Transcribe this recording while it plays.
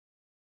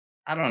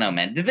I don't know,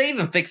 man. Did they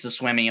even fix the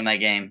swimming in that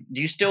game? Do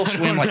you still I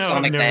swim don't like know.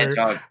 Sonic the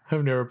Hedgehog?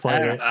 I've never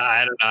played it.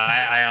 I don't know.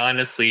 I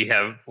honestly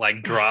have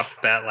like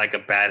dropped that like a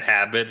bad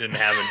habit and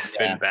haven't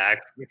been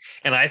back.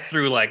 And I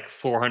threw like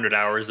 400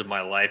 hours of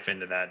my life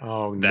into that.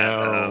 Oh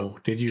no!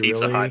 Did you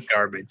piece really? of hot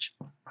garbage?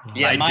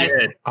 Yeah, I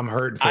did. I'm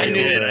hurting for I you a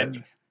knew little it.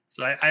 bit.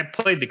 So I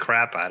played the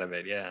crap out of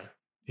it. Yeah.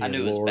 I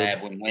knew it was Lord.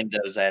 bad when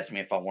Windows asked me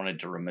if I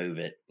wanted to remove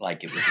it.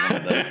 Like it was one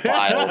of those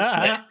files.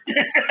 I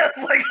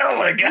was like, oh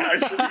my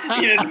gosh.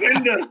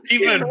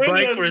 Even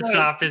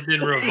Microsoft is in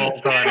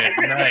revolt on it.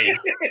 Nice.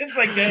 It's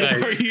like,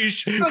 Nice. Are you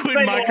sure?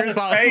 When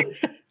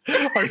Microsoft,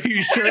 are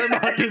you sure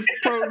about this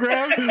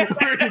program?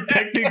 We're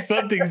detecting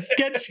something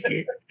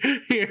sketchy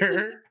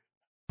here.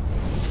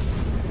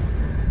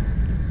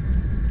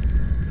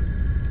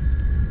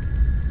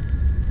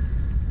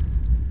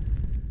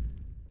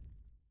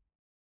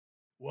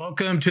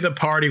 Welcome to the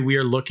party. We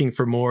are looking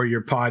for more,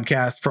 your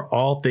podcast for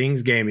all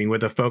things gaming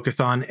with a focus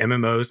on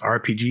MMOs,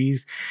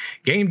 RPGs,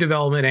 game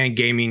development, and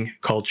gaming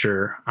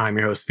culture. I'm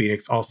your host,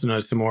 Phoenix, also known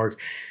as Simorg.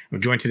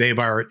 I'm joined today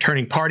by our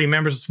returning party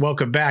members.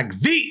 Welcome back,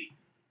 the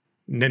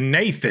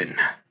Nathan,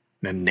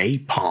 the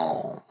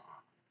Napalm.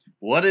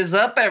 What is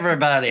up,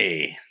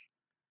 everybody?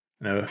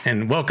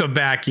 And welcome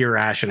back, your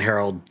Ash and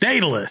Harold,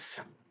 Daedalus.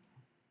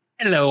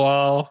 Hello,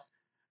 all.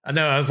 I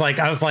know. I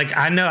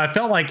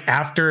felt like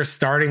after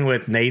starting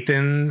with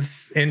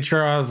Nathan's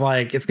intro, I was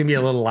like, it's gonna be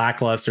a little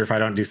lackluster if I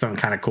don't do something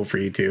kind of cool for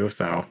you too.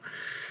 So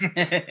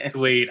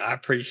sweet. I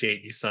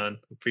appreciate you, son.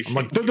 I'm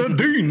like, the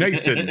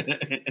Nathan,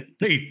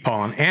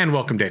 Nathan, and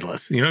welcome,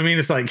 Daedalus. You know what I mean?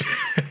 It's like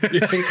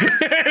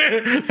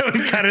that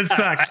would kind of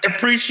suck. I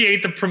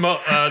appreciate the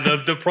promo,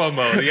 the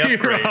promo, the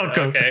upgrade. You're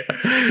welcome. Okay.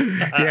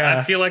 Yeah,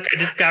 I feel like I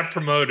just got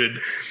promoted.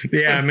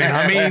 Yeah, man.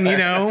 I mean, you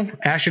know,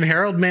 Ash and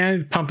Harold,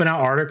 man, pumping out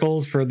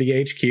articles for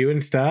the HQ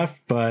and stuff.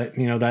 But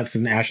you know, that's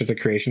an Ashes of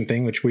Creation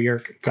thing, which we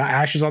are got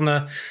Ashes on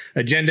the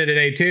agenda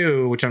today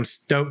too, which I'm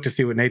stoked to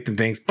see what Nathan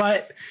thinks.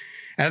 But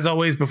as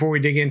always, before we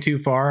dig in too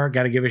far,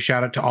 got to give a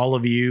shout out to all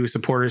of you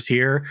supporters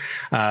here,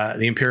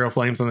 the Imperial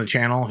Flames on the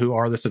channel, who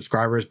are the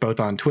subscribers both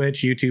on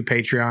Twitch, YouTube,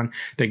 Patreon.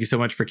 Thank you so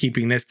much for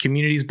keeping this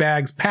community's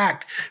bags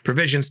packed,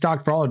 provision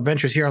stocked for all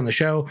adventures here on the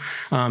show.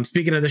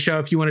 Speaking of the show,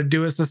 if you want to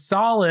do us a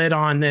solid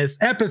on this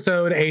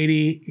episode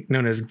 80,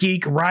 known as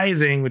Geek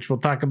Rising, which we'll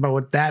talk about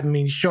what that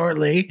means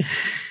shortly,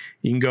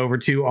 you can go over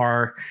to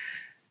our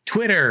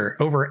Twitter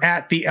over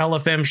at the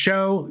LFM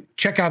show.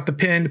 Check out the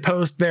pinned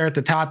post there at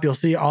the top. You'll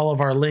see all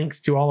of our links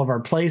to all of our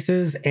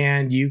places,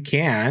 and you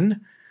can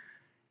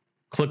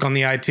click on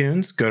the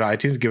iTunes, go to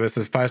iTunes, give us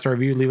a 5-star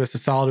review, leave us a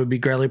solid. It would be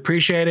greatly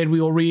appreciated. We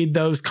will read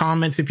those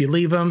comments if you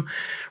leave them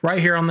right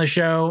here on the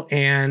show,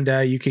 and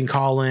you can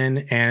call in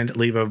and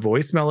leave a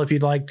voicemail if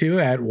you'd like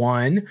to at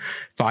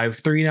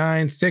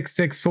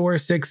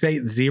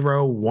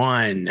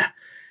 1-539-664-6801.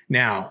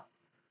 Now,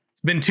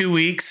 it's been 2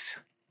 weeks.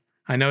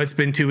 I know it's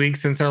been 2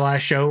 weeks since our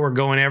last show. We're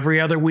going every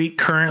other week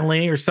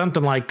currently or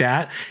something like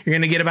that. You're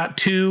going to get about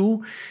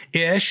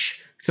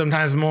 2-ish,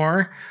 sometimes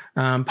more,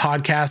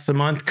 podcasts a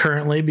month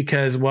currently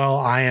because, well,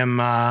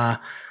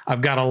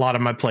 I've got a lot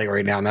on my plate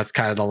right now, and that's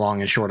kind of the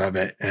long and short of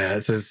it.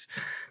 That's as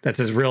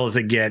real as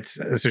it gets.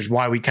 This is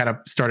why we kind of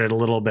started a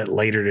little bit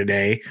later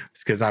today.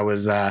 It's because I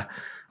was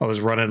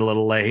running a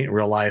little late.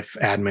 Real life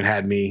admin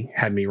had me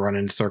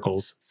running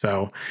circles.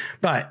 So,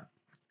 but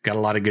got a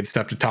lot of good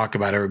stuff to talk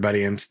about,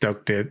 everybody. I'm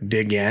stoked to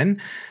dig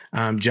in.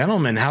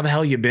 Gentlemen, how the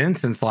hell you been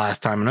since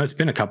last time? I know it's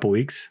been a couple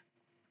weeks.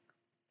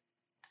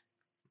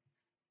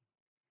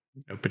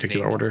 No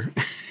particular order.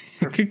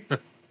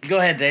 Go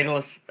ahead,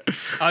 Daedalus.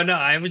 Oh no,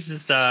 I was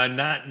just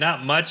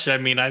not much. I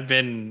mean, I've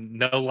been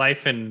no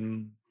life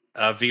in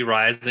V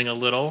Rising a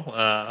little,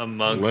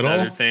 amongst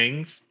other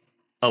things.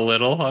 A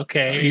little,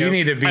 okay. You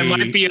need to be. I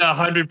might be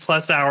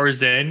 100+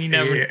 hours in. You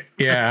never.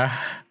 Yeah.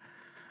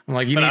 I'm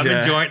like,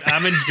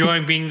 I'm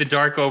enjoying being the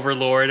Dark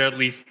Overlord, at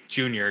least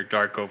Junior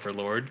Dark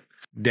Overlord.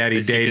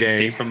 Daddy Day Day.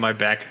 See from my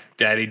back,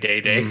 Daddy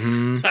Day Day.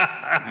 Mm-hmm.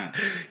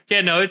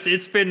 Yeah, no,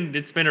 it's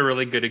been a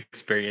really good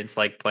experience,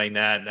 like playing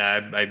that.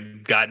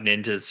 I've gotten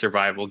into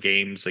survival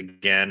games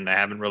again. I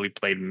haven't really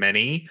played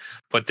many,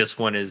 but this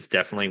one is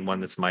definitely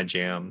one that's my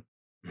jam.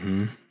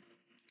 Mm-hmm.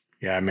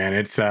 Yeah, man,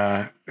 it's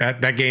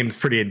that game's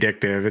pretty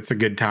addictive. It's a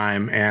good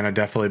time, and I've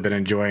definitely been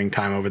enjoying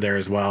time over there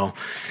as well.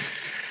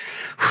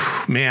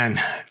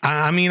 Man,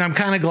 I mean, I'm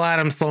kind of glad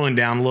I'm slowing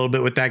down a little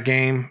bit with that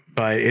game,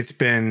 but it's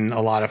been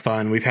a lot of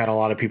fun. We've had a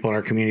lot of people in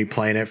our community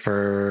playing it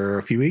for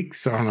a few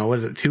weeks. I don't know, what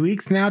is it, 2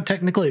 weeks now?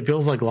 Technically, it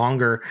feels like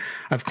longer.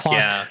 I've clocked.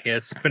 Yeah,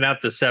 it's been out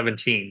the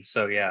 17th,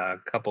 so yeah, a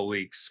couple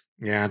weeks.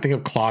 Yeah, I think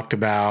I've clocked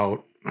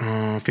about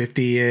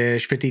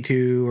 50-ish,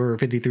 52 or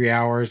 53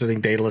 hours. I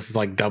think Daedalus is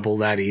like double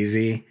that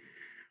easy.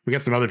 We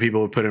got some other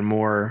people who put in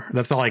more.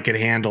 That's all I could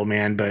handle,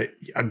 man, but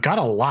I got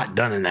a lot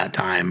done in that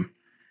time.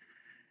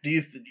 Do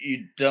you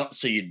don't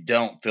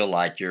feel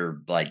like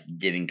you're like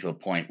getting to a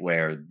point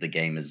where the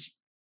game is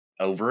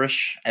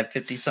overish at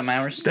 50 some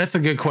hours? That's a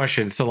good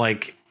question. So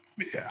like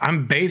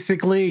I'm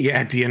basically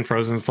at the end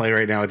Frozen's play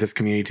right now with this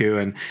community too,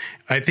 and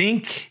I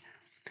think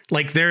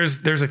like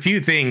there's a few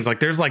things.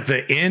 Like there's like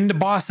the end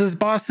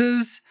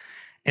bosses,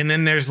 and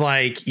then there's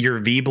like your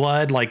V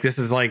blood. Like this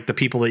is like the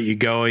people that you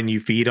go and you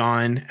feed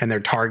on and their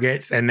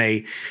targets, and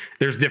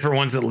there's different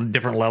ones at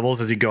different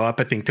levels as you go up,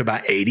 I think to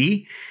about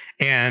 80.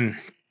 And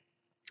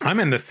I'm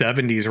in the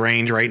 70s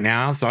range right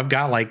now. So I've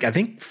got like, I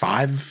think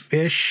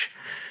 5-ish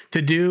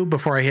to do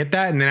before I hit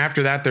that. And then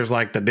after that, there's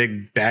like the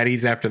big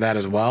baddies after that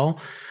as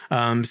well.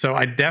 So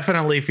I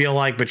definitely feel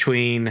like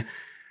between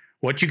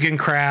what you can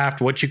craft,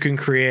 what you can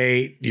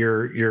create,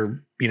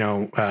 your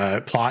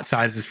plot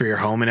sizes for your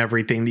home and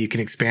everything that you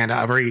can expand.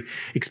 I've already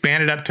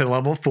expanded up to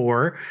level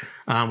 4,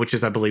 which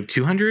is I believe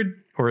 200,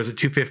 or is it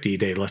 250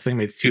 Daedalus? I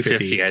think it's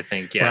 250. I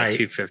think. Yeah, right.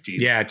 250.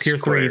 Yeah, tier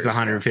 3 is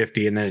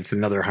 150, and then it's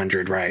another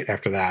 100 right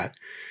after that.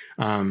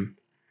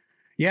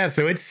 Yeah,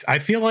 so I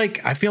feel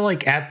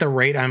like at the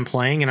rate I'm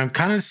playing, and I'm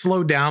kind of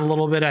slowed down a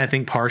little bit, I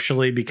think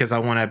partially because I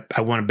want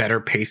to better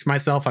pace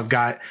myself. I've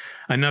got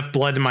enough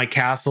blood in my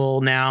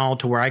castle now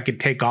to where I could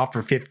take off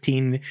for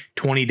 15,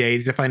 20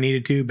 days if I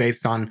needed to,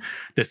 based on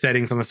the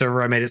settings on the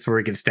server. I made it so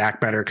we could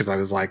stack better because I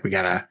was like, we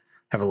got to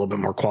have a little bit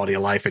more quality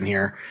of life in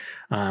here.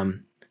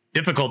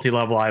 Difficulty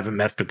level, I haven't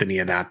messed with any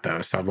of that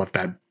though, so I've left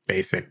that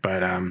basic.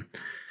 But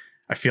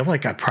I feel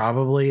like I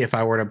probably, if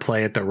I were to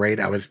play at the rate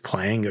I was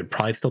playing, it would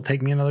probably still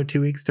take me another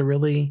 2 weeks to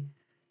really,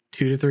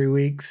 2 to 3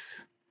 weeks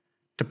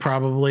to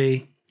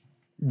probably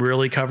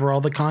really cover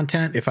all the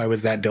content if I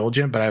was that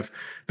diligent, but I've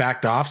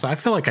backed off. So I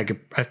feel like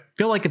I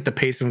feel like at the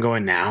pace I'm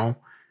going now,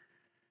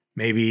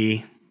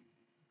 maybe,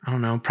 I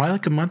don't know, probably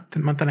like a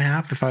month and a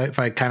half if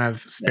I kind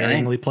of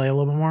sparingly play a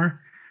little bit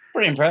more.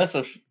 Pretty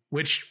impressive.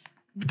 Which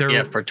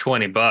for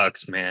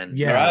 $20, man.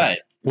 Yeah. Right.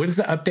 What is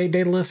the update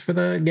data list for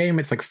the game?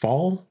 It's like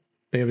fall.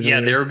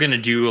 They're going to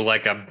do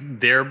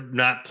they're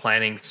not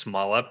planning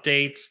small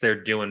updates.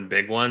 They're doing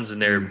big ones, and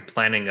they're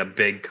planning a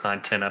big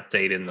content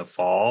update in the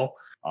fall,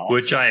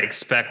 which I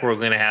expect we're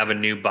going to have a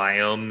new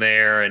biome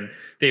there. And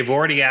they've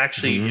already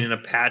actually in a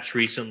patch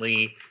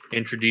recently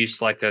introduced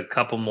like a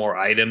couple more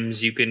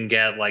items you can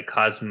get, like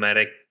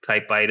cosmetic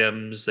type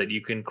items that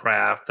you can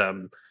craft.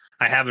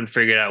 I haven't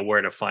figured out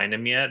where to find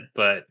them yet,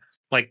 but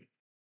like,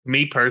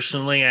 me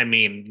personally, I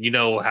mean, you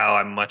know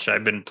how much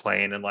I've been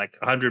playing and like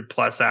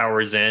 100+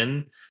 hours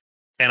in,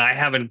 and I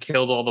haven't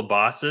killed all the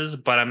bosses,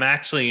 but I'm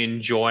actually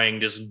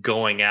enjoying just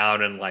going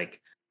out and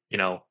like,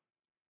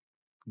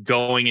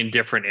 going in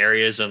different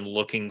areas and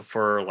looking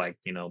for like,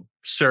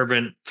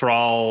 servant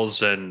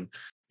thralls and,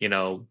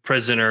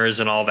 prisoners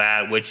and all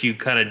that, which you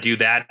kind of do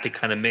that to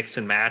kind of mix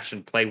and match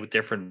and play with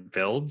different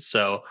builds.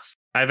 So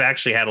I've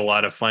actually had a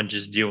lot of fun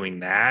just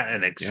doing that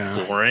and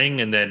exploring.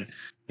 And then,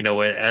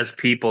 as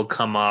people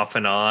come off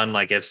and on,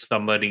 like if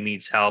somebody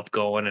needs help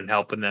going and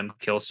helping them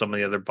kill some of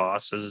the other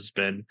bosses,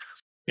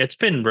 it's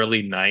been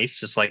really nice,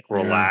 just like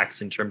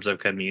relax in terms of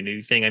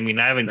community thing. I mean,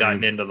 I haven't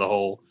gotten into the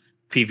whole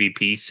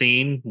PvP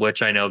scene,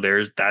 which I know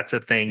that's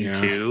a thing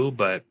too,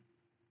 but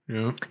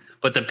the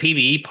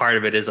PvE part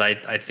of it is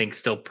I think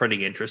still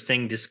pretty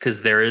interesting, just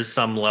because there is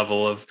some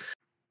level of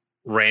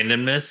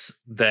randomness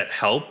that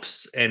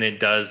helps, and it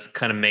does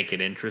kind of make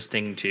it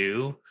interesting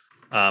too.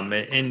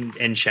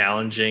 And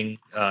challenging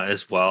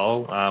as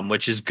well,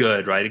 which is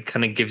good, right? It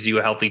kind of gives you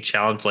a healthy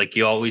challenge. Like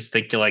you always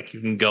think you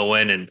can go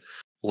in and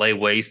lay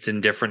waste in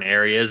different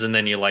areas, and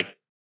then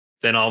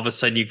then all of a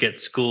sudden you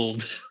get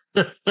schooled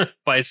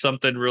by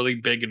something really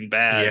big and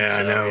bad. Yeah,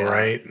 I know,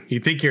 right? You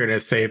think you're in a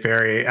safe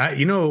area.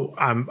 You know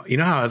how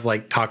I was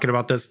like talking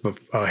about this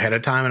ahead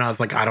of time, and I was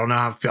like, I don't know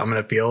how I'm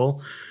going to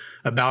feel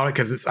about it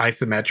because it's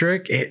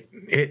isometric.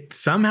 It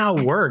somehow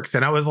works,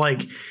 and I was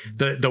like,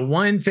 the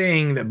one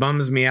thing that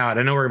bums me out,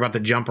 I know we're about to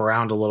jump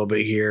around a little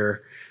bit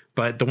here,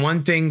 but the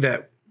one thing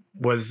that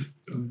was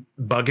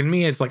bugging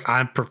me is like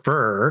I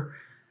prefer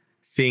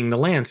seeing the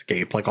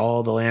landscape, like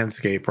all the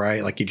landscape,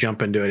 right? Like you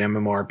jump into an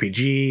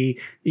MMORPG,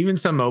 even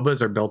some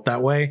MOBAs are built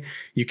that way.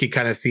 You could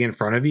kind of see in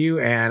front of you.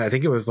 And I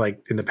think it was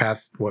like in the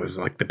past,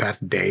 the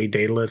past day,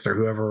 Daedalus or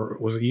whoever,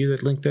 was it you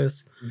that linked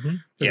this?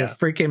 There's a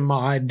freaking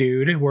mod,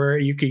 dude, where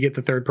you could get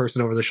the third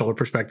person over the shoulder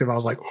perspective. I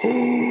was like,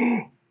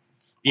 this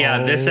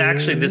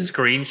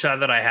screenshot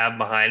that I have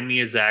behind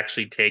me is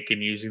actually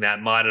taken using that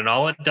mod. And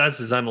all it does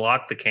is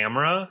unlock the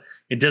camera.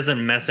 It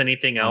doesn't mess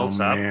anything else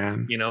up,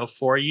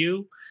 for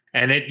you.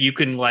 And you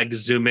can like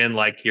zoom in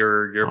like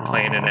you're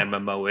playing an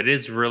MMO. It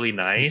is really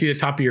nice. You see the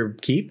top of your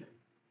keep?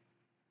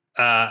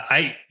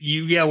 I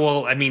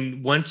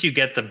mean, once you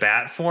get the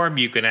bat form,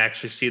 you can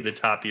actually see the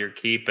top of your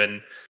keep.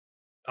 And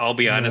I'll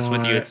be honest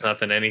with you, it's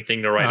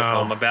anything to write a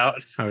poem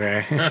about.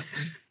 Okay.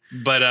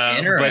 but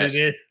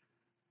it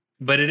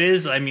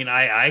is. I mean,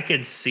 I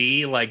could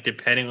see, like,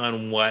 depending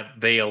on what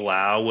they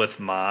allow with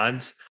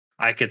mods,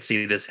 I could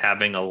see this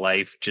having a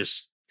life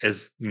just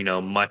as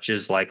much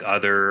as like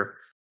other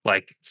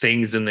like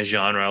things in the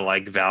genre,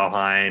 like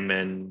Valheim,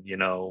 and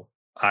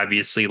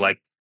obviously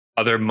like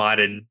other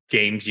modded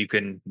games you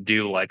can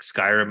do, like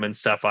Skyrim and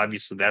stuff.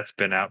 Obviously, that's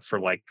been out for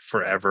like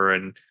forever,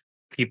 and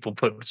people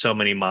put so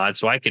many mods.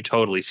 So I could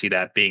totally see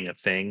that being a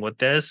thing with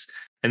this.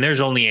 And there's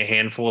only a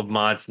handful of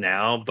mods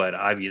now, but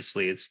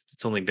obviously it's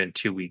only been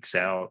 2 weeks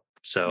out.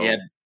 So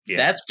Yeah.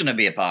 That's going to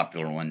be a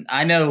popular one.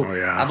 I know. Oh,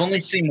 yeah. I've only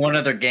seen one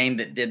other game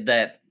that did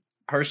that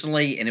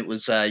personally, and it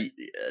was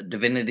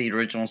Divinity: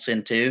 Original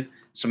Sin 2.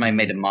 Somebody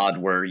made a mod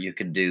where you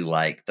could do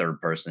like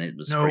third person. It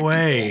was No freaking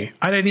way. cool.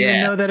 I didn't even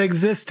Yeah. know that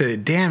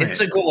existed. Damn it.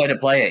 It's a cool way to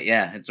play it.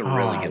 Yeah, it's a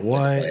really good way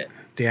to play it.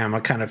 Damn, I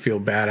kind of feel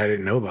bad I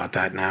didn't know about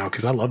that now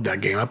because I love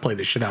that game. I played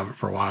the shit out of it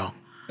for a while.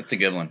 It's a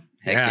good one.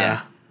 Heck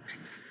yeah.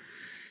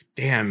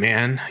 Damn,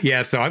 man.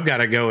 Yeah, so I've got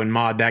to go and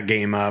mod that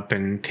game up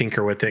and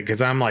tinker with it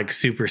because I'm like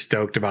super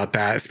stoked about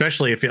that,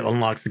 especially if it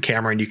unlocks the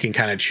camera and you can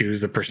kind of choose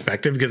the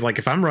perspective. Because like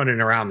if I'm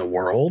running around the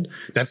world,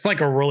 that's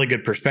like a really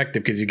good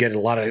perspective because you get a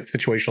lot of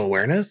situational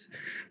awareness.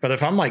 But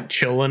if I'm like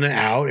chilling it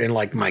out in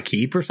like my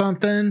keep or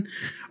something,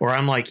 or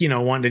I'm like,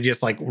 wanting to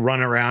just like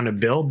run around and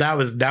build, that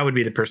would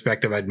be the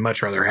perspective I'd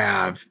much rather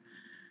have.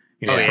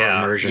 For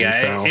immersion.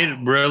 Yeah, so. it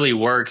really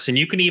works. And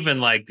you can even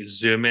like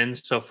zoom in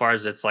so far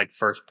as it's like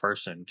first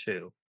person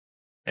too.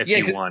 If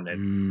you wanted.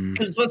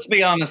 Because let's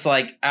be honest,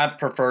 like I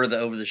prefer the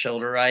over the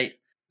shoulder, right?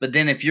 But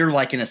then if you're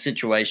like in a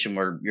situation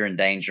where you're in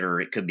danger, or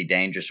it could be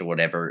dangerous or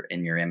whatever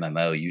in your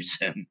MMO, you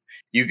zoom,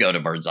 you go to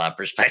bird's eye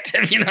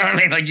perspective. You know what I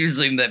mean? Like you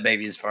zoom that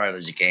baby as far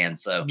as you can.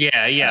 So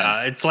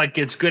yeah, it's like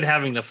it's good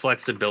having the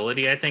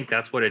flexibility. I think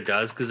that's what it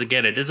does because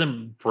again, it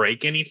doesn't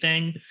break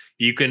anything.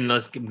 You can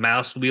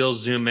mouse wheel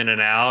zoom in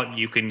and out.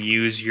 You can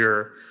use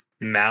your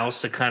mouse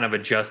to kind of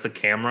adjust the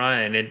camera,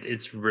 and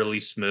it's really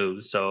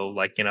smooth. So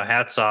like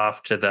hats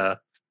off to the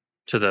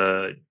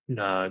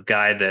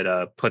guy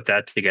that put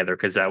that together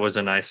because that was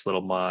a nice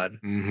little mod.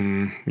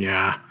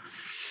 Yeah.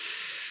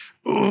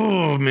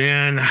 Oh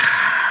man,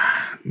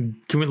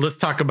 let's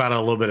talk about a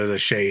little bit of the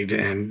shade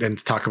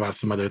and talk about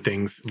some other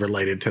things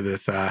related to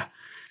this. Oh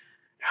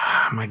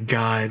my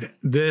God,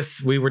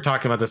 we were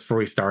talking about this before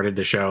we started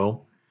the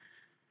show,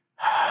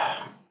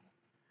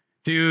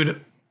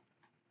 dude.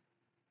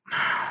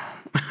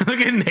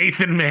 Look at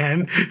Nathan,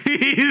 man.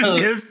 He's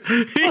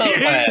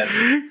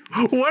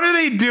what are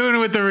they doing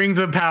with the Rings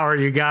of Power,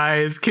 you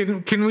guys?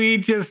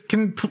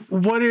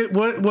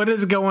 What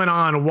is going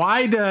on?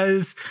 Why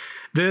does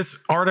this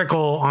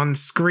article on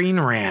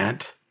Screen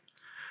Rant,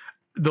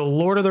 the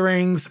Lord of the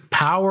Rings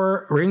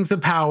Rings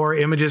of Power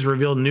images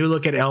reveal new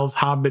look at elves,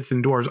 hobbits,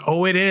 and dwarves?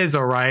 Oh, it is,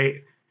 all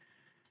right.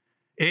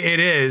 It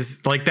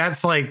is. Like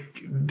that's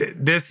like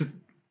this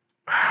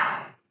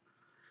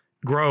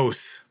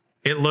gross.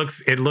 It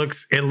looks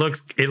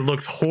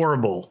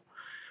horrible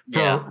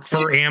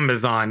for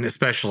Amazon,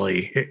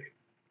 especially.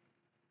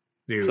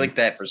 Dude. Click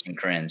that for some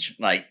cringe.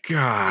 Like,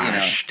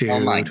 gosh, dude. Oh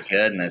my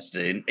goodness,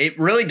 dude. It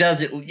really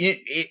does.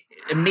 It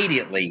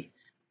immediately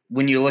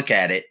when you look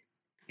at it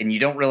and you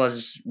don't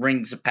realize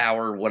Rings of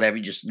Power or whatever,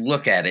 you just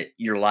look at it,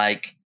 you're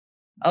like,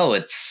 oh,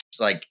 it's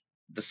like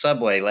the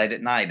subway late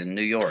at night in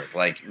New York,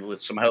 like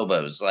with some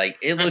hobos. Like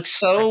it looks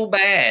so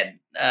bad.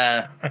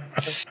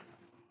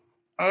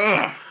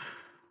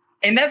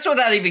 And that's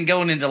without even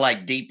going into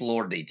like deep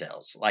lore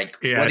details. Like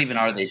what even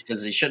are these?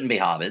 Because they shouldn't be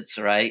hobbits,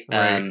 right?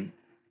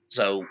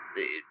 So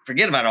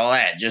forget about all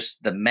that.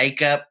 Just the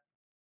makeup.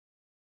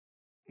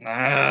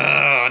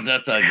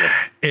 That's ugly.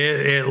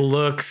 It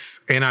looks,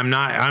 and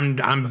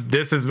I'm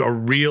this is a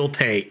real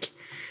take.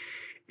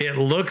 It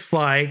looks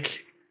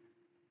like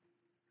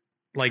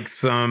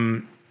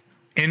some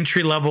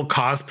entry-level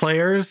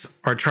cosplayers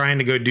are trying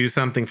to go do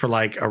something for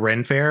like a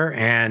Ren Fair,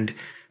 and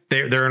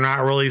they're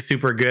not really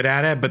super good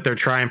at it, but they're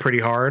trying pretty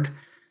hard.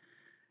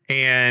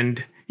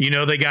 And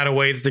they got a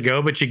ways to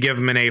go, but you give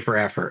them an A for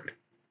effort.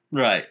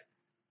 Right.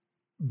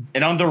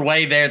 And on their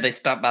way there, they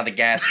stop by the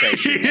gas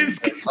station. And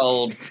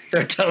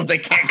they're told they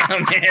can't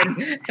come in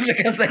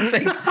because they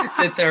think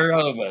that they're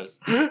hobos.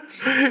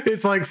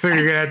 It's like, so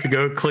you're gonna have to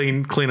go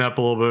clean up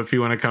a little bit if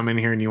you want to come in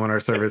here and you want our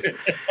service.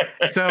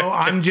 So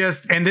I'm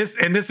just, and this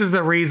is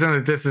the reason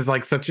that this is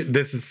like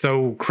this is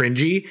so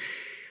cringy.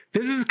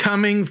 This is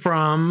coming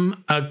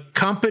from a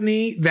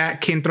company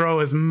that can throw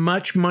as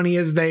much money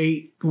as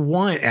they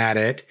want at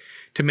it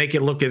to make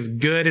it look as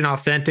good and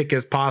authentic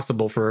as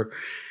possible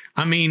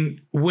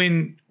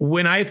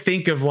when I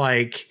think of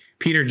like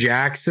Peter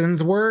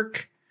Jackson's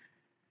work,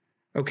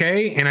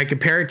 okay, and I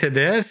compare it to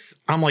this,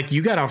 I'm like,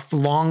 you got a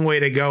long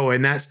way to go,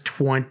 and that's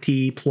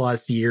 20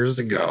 plus years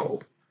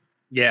ago.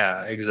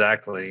 Yeah,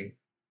 exactly.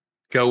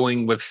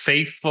 Going with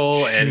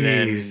Faithful and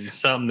then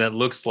something that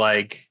looks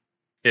like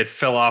it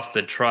fell off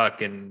the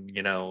truck and,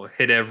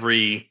 hit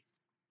every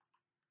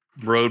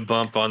road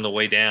bump on the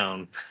way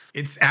down.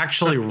 It's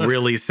actually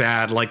really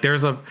sad. Like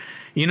there's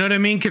you know what I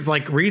mean? Because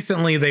like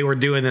recently they were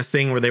doing this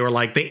thing where they were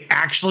like, they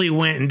actually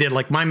went and did,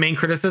 like, my main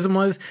criticism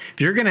was,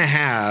 if you're going to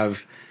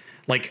have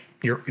like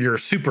your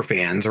super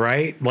fans,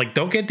 right? Like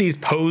don't get these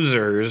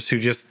posers who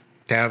just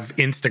have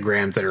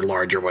Instagrams that are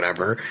large or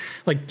whatever.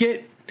 Like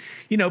get,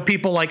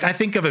 people like, I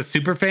think of a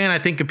super fan. I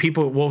think of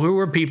people, who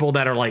are people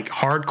that are like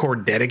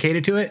hardcore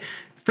dedicated to it.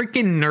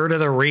 Freaking Nerd of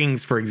the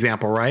Rings, for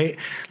example, right?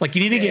 Like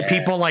you need to get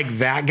people like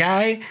that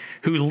guy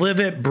who live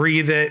it,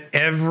 breathe it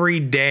every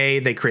day.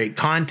 They create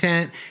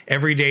content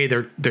every day.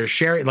 They're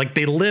sharing, like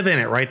they live in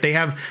it, right? They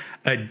have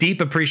a deep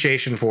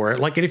appreciation for it.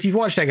 Like, and if you've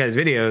watched that guy's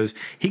videos,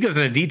 he goes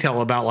into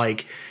detail about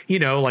like, you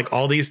know, like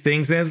all these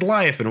things in his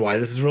life and why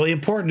this is really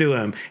important to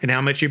him and how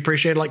much he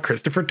appreciated like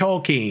Christopher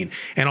Tolkien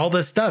and all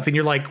this stuff. And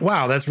you're like,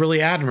 wow, that's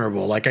really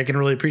admirable. Like, I can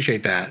really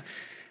appreciate that.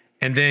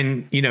 And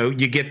then, you know,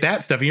 you get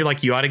that stuff and you're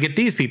like, you ought to get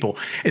these people.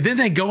 And then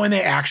they go and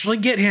they actually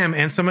get him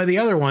and some of the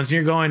other ones. And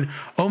you're going,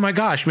 oh my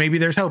gosh, maybe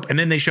there's hope. And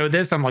then they show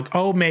this. I'm like,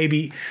 oh,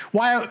 maybe.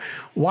 Why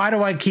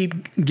do I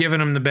keep giving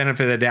them the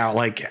benefit of the doubt?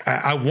 Like,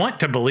 I want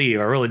to believe.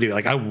 I really do.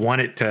 Like,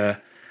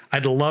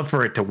 I'd love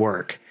for it to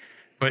work.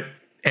 But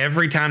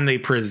every time they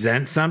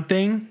present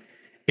something,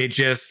 it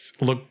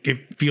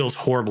feels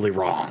horribly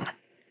wrong.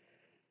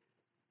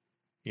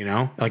 You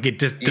know, like it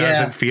just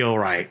doesn't feel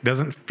right.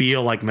 Doesn't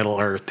feel like Middle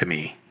Earth to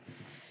me.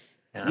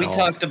 We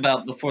talked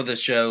about before the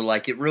show,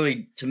 like it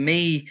really, to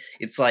me,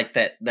 it's like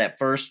that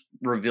first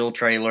reveal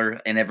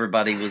trailer and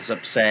everybody was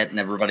upset and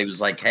everybody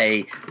was like,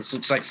 hey, this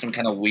looks like some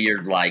kind of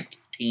weird, like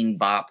teen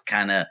bop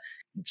kind of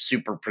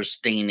super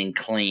pristine and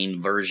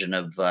clean version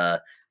of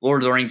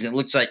Lord of the Rings. And it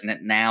looks like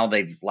now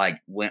they've like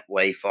went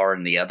way far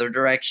in the other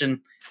direction.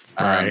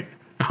 Right.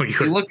 If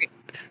you look,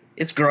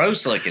 it's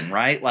gross looking,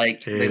 right?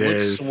 Like they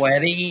look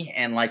sweaty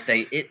and like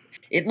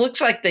it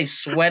looks like they've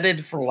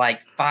sweated for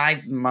like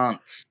 5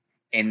 months.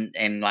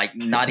 And like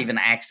not even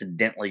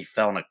accidentally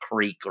fell in a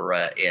creek or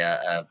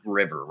a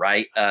river,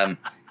 right?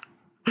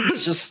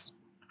 It's just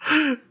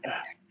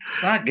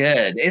it's not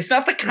good. It's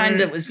not the kind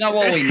of. It's not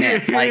what we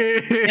meant. Like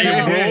you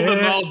rolled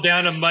them all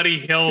down a muddy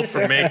hill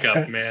for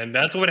makeup, man.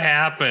 That's what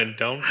happened.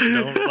 Don't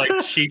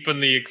like cheapen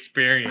the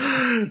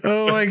experience.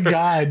 Oh my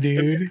god,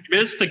 dude!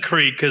 Miss the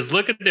creek because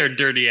look at their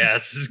dirty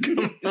asses.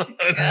 Come on.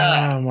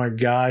 Oh my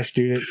gosh,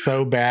 dude! It's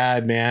so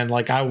bad, man.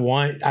 Like I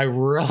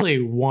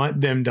really want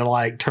them to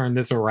like turn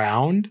this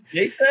around.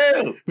 Me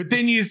too. But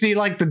then you see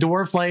like the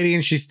dwarf lady,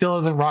 and she still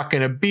isn't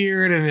rocking a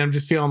beard, and I'm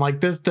just feeling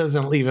like this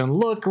doesn't even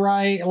look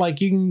right.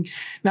 Like you can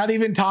not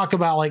even talk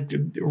about like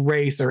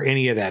race or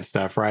any of that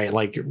stuff, right?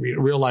 Like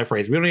real life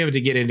race. We don't even have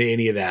to get into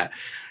any of that.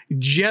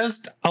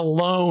 Just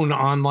alone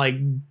on like,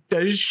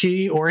 does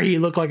she or he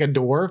look like a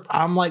dwarf?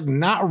 I'm like,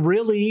 not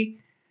really.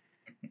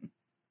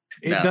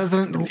 It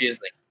doesn't. It's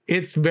confusing.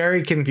 It's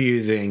very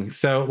confusing.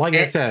 So, like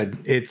I said,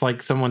 it's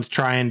like someone's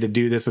trying to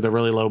do this with a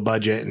really low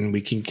budget, and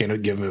we can kind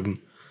of give them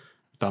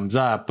thumbs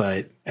up,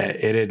 but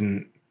it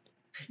didn't.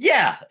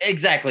 Yeah,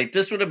 exactly. If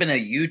this would have been a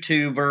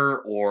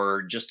YouTuber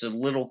or just a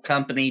little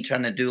company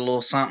trying to do a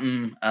little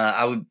something,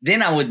 I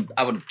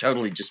would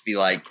totally just be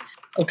like,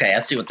 okay,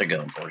 I see what they're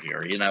going for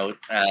here, you know.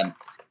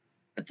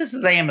 But this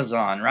is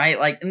Amazon, right?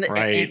 Like, and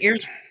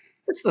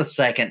it's the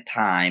second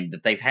time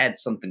that they've had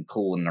something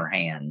cool in their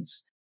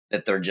hands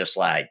that they're just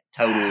like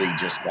totally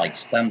just like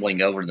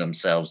stumbling over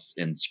themselves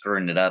and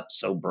screwing it up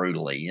so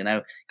brutally, you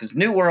know. Because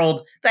New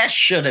World, that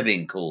should have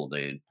been cool,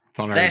 dude.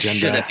 That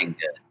should have been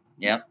good.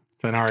 Yep.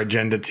 On our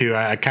agenda too.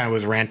 I kind of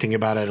was ranting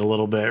about it a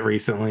little bit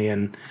recently,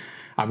 and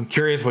I'm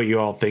curious what you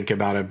all think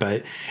about it.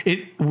 But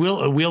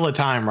Wheel of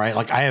Time, right?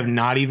 Like I have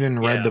not even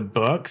read the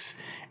books,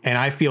 and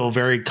I feel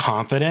very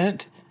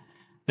confident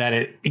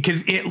that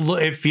because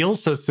it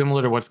feels so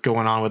similar to what's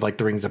going on with like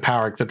the Rings of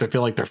Power, except I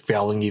feel like they're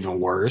failing even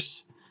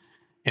worse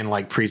in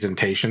like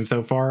presentation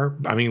so far.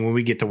 I mean, when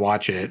we get to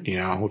watch it, you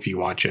know, if you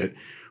watch it,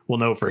 we'll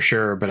know for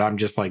sure. But I'm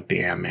just like,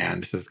 damn, man,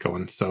 this is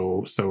going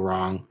so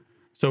wrong.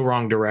 So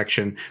wrong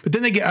direction. But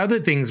then they get other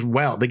things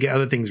they get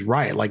other things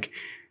right. Like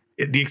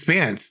The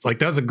Expanse, like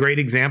that was a great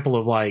example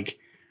of like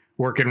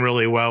working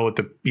really well with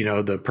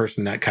the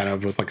person that kind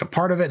of was like a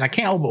part of it. And I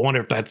can't help but wonder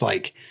if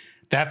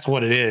that's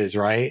what it is,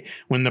 right?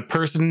 When the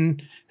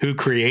person who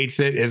creates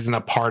it isn't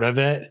a part of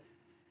it,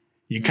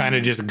 you kind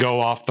of just go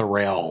off the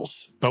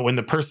rails. But when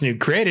the person who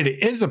created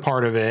it is a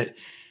part of it,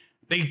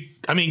 The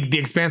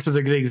Expanse was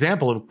a good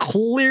example of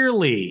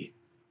clearly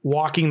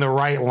walking the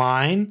right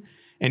line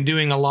and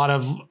doing a lot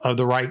of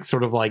the right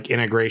sort of like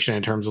integration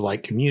in terms of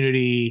like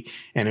community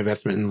and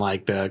investment in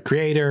like the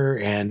creator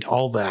and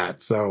all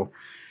that. So,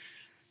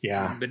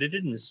 yeah. But it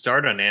didn't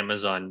start on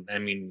Amazon. I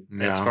mean,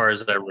 as far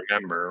as I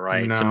remember,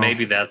 right? No. So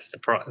maybe that's the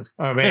problem.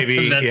 Oh,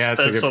 maybe that's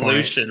the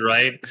solution, point.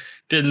 Right?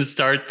 Didn't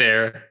start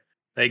there.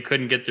 They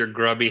couldn't get their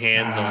grubby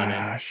hands on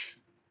it.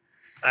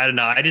 I don't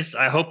know.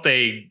 I hope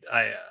they.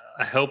 I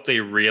hope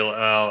they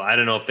I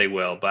don't know if they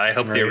will, but I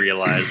hope they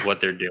realize what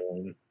they're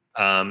doing.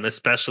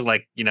 Especially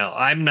like, you know,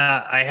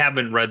 I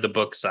haven't read the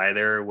books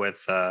either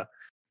with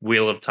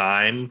Wheel of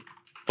Time,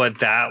 but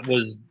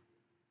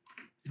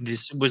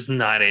this was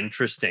not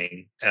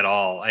interesting at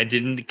all. It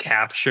didn't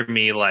capture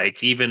me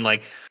like even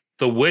like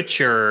The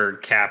Witcher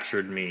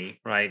captured me,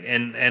 right?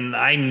 And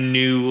I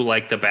knew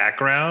like the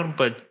background,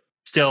 but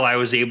still I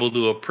was able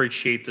to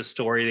appreciate the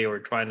story they were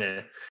trying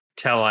to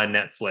tell on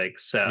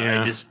Netflix.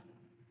 I just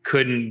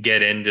couldn't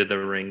get into the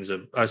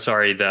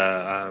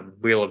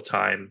Wheel of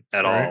Time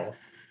at all.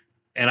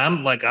 And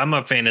I'm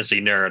a fantasy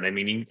nerd. I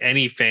mean,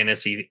 any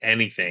fantasy,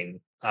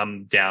 anything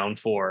I'm down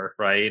for,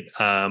 right?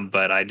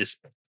 But I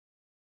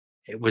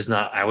was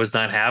not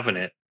having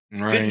it.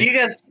 Right. Do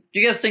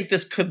you guys think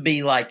this could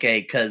be like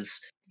because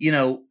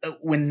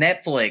when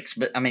Netflix,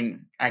 but I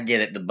mean, I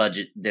get it, the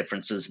budget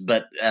differences,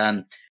 but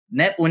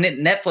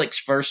Netflix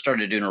first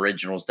started doing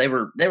originals, they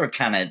were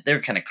kind of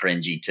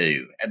cringy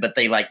too, but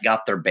they like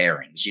got their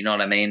bearings, you know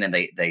what I mean? And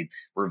they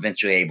were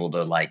eventually able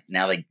to like,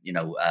 now they,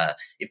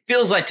 it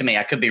feels like to me,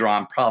 I could be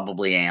wrong,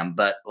 probably am,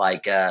 but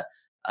like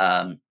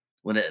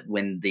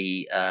when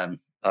the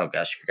oh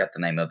gosh, I forgot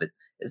the name of it.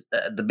 Is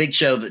the big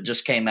show that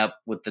just came up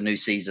with the new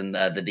season,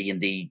 the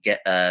D&D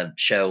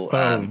show.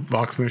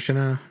 Vox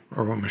Machina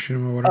or what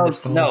Machina or whatever.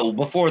 Oh no,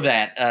 before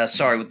that,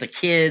 sorry, with the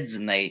kids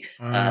and they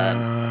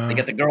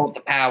got the girl with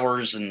the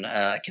powers and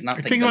I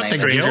cannot think of the name.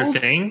 Stranger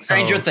Things.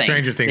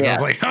 Stranger Things. Yeah. I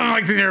was like, I'm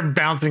like they're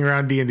bouncing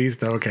around D&D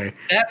stuff. Okay,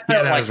 that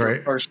felt like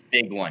the first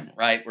big one,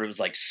 right? Where it was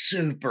like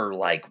super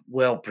like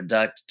well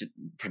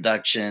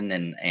production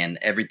and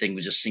everything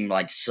would just seem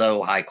like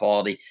so high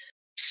quality.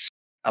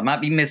 I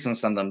might be missing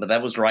something, but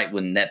that was right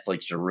when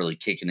Netflix were really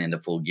kicking into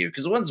full gear.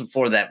 Because the ones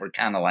before that were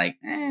kind of like,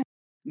 I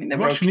mean, they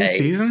were okay. New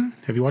season?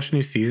 Have you watched a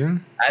new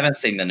season? I haven't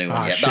seen the new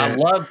one yet, shit. but I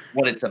love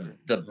what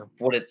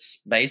it's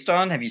based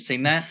on. Have you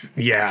seen that?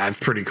 Yeah, it's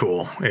pretty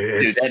cool.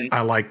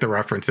 I like the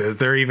references.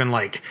 They're even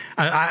like,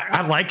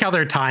 I like how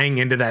they're tying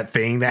into that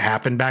thing that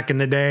happened back in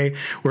the day,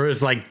 where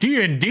it's like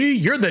D&D,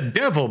 you're the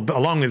devil,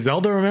 along with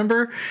Zelda.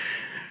 Remember?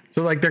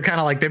 So like they're kind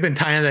of like they've been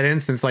tying that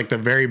in since like the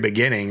very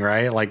beginning,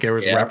 right? Like there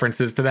was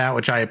references to that,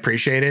 which I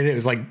appreciated. It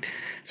was like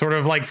sort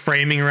of like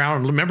framing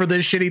around. Remember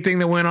this shitty thing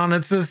that went on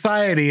in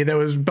society that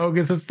was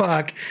bogus as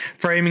fuck,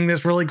 framing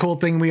this really cool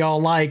thing we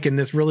all like in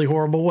this really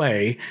horrible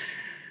way.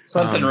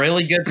 Something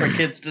really good for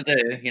kids to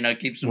do,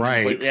 keeps them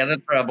completely out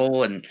of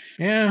trouble and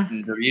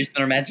they're using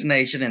their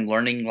imagination and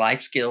learning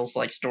life skills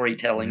like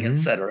storytelling,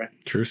 etc.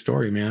 True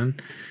story, man.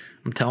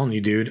 I'm telling you,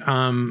 dude.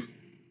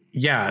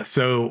 Yeah,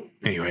 so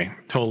anyway,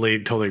 totally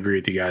agree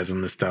with you guys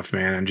on this stuff,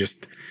 man. I'm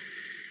just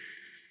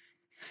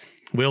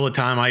Wheel of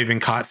Time, I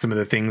even caught some of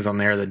the things on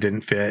there that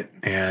didn't fit,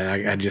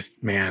 and I just,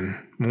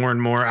 man, more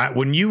and more.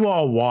 When you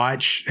all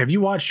watch, have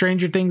you watched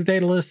Stranger Things,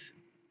 Daedalus?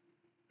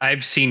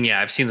 I've seen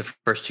the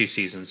first 2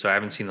 seasons, so I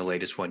haven't seen the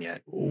latest one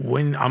yet.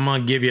 When I'm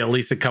gonna give you at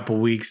least a couple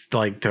weeks,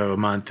 like to a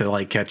month, to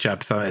like catch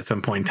up. So at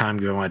some point in time,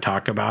 because I want to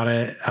talk about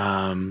it,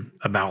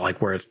 about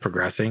like where it's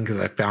progressing, because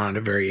I found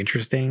it very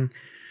interesting.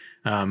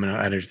 And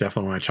I just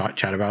definitely want to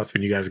chat about it. So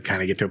when you guys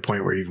kind of get to a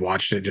point where you've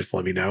watched it, just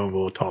let me know and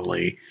we'll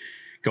totally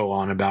go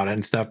on about it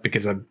and stuff,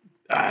 because there's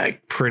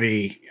like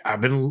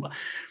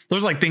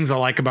things I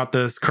like about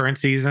this current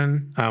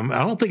season. I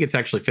don't think it's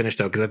actually finished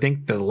though, because I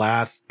think the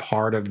last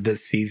part of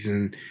this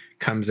season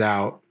comes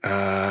out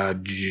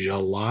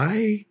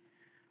July,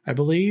 I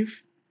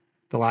believe,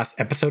 the last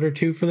episode or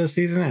 2 for this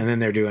season. And then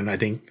they're doing,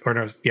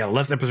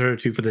 last episode or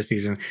 2 for this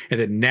season.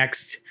 And the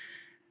next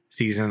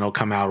season it'll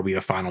come out, will be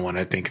the final one,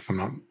 I think, if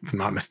I'm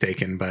not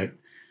mistaken. But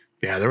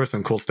yeah, there was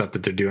some cool stuff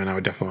that they're doing I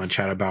would definitely want to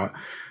chat about.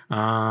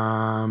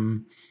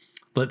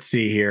 Let's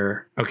see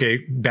here. Okay,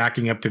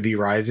 backing up to V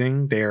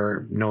Rising,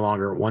 they're no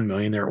longer at 1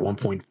 million, they're at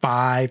 1.5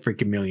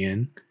 freaking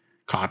million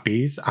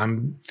copies.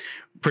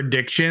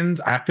 Predictions,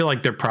 I feel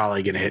like they're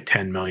probably gonna hit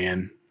 10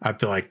 million. I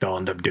feel like they'll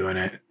end up doing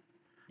it.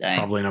 Dang,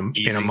 probably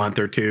in a month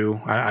or two.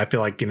 I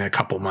feel like in a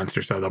couple months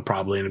or so they'll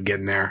probably end up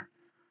getting there.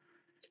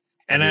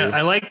 And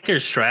I like their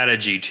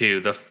strategy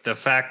too. The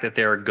fact that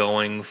they're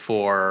going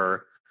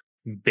for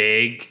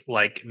big,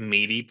 like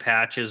meaty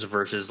patches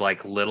versus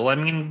like little. I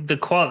mean, the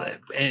quality,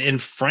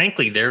 and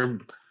frankly, they're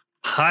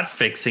hot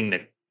fixing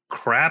the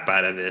crap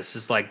out of this.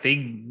 It's like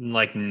they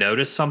like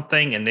notice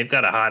something and they've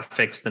got a hot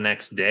fix the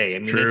next day. I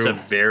mean, It's a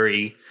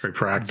very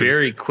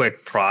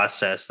quick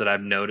process that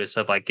I've noticed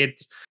of like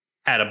it's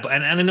at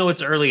and I know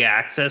it's early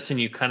access and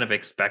you kind of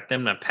expect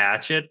them to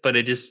patch it, but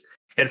it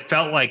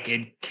felt like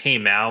it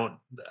came out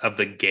of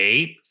the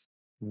gate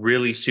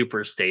really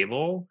super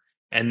stable.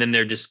 And then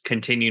they're just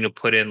continuing to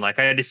put in, like,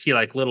 I had to see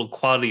like little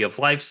quality of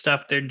life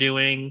stuff they're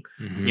doing,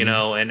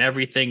 and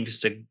everything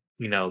just to,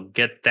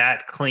 get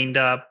that cleaned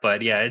up.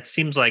 But yeah, it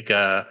seems like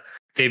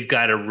they've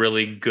got a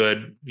really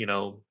good,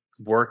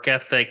 work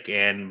ethic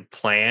and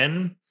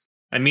plan.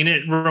 I mean,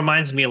 it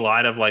reminds me a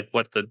lot of like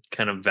what the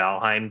kind of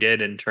Valheim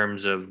did in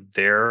terms of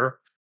their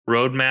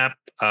roadmap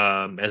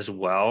as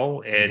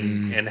well,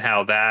 and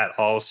how that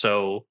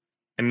also,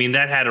 I mean,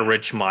 that had a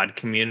rich mod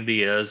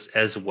community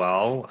as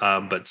well,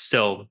 but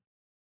still,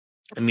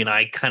 I mean,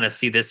 I kind of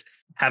see this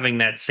having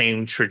that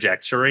same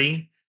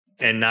trajectory,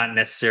 and not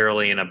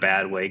necessarily in a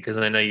bad way, because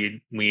I know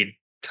we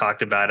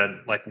talked about it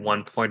like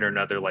one point or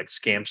another, like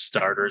scam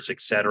starters,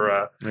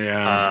 etc.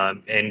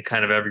 And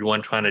kind of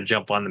everyone trying to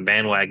jump on the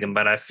bandwagon,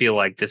 but I feel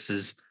like this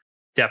is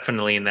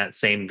definitely in that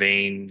same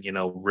vein,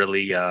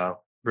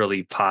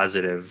 really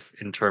positive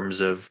in terms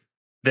of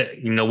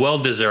well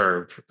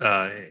deserved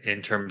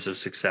in terms of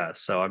success.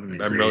 So I'm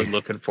really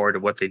looking forward to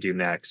what they do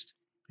next.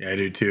 Yeah, I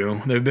do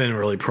too. They've been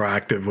really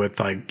proactive with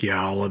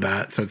all of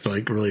that. So it's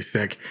like really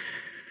sick.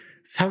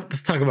 So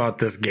let's talk about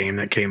this game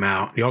that came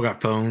out. Y'all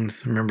got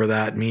phones. Remember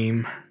that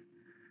meme?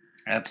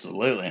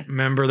 Absolutely.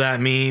 Remember that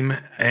meme?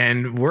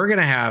 And we're going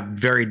to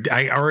have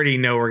I already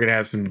know we're going to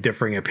have some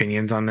differing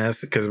opinions on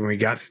this, because when we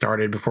got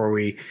started, before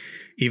we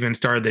even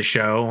started the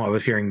show. I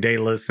was hearing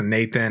Daedalus and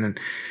Nathan. And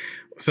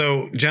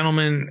so,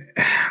 gentlemen,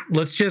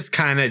 let's just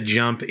kind of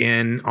jump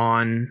in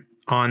on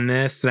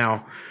this.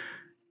 Now,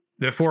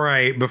 before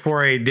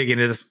I dig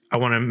into this, I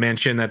want to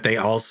mention that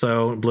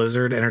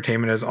Blizzard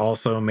Entertainment has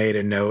also made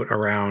a note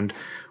around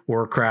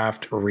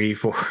Warcraft 3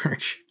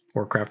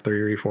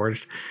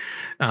 Reforged.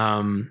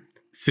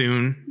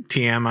 Soon,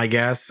 TM, I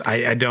guess.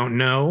 I don't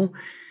know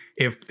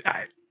if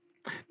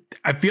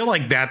I feel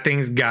like that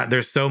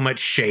there's so much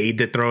shade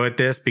to throw at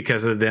this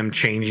because of them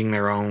changing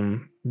their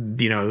own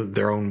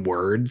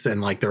words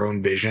and like their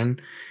own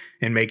vision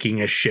and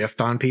making a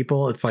shift on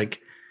people. It's like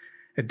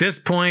at this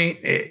point,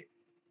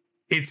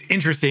 it's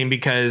interesting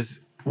because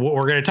what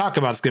we're going to talk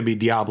about is going to be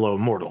Diablo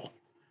Immortal,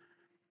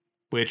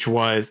 which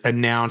was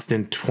announced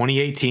in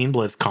 2018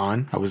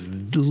 BlizzCon. I was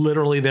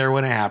literally there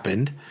when it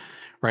happened.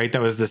 Right,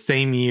 that was the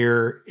same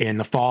year in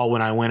the fall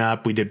when I went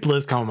up. We did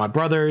BlizzCon with my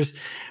brothers,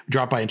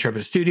 dropped by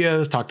Intrepid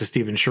Studios, talked to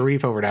Steven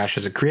Sharif over at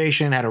Ashes of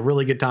Creation, had a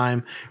really good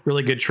time,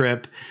 really good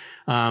trip.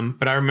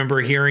 But I remember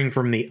hearing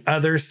from the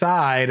other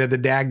side of the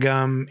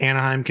dadgum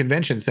Anaheim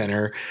Convention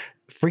Center,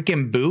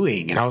 freaking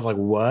booing, and I was like,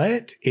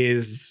 "What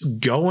is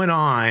going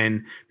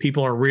on?"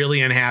 People are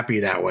really unhappy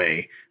that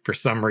way for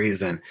some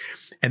reason,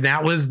 and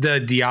that was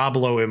the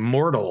Diablo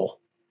Immortal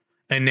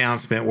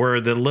announcement where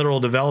the literal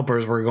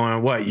developers were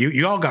going, what,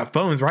 you all got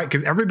phones, right?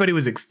 Because everybody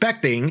was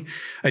expecting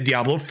a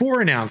Diablo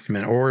 4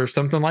 announcement or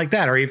something like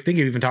that, or I think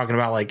you're even talking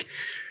about like,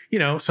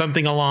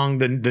 something along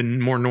the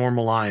more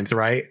normal lines,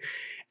 right?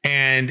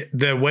 And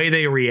the way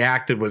they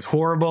reacted was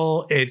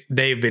horrible.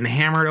 They've been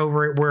hammered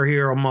over it. We're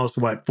here almost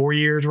 4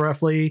 years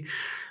roughly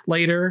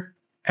later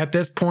at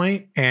this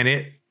point, and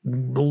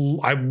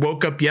I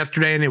woke up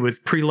yesterday and it was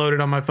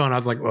preloaded on my phone. I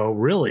was like, oh,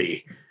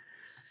 really?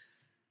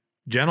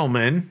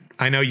 Gentlemen,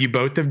 I know you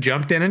both have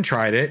jumped in and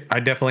tried it. I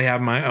definitely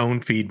have my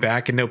own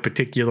feedback in no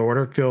particular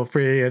order. Feel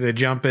free to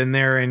jump in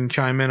there and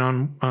chime in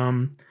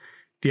on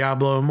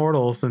Diablo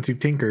Immortal since you've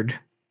tinkered.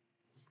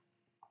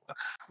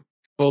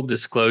 Full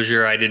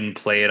disclosure, I didn't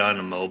play it on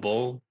a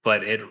mobile,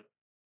 but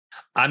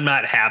I'm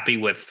not happy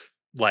with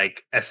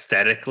like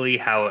aesthetically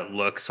how it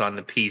looks on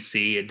the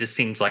PC. It just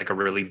seems like a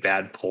really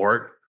bad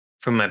port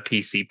from a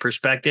PC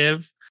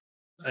perspective.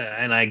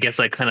 And I guess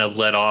I kind of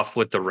let off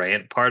with the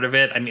rant part of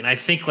it. I mean, I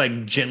think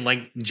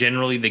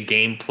generally the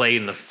gameplay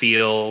and the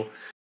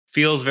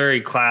feels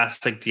very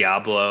classic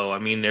Diablo. I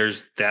mean,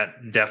 there's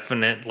that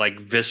definite like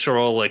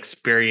visceral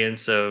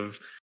experience of,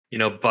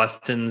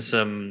 busting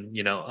some,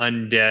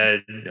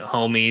 undead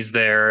homies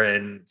there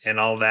and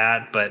all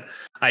that. But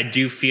I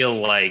do feel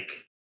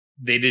like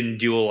they didn't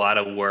do a lot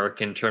of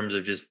work in terms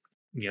of just,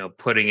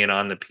 putting it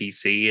on the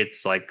PC.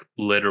 It's like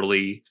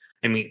literally,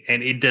 I mean,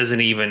 and it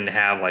doesn't even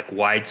have like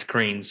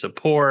widescreen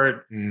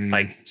support.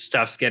 Like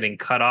stuff's getting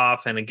cut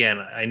off. And again,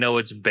 I know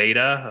it's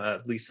beta.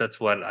 At least that's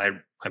what I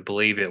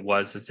believe it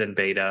was. It's in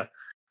beta.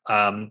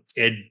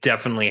 It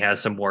definitely has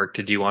some work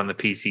to do on the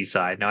PC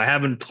side. Now, I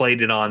haven't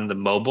played it on the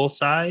mobile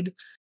side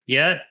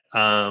yet,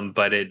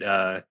 but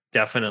it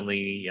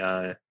definitely,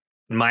 in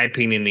my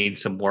opinion,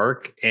 needs some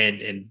work.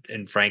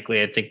 And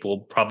frankly, I think we'll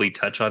probably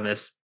touch on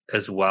this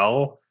as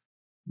well.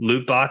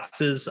 Loot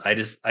boxes. I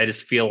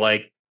just feel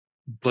like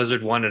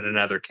Blizzard wanted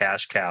another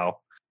cash cow,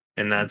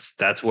 and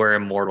that's where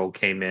Immortal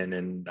came in,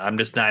 and I'm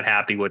just not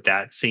happy with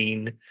that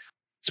scene.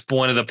 It's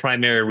one of the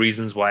primary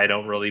reasons why I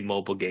don't really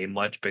mobile game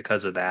much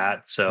because of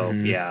that. So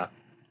yeah,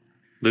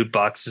 loot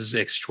boxes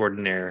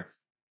extraordinaire.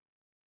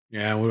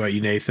 Yeah, what about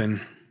you, Nathan?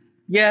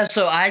 Yeah,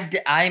 so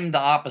I'm the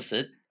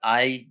opposite.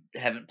 I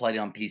haven't played it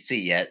on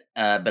PC yet,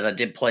 but I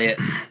did play it.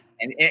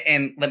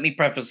 And let me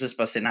preface this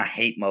by saying I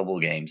hate mobile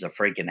games. I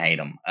freaking hate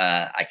them.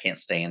 I can't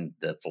stand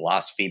the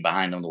philosophy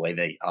behind them, the way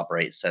they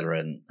operate, etc.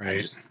 And right.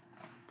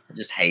 I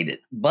just hate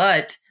it.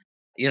 But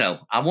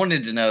I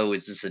wanted to know,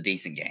 is this a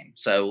decent game?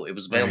 So it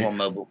was available on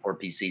mobile or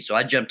PC. So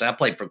I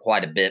played for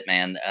quite a bit,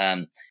 man.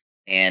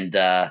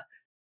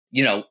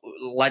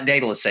 Like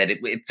Daedalus said,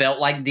 it felt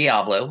like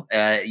Diablo.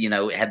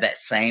 It had that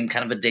same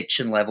kind of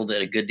addiction level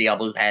that a good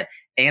Diablo had.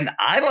 And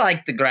I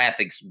like the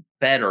graphics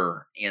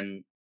better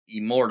in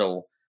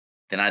Immortal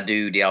than I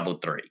do Diablo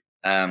 3.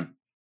 And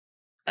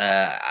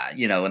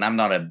I'm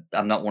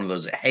not one of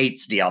those that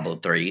hates Diablo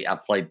 3.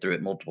 I've played through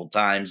it multiple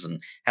times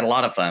and had a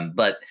lot of fun,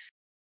 but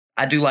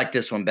I do like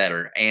this one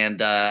better.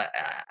 And I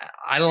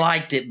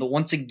liked it, but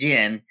once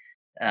again,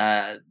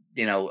 I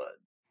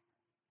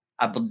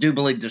do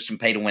believe there's some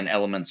pay to win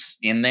elements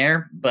in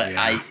there, but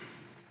yeah.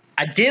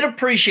 I did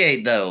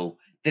appreciate though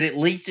that at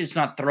least it's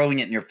not throwing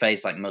it in your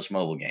face like most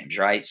mobile games,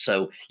 right?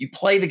 So you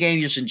play the game,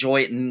 you just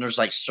enjoy it, and then there's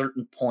like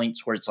certain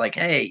points where it's like,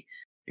 hey,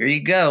 here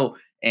you go.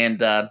 And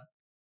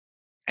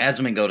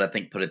Asmongold, I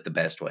think, put it the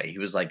best way. He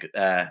was like,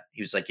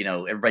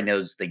 everybody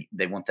knows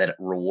they want that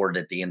reward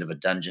at the end of a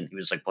dungeon. He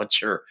was like,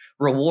 what's your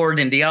reward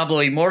in Diablo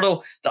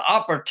Immortal? The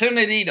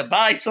opportunity to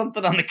buy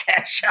something on the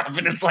cash shop.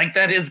 And it's like,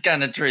 that is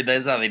kind of true.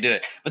 That's how they do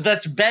it. But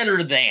that's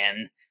better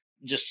than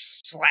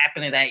just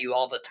slapping it at you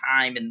all the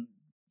time and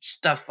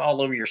stuff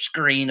all over your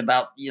screen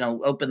about,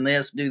 open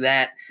this, do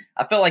that.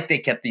 I felt like they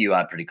kept the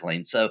UI pretty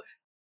clean. So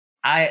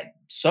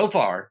so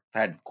far,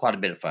 I've had quite a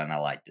bit of fun. I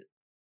liked it.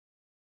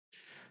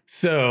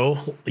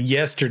 So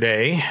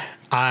yesterday,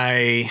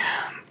 I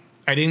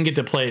didn't get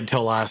to play it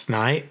until last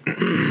night,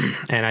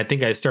 and I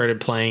think I started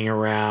playing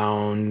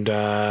around.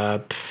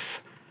 I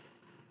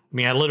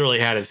literally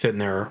had it sitting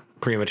there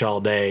pretty much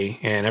all day,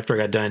 and after I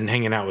got done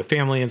hanging out with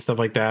family and stuff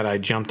like that, I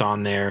jumped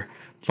on there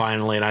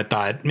finally, and I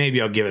thought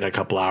maybe I'll give it a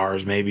couple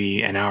hours,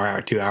 maybe an hour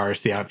or 2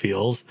 hours, see how it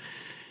feels.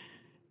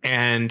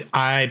 And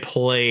I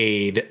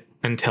played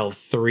until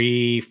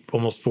 3,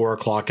 almost 4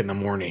 o'clock in the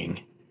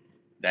morning.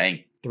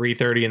 Dang.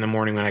 3:30 in the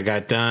morning when I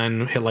got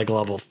done, hit like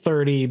level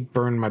 30,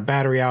 burned my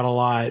battery out a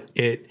lot.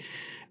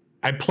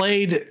 I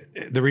played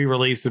the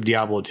re-release of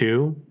Diablo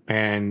 2,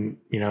 and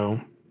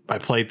I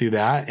played through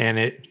that, and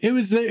it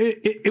was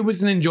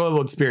an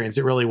enjoyable experience.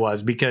 It really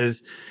was,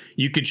 because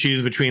you could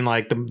choose between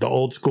like the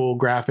old school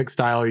graphic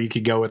style, or you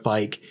could go with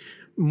like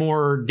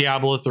more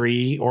Diablo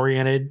 3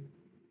 oriented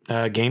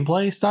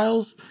gameplay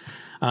styles.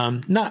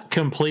 Not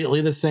completely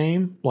the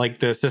same,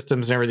 like the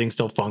systems and everything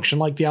still function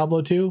like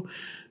Diablo 2,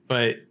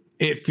 but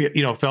it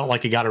felt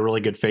like it got a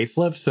really good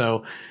facelift.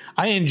 So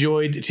I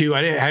enjoyed too.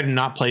 I had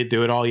not played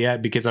through it all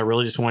yet, because I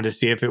really just wanted to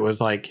see if it was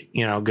like,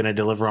 going to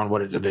deliver on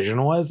what its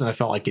vision was. And I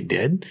felt like it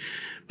did.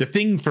 The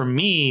thing for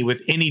me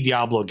with any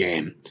Diablo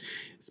game,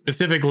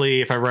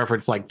 specifically if I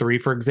reference like 3,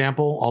 for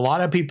example, a lot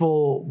of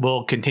people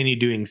will continue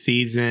doing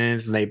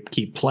seasons and they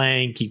keep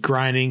playing, keep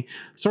grinding,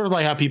 sort of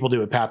like how people do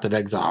with Path of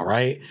Exile,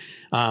 right?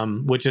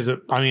 Which is,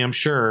 I'm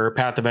sure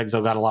Path of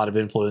Exile got a lot of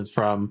influence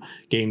from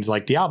games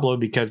like Diablo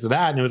because of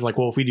that. And it was like,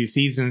 well, if we do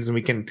seasons and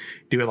we can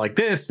do it like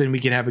this, then we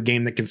can have a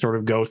game that can sort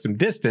of go some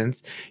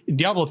distance.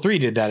 Diablo 3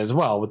 did that as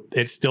well.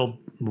 It's still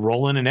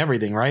rolling and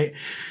everything, right?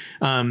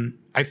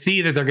 I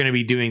see that they're going to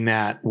be doing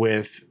that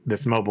with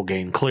this mobile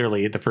game.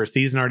 Clearly, the first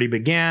season already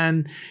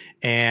began,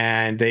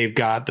 and they've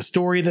got the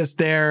story that's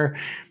there.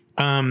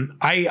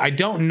 I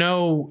don't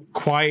know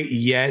quite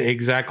yet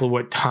exactly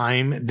what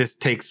time this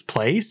takes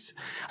place.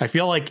 I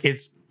feel like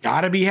it's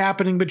got to be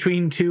happening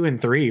between 2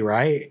 and 3,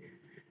 right?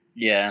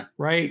 Yeah.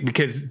 Right?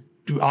 Because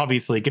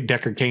obviously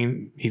Deckard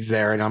Cain, he's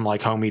there, and I'm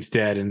like, homie's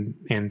dead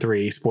in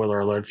 3. Spoiler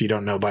alert if you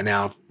don't know by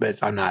now,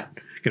 but I'm not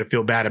going to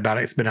feel bad about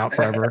it. It's been out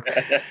forever.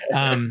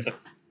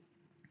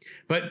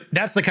 But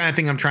that's the kind of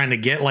thing I'm trying to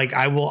get. Like,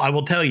 I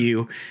will tell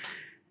you,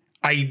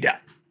 I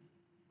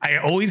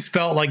always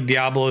felt like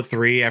Diablo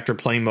 3 after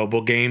playing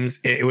mobile games,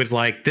 it was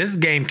like this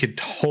game could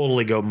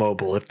totally go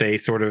mobile if they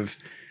sort of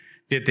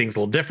did things a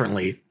little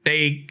differently.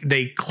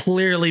 They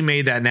clearly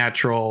made that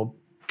natural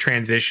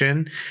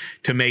transition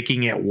to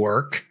making it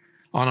work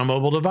on a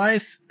mobile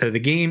device. The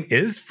game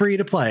is free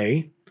to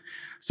play,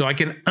 so I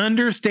can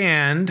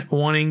understand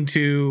wanting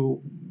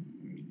to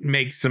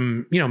make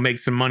some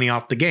money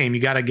off the game. You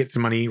got to get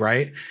some money,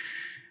 right?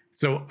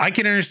 So I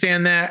can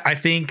understand that. I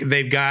think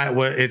they've got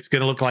what it's going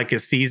to look like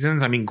as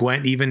seasons. I mean,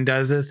 Gwent even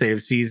does this. They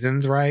have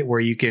seasons, right?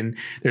 Where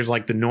there's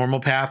like the normal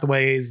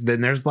pathways,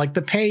 then there's like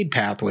the paid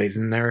pathways,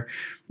 and their,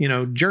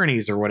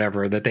 journeys or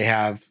whatever that they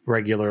have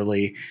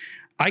regularly.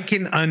 I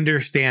can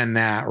understand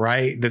that,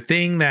 right? The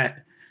thing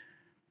that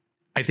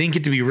I think you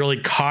have to be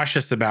really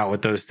cautious about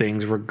with those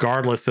things,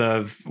 regardless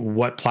of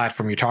what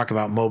platform you talk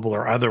about, mobile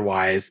or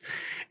otherwise,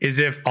 is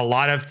if a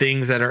lot of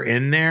things that are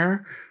in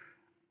there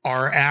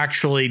are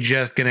actually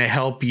just going to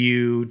help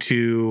you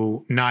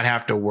to not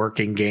have to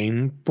work in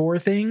game for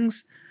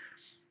things.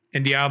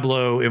 And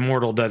Diablo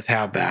Immortal does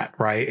have that,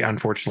 right?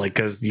 Unfortunately,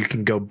 because you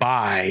can go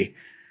buy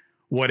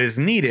what is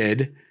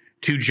needed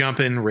to jump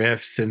in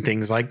rifts and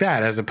things like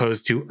that, as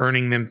opposed to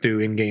earning them through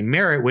in-game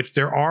merit, which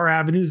there are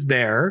avenues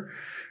there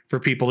for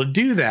people to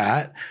do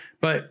that.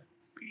 But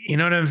you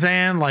know what I'm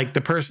saying? Like,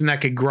 the person that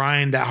could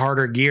grind that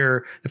harder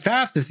gear the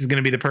fastest is going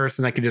to be the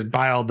person that can just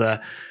buy all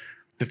the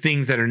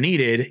things that are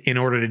needed in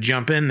order to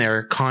jump in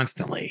there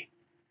constantly.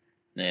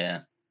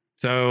 Yeah.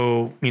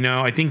 So,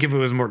 I think if it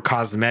was more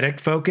cosmetic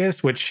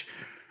focused, which,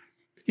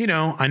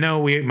 I know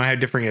we might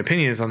have differing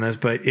opinions on this,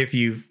 but if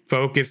you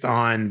focused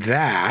on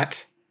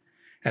that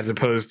as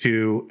opposed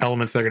to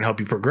elements that are going to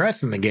help you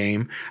progress in the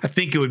game, I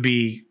think it would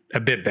be a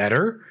bit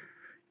better.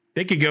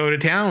 They could go to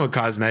town with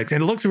cosmetics,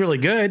 and it looks really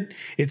good.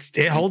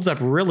 It holds up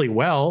really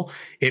well.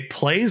 It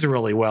plays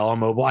really well on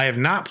mobile. I have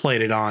not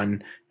played it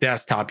on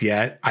desktop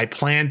yet. I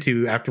plan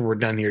to after we're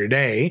done here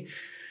today.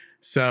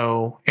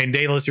 So, and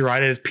Daedalus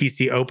Uriah is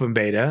PC open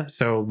beta,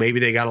 so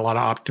maybe they got a lot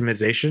of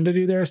optimization to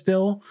do there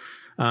still.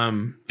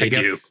 I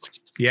guess,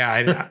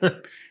 yeah, I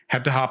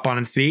have to hop on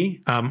and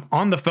see.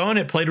 On the phone,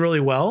 it played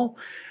really well.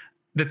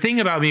 The thing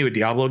about me with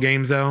Diablo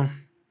games, though,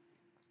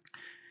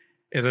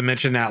 as I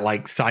mentioned, that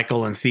like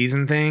cycle and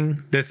season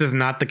thing, this is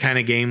not the kind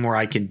of game where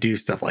I can do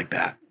stuff like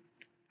that.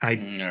 I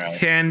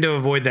tend to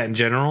avoid that in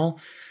general.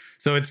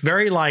 So it's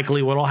very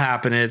likely what will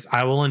happen is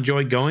I will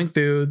enjoy going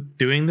through,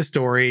 doing the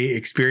story,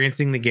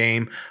 experiencing the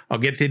game. I'll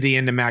get to the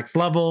end of max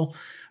level,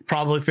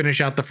 probably finish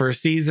out the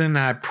first season.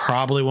 I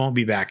probably won't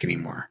be back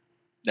anymore.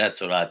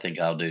 That's what I think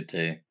I'll do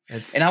too.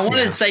 And I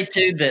wanted to say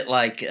too that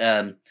like,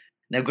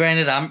 now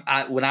granted,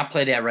 when I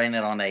played it, I ran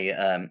it on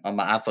my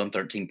iPhone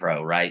 13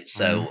 Pro, right?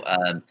 So,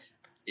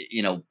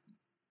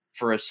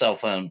 for a cell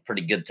phone,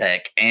 pretty good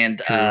tech. And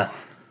True.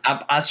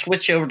 I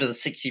switched over to the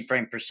 60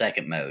 frame per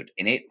second mode,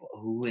 and it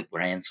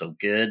ran so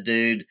good,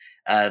 dude.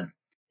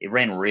 It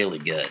ran really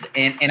good.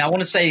 And I want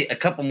to say a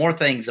couple more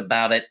things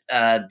about it.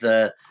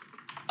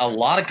 A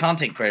lot of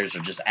content creators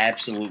are just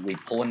absolutely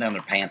pulling down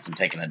their pants and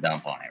taking a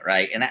dump on it,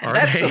 right? And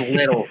that's a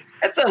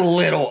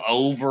little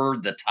over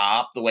the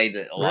top the way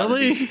that a lot of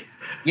these,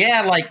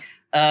 yeah, like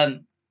I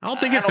don't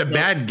think it's a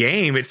bad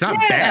game. It's not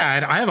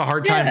bad. I have a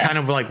hard time kind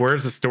of like,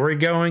 where's the story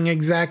going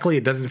exactly?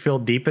 It doesn't feel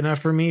deep enough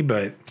for me,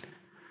 but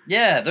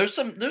yeah, there's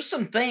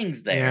some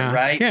things there,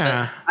 right?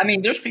 Yeah. But, I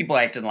mean, there's people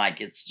acting like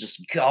it's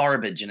just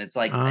garbage, and it's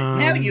like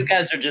now you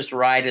guys are just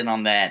riding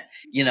on that,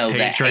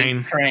 that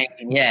hate train.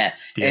 Yeah,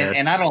 Yes.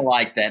 and I don't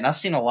like that. And I've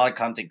seen a lot of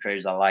content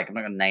creators I like. I'm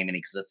not going to name any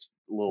because that's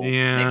a little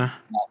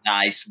not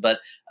nice. But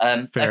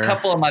a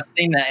couple of them I've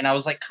seen that, and I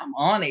was like, come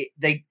on,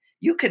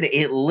 you could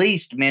at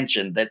least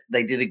mention that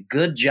they did a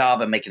good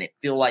job of making it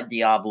feel like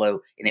Diablo,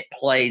 and it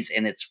plays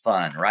and it's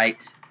fun, right?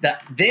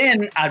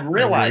 Then I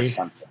realized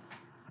something.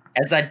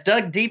 As I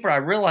dug deeper, I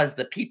realized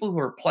that people who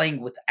are playing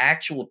with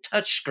actual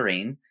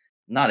touchscreen,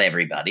 not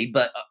everybody,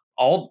 but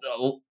a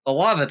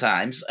lot of the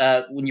times,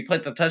 when you play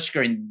the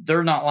touchscreen,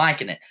 they're not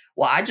liking it.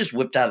 Well, I just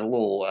whipped out a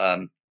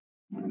little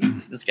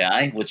this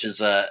guy, which is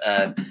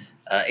a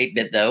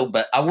 8-bit though,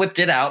 but I whipped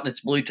it out and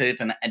it's Bluetooth,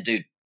 and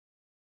dude,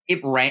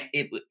 it ran.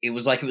 It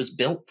was like it was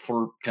built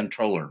for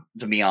controller,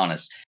 to be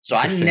honest. So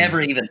I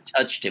never even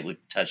touched it with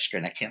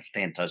touchscreen. I can't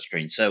stand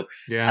touchscreen, so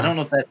I don't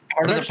know if that's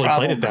part of the problem. I've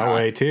actually played it that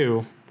way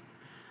too.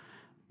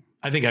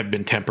 I think I've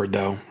been tempered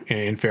though,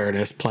 in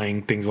fairness,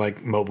 playing things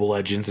like Mobile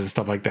Legends and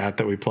stuff like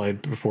that we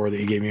played before that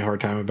you gave me a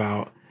hard time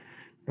about.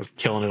 I was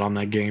killing it on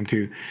that game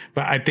too,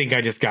 but I think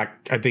I just got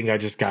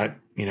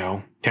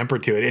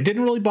tempered to it. It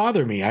didn't really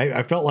bother me.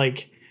 I felt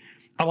like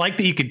I like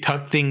that you could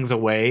tuck things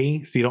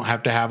away so you don't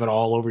have to have it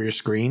all over your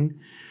screen,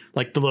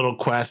 like the little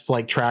quests,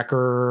 like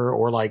tracker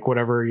or like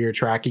whatever you're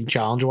tracking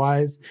challenge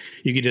wise.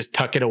 You could just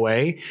tuck it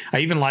away.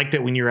 I even liked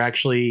it when you're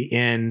actually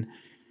in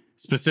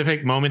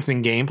specific moments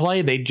in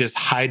gameplay, they just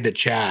hide the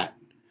chat.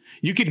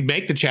 You can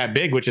make the chat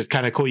big, which is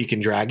kind of cool. You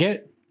can drag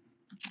it,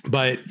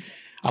 but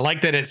I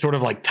like that it sort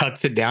of like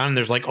tucks it down and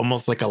there's like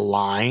almost like a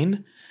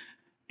line,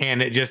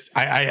 and it just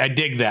I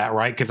dig that,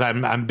 right? Because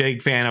I'm a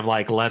big fan of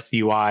like less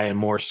UI and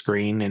more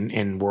screen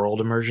and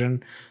world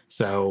immersion.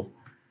 So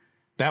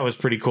that was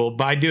pretty cool.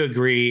 But I do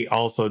agree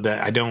also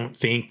that I don't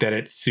think that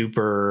it's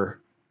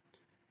super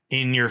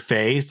in your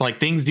face. Like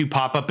things do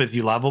pop up as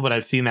you level, but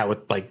I've seen that with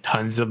like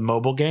tons of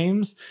mobile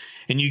games.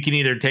 And you can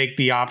either take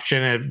the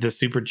option of the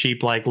super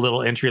cheap, like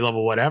little entry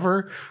level,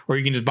 whatever, or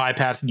you can just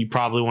bypass it. You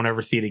probably won't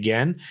ever see it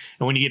again.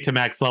 And when you get to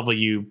max level,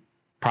 you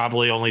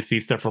probably only see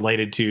stuff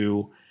related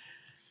to,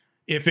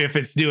 if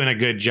it's doing a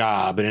good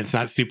job and it's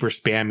not super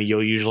spammy,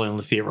 you'll usually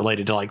only see it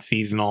related to like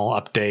seasonal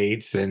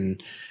updates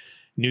and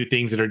new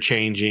things that are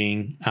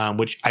changing,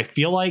 which I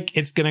feel like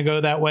it's going to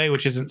go that way,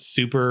 which isn't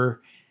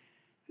super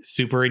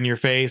in your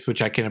face,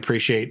 which I can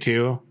appreciate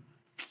too.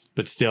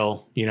 But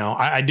still,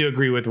 I do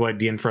agree with what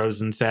Dean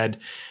Frozen said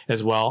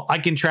as well. I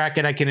can track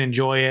it. I can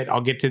enjoy it.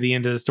 I'll get to the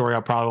end of the story.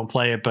 I'll probably won't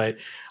play it, but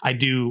I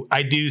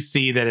do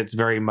see that it's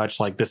very much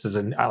like this is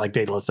like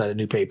Daedalus said, a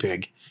new pay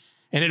pig,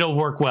 and it'll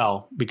work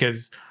well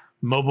because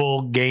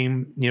mobile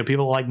game,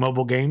 people like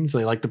mobile games.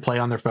 They like to play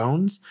on their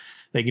phones.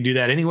 They can do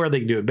that anywhere. They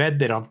can do it in bed.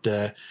 They don't have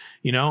to,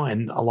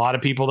 and a lot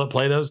of people that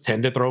play those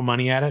tend to throw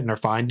money at it and are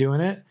fine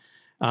doing it.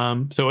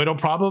 So it'll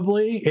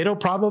probably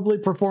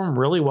perform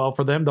really well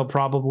for them. They'll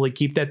probably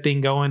keep that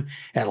thing going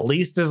at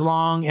least as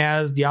long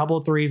as Diablo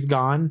 3 is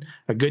gone,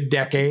 a good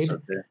decade.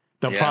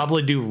 They'll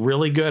probably do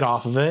really good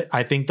off of it.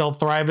 I think they'll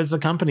thrive as a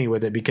company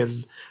with it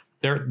because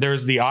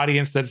there's the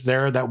audience that's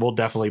there that will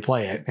definitely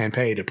play it and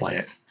pay to play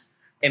it.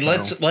 And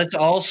let's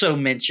also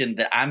mention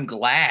that I'm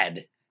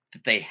glad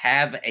that they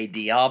have a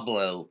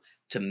Diablo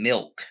to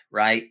milk,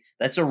 right?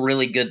 That's a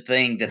really good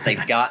thing that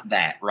they've got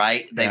that,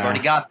 right? They've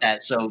already got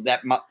that. So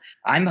that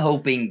I'm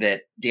hoping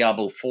that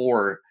Diablo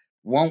 4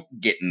 won't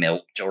get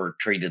milked or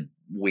treated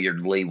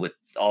weirdly with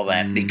all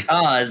that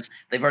because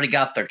they've already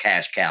got their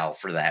cash cow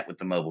for that with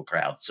the mobile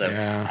crowd. So,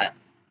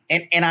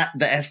 the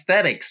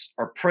aesthetics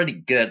are pretty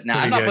good. Now,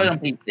 I'm not playing on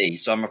PC,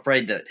 so I'm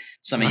afraid that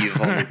some of you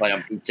have only played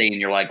on PC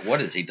and you're like,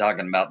 what is he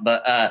talking about?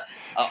 But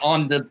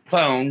on the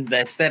phone,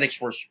 the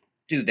aesthetics were,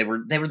 dude, they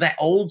were that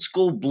old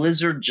school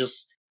Blizzard,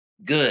 just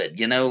good,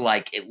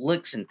 like it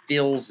looks and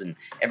feels and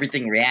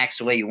everything reacts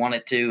the way you want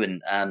it to,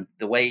 and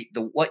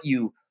what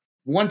you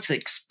once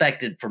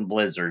expected from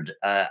Blizzard.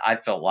 I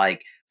felt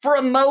like for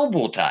a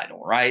mobile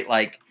title, right?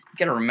 Like you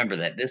got to remember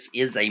that this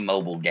is a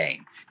mobile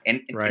game, and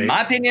in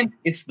my opinion,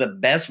 it's the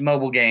best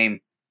mobile game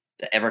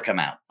to ever come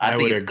out. I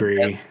would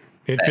agree.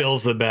 It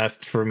feels the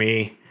best for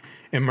me.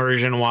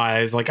 Immersion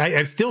wise, like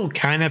I still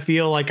kind of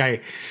feel like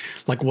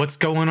what's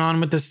going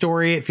on with the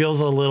story. It feels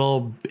a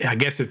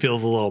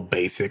little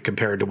basic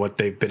compared to what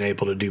they've been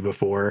able to do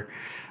before,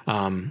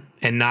 and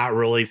not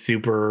really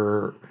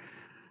super.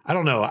 I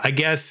don't know. I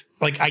guess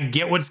like I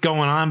get what's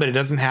going on, but it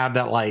doesn't have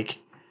that like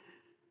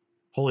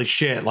holy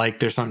shit, like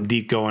there's something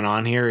deep going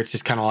on here. It's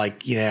just kind of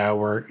like,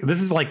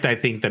 this is like, I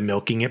think the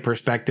milking it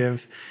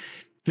perspective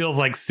feels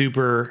like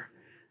super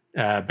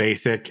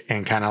basic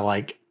and kind of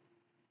like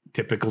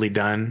typically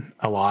done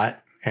a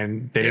lot.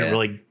 And they didn't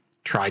really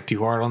try too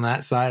hard on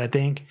that side, I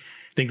think.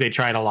 I think they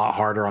tried a lot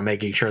harder on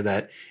making sure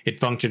that it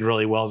functioned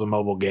really well as a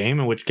mobile game,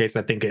 in which case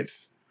I think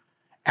it's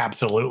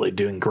absolutely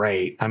doing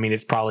great. I mean,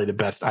 it's probably the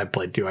best I've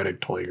played too. I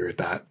totally agree with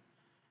that.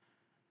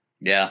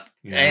 Yeah.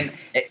 And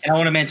I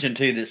want to mention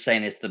too that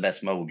saying it's the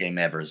best mobile game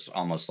ever is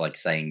almost like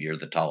saying you're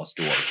the tallest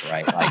dwarf,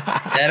 right? Like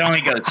that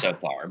only goes so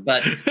far.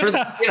 But for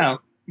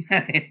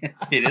it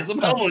is a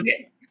mobile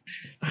game.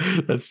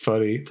 That's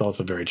funny. It's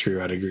also very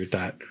true. I'd agree with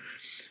that.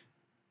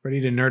 Ready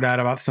to nerd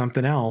out about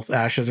something else,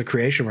 Ashes of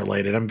Creation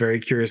related. I'm very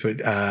curious what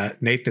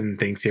Nathan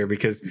thinks here,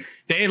 because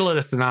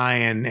Daedalus and I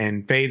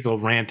and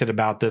Faisal ranted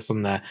about this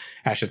on the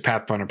Ashes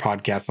Pathfinder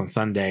podcast on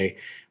Sunday.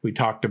 We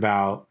talked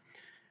about,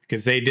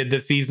 because they did the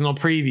seasonal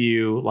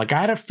preview. Like,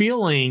 I had a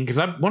feeling, because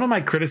one of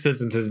my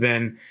criticisms has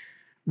been,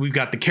 we've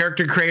got the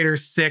character creator,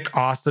 sick,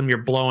 awesome. You're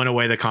blowing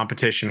away the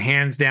competition.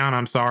 Hands down,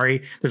 I'm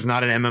sorry. There's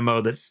not an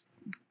MMO that's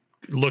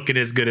looking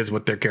as good as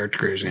what their character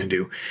creator is going to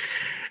do.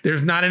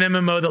 There's not an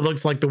MMO that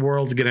looks like the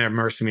world's going to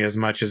immerse me as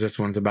much as this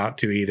one's about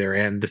to either.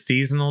 And the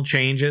seasonal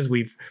changes,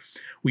 we've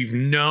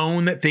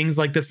known that things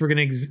like this were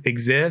going to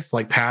exist,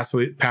 like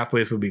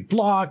pathways would be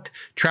blocked,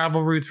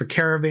 travel routes for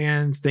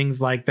caravans,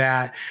 things like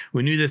that.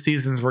 We knew the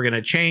seasons were going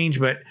to change,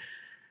 but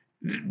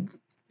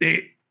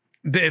the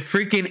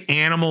freaking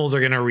animals are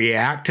going to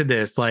react to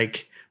this,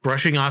 like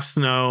brushing off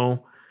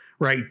snow,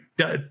 right?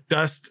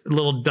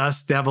 Little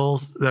dust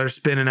devils that are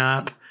spinning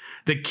up.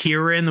 The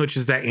Kirin, which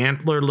is that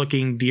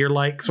antler-looking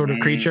deer-like sort of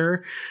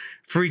creature.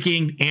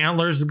 Freaking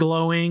antlers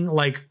glowing,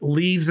 like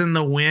leaves in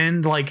the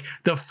wind, like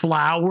the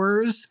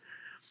flowers,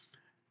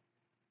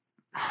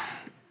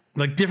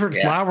 like different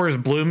flowers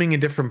blooming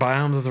in different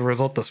biomes as a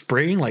result of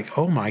spring. Like,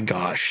 oh my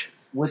gosh.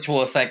 Which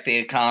will affect the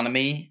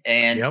economy.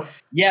 And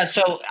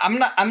so I'm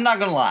not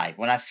gonna lie.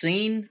 When I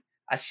seen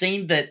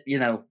that,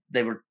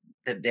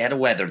 they had a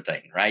weather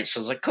thing, right? So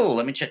I was like, cool,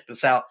 let me check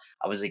this out.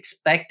 I was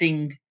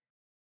expecting,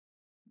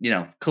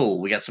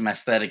 cool. We got some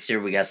aesthetics here.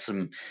 We got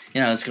some,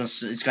 it's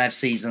gonna have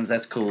seasons.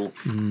 That's cool.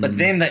 But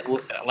then that,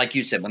 like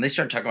you said, when they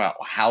started talking about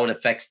how it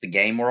affects the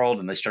game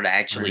world, and they started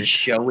actually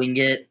showing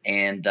it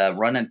and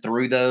running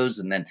through those,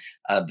 and then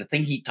the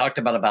thing he talked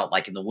about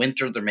like in the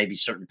winter, there may be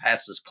certain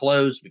passes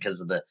closed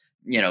because of the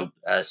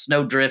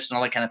snow drifts and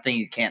all that kind of thing.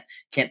 You can't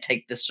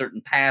take this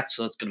certain path,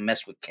 so it's going to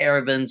mess with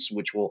caravans,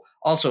 which will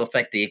also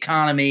affect the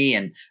economy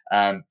and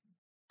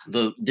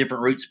the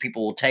different routes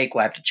people will take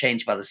will have to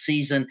change by the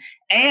season.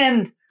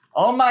 And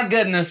oh my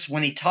goodness,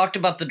 when he talked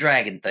about the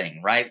dragon thing,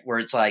 right? Where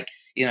it's like,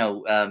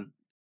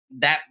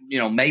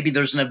 maybe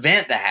there's an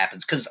event that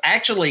happens. Because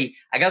actually,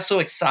 I got so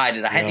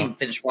excited. I hadn't even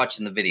finished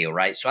watching the video,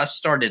 right? So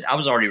I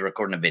was already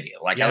recording a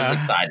video. Like, I was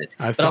excited.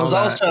 But I was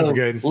also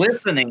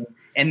listening.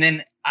 And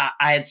then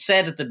I had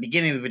said at the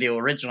beginning of the video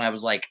originally, I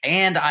was like,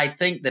 and I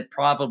think that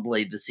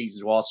probably the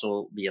seasons will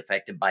also be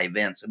affected by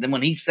events. And then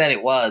when he said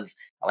it was,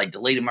 I like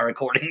deleted my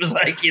recording. It was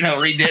like,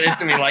 redid it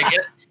to me. Like,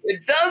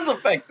 it does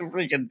affect the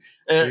freaking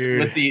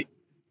with the.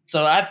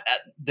 So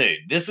dude,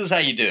 this is how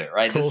you do it,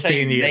 right? Cool, this is how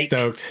you get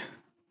stoked.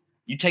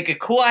 You take a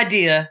cool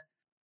idea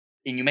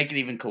and you make it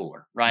even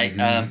cooler, right?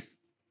 Mm-hmm.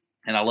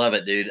 And I love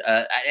it, dude.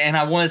 And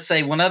I want to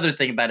say one other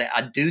thing about it.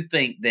 I do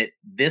think that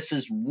this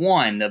is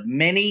one of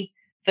many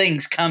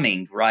things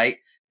coming, right?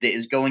 That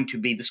is going to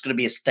be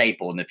a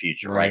staple in the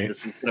future, right?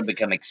 This is going to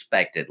become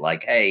expected.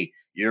 Like, hey,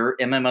 your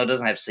MMO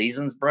doesn't have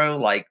seasons, bro.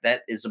 Like,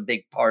 that is a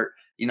big part.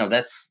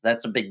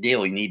 That's a big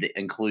deal. You need to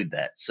include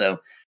that. So,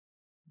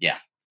 yeah.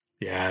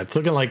 Yeah, it's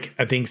looking like,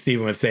 I think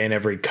Steven was saying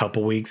every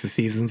couple weeks the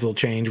seasons will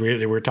change.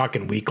 We were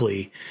talking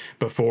weekly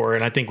before,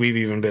 and I think we've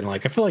even been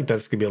like, I feel like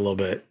that's going to be a little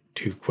bit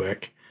too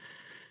quick.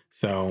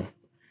 So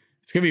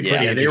it's going to be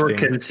pretty interesting. They were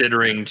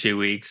considering 2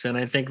 weeks, and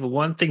I think the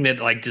one thing that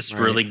just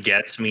really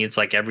gets me, it's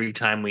like every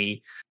time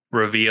we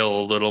reveal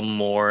a little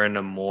more and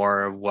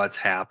more of what's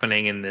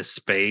happening in this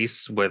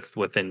space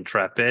with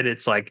Intrepid,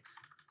 it's like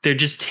they're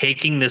just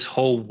taking this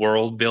whole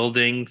world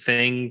building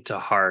thing to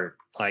heart,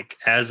 like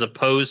as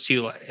opposed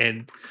to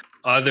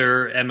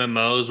other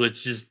MMOs,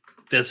 which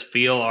does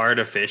feel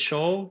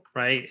artificial,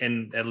 right?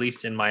 And at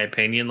least in my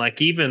opinion, I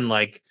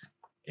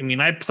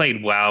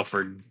played WoW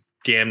for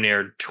damn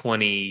near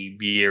 20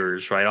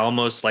 years, right?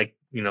 Almost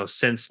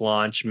since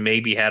launch,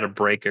 maybe had a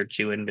break or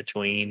two in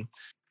between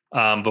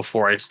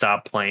before I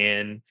stopped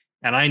playing.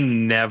 And I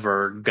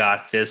never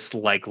got this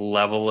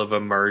level of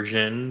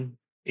immersion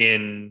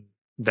in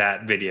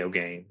that video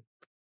game,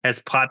 as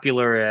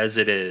popular as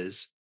it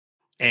is.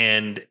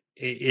 And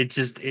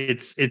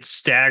it's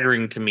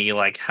staggering to me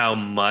how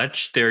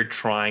much they're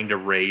trying to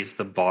raise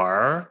the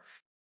bar,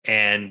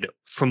 and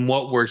from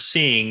what we're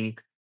seeing,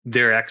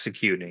 they're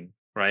executing,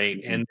 right?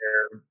 Mm-hmm. And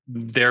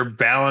they're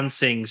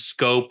balancing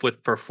scope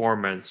with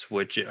performance,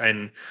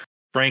 and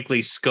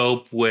frankly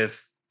scope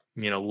with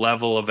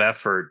level of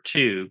effort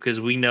too,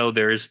 because we know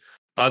there's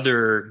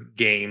other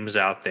games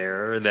out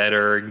there that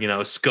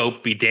are,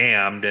 scope be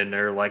damned, and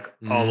they're like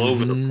all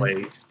over the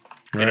place,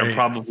 and are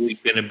probably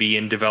going to be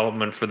in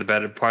development for the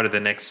better part of the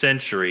next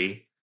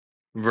century,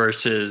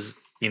 versus,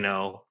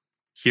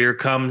 here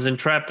comes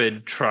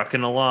Intrepid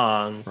trucking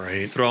along,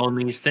 throwing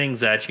these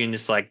things at you, and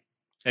it's like,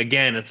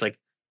 again, it's like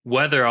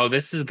weather. Oh,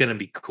 this is going to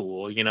be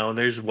cool.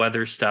 There's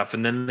weather stuff,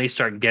 and then they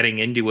start getting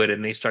into it,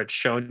 and they start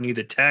showing you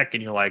the tech,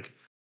 and you're like,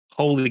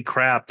 holy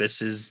crap,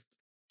 this is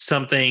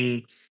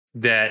something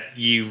that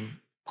you've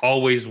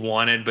always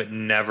wanted but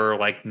never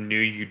like knew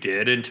you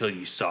did until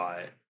you saw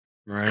it.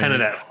 Kind of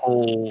that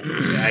whole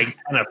I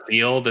kind of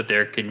feel that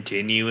they're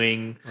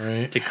continuing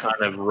to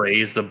kind of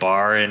raise the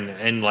bar,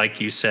 and like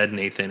you said,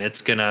 Nathan,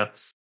 it's gonna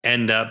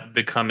end up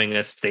becoming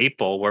a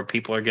staple where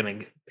people are gonna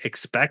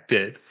expect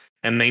it,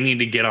 and they need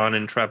to get on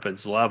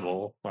Intrepid's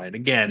level, right?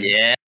 Again,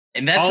 yeah.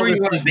 And that's where you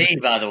want to be,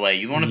 by the way.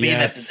 You want to be in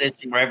that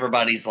position where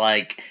everybody's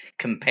like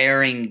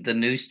comparing the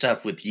new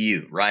stuff with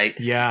you, right?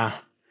 Yeah.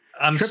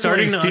 I'm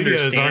starting to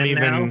understand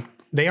now.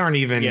 They aren't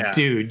even,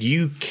 dude,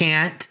 you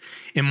can't,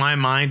 in my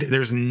mind,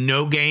 there's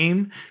no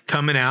game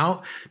coming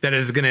out that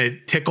is going to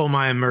tickle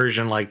my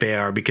immersion like they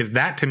are, because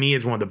that to me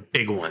is one of the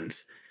big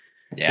ones.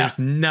 Yeah. There's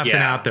nothing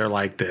out there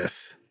like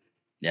this.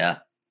 Yeah.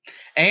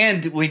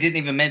 And we didn't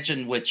even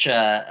mention, which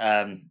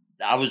I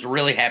was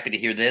really happy to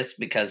hear this,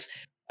 because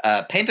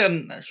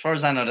Pantheon, as far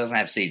as I know, doesn't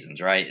have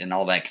seasons, right? And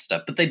all that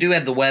stuff. But they do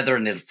have the weather,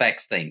 and it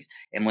affects things.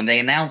 And when they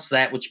announced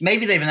that, which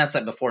maybe they've announced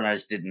that before and I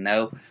just didn't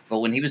know, but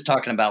when he was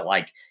talking about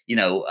like in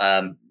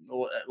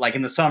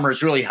the summer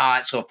it's really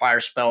hot, so a fire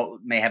spell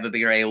may have a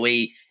bigger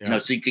AoE,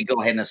 so you could go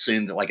ahead and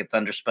assume that like a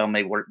thunder spell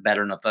may work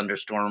better in a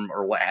thunderstorm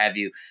or what have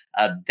you.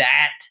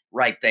 That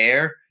right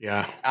there,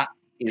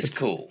 is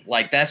cool.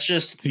 Like that's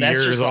just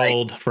years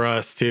old for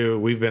us too.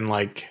 We've been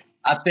like,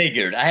 I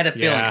figured. I had a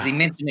feeling because he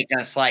mentioned it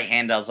kind of slight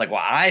hand. I was like,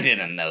 well, I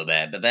didn't know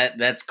that, but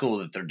that's cool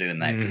that they're doing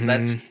that, because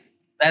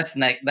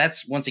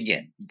that's once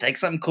again, you take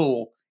something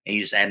cool and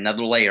you just add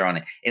another layer on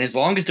it. And as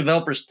long as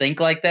developers think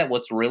like that,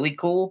 what's really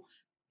cool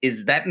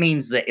is that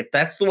means that if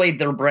that's the way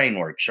their brain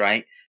works,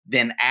 right,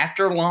 then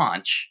after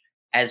launch,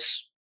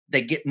 as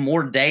they get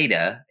more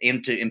data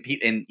into,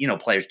 and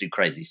players do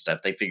crazy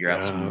stuff. They figure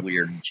out some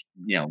weird,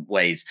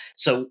 ways.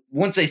 So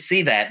once they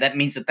see that, that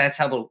means that that's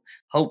how they'll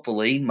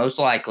hopefully, most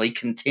likely,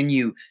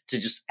 continue to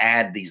just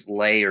add these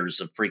layers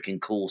of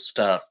freaking cool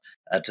stuff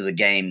to the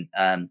game.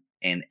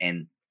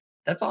 And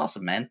that's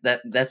awesome, man.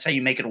 That's how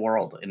you make it a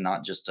world, and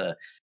not just a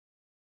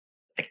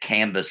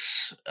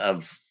canvas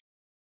of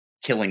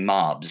killing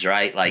mobs,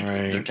 right? Like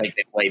they're taking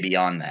it way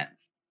beyond that.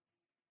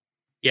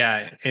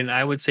 Yeah, and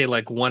I would say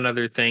like one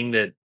other thing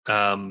that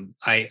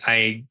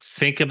I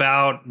think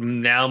about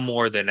now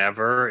more than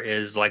ever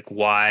is like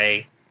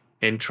why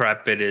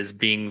Intrepid is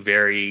being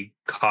very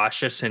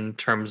cautious in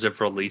terms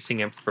of releasing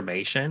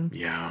information.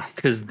 Yeah,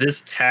 because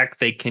this tech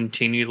they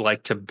continue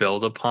like to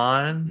build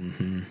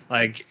upon.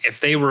 Like if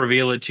they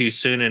reveal it too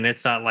soon and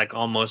it's not like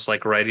almost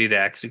like ready to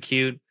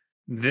execute,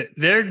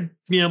 they're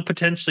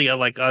potentially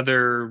like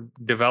other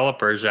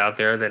developers out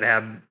there that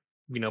have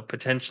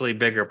potentially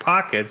bigger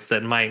pockets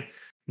that might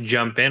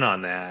jump in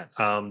on that.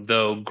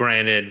 Though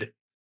granted,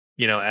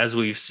 as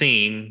we've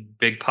seen,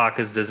 big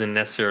pockets doesn't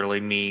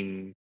necessarily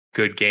mean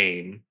good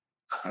game.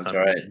 That's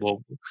right.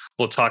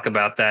 We'll talk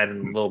about that in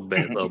a little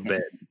bit.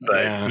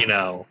 But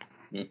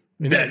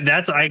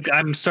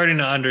I'm starting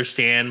to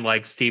understand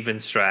like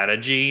Steven's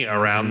strategy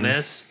around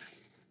this.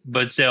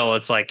 But still,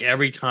 it's like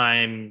every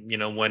time,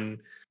 when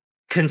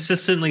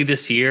consistently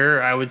this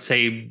year, I would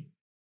say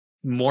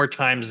more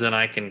times than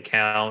I can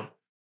count,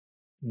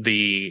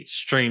 the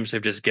streams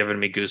have just given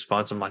me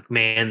goosebumps. I'm like,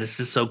 man, this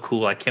is so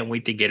cool. I can't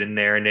wait to get in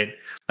there. And it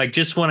like,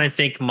 just when I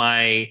think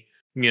my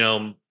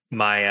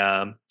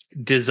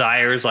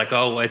desires like,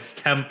 oh, it's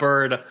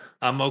tempered,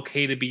 I'm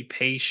okay to be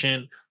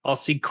patient, I'll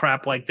see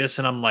crap like this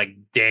and I'm like,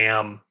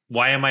 damn,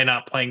 why am I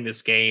not playing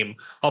this game?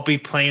 I'll be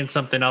playing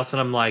something else and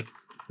I'm like,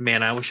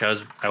 man, I wish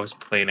I was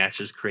playing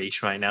Ashes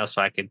Creation right now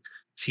so I could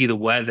see the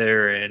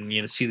weather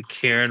and see the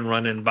Karen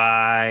running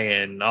by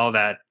and all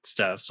that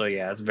stuff. So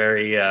yeah, it's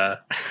very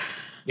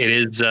it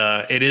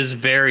is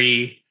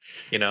very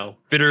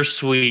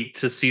bittersweet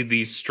to see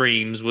these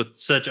streams with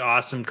such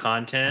awesome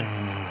content,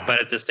 but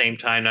at the same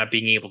time not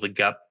being able to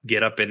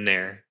get up in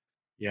there.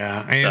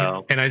 Yeah,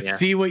 and I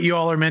see what you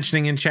all are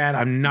mentioning in chat.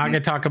 I'm not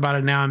going to talk about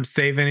it now. I'm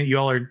saving it. You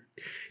all are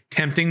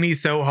tempting me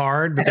so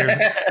hard, but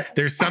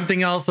there's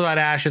something else about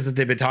Ashes that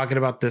they've been talking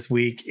about this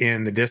week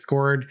in the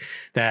Discord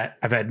that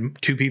I've had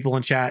 2 people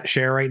in chat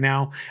share right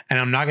now, and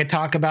I'm not going to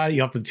talk about it.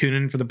 You have to tune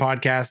in for the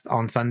podcast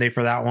on Sunday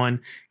for that one,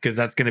 because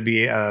that's going to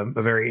be a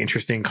very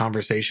interesting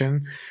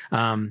conversation.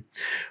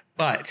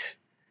 But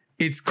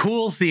it's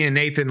cool seeing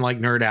Nathan like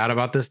nerd out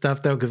about this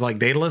stuff though, because like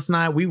Daedalus and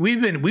I, we've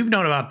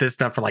known about this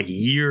stuff for like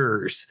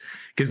years,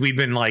 because we've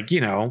been like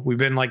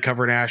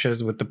covering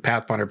Ashes with the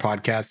Pathfinder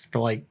podcast for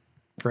like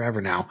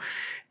forever now.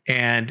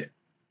 And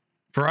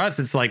for us,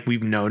 it's like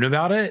we've known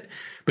about it,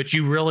 but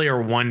you really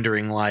are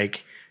wondering,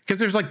 like, because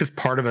there's like this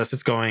part of us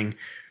that's going,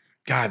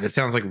 God, that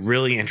sounds like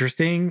really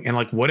interesting. And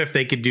like, what if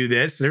they could do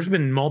this? There's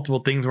been multiple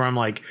things where I'm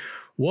like,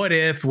 what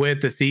if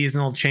with the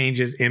seasonal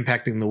changes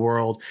impacting the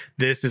world,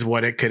 this is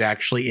what it could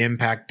actually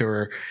impact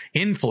or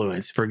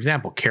influence? For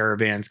example,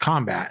 caravans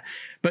combat.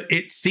 But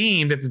it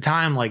seemed at the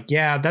time like,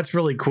 yeah, that's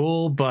really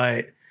cool,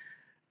 but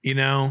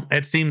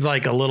it seems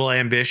like a little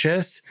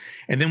ambitious.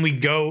 And then we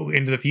go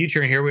into the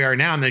future and here we are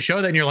now and they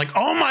show that and you're like,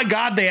 oh my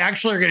God, they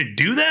actually are going to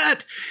do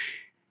that.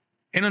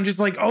 And I'm just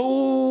like,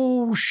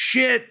 oh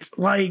shit.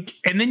 Like,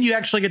 and then you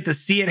actually get to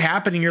see it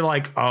happen and you're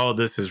like, oh,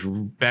 this is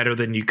better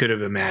than you could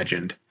have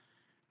imagined.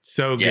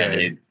 So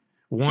good.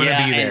 Want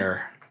to be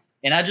there.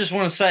 And I just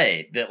want to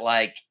say that,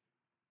 like,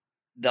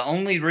 the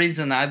only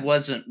reason I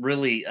wasn't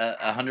really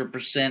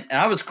 100%, and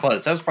I was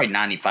close, I was probably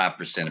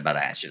 95% about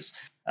Ashes.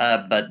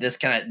 But this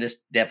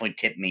definitely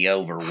tipped me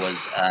over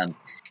was, I'm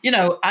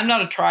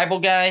not a tribal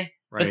guy,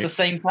 but at the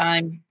same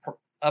time,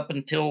 up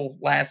until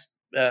last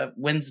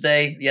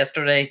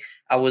yesterday,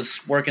 I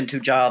was working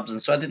 2 jobs.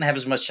 And so I didn't have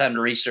as much time to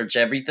research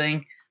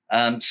everything.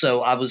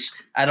 So I was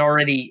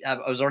already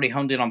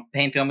honed in on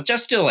Pantheon, which I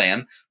still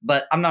am,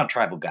 but I'm not a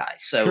tribable guy.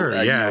 So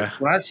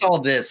when I saw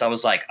this, I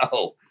was like,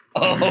 oh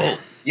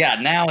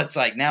yeah, now it's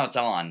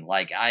on.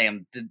 Like I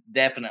am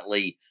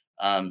definitely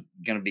going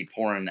to be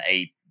pouring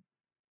a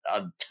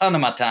ton of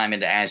my time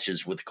into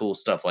Ashes with cool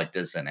stuff like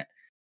this in it.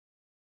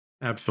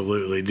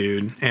 Absolutely,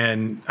 dude.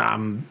 And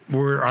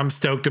I'm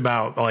stoked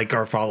about like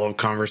our follow-up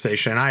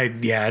conversation.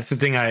 It's the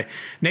thing.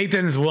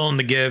 Nathan's willing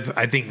to give,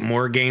 I think,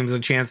 more games a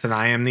chance than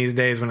I am these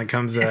days when it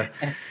comes to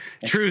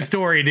true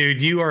story,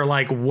 dude. You are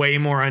like way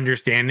more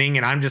understanding,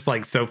 and I'm just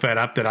like so fed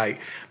up that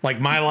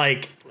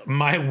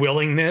my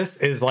willingness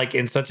is like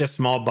in such a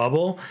small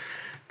bubble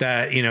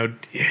that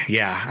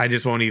I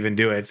just won't even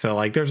do it. So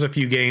like there's a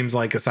few games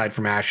like aside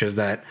from Ashes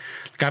that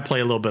like I play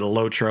a little bit of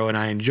Lotro and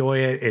I enjoy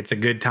it. It's a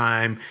good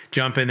time.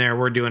 Jump in there.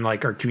 We're doing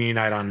like our community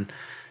night on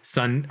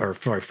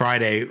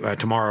Friday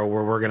tomorrow,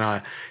 where we're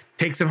gonna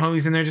take some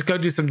homies in there, just go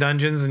do some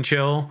dungeons and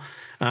chill.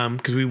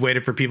 Because we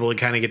waited for people to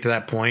kind of get to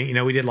that point.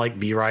 We did like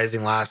V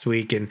Rising last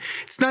week, and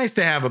it's nice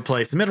to have a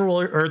place. Middle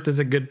Earth is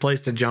a good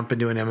place to jump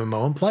into an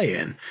MMO and play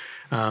in.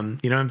 You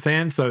know what I'm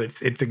saying? So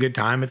it's a good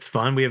time. It's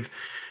fun. We have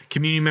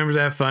community members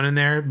that have fun in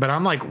there, but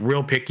I'm like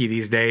real picky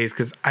these days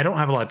because I don't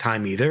have a lot of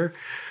time either.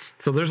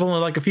 So there's only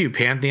like a few.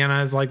 Pantheon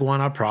is like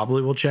one I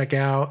probably will check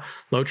out.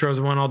 Lotro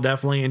is one I'll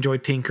definitely enjoy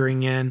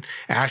tinkering in.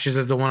 Ashes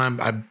is the one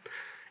I'm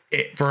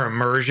for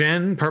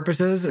immersion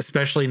purposes,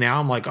 especially now.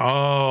 I'm like,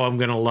 oh, I'm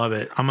gonna love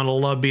it. I'm gonna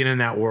love being in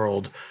that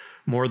world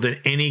more than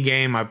any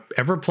game I've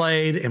ever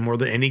played, and more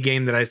than any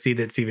game that I see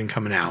that's even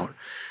coming out.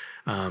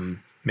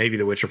 Maybe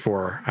The Witcher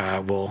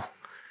 4 will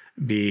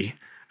be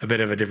a bit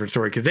of a different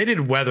story because they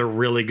did weather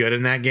really good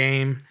in that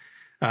game.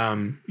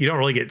 You don't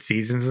really get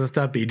seasons and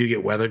stuff, but you do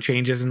get weather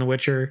changes in The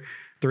Witcher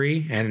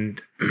 3,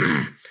 and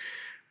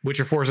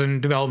Witcher 4 is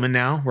in development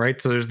now,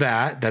 right? So there's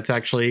that. That's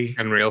actually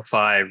Unreal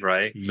 5,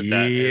 right?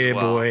 Yeah,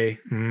 boy.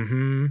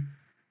 Mm-hmm.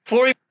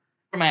 Before we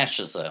from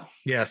Ashes, though.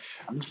 Yes.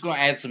 I'm just going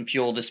to add some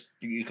fuel.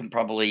 You can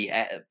probably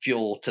add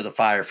fuel to the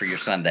fire for your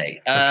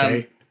Sunday.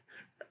 Okay.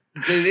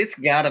 Dude, it's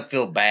got to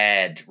feel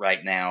bad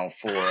right now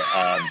for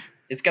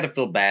it's got to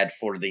feel bad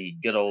for the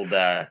good old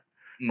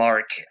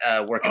Mark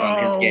working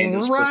on his game.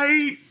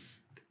 Right.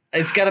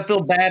 It's got to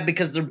feel bad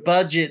because their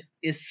budget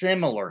is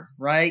similar,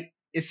 right?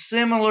 It's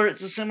similar.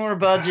 It's a similar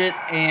budget,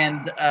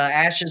 and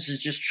Ashes is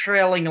just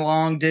trailing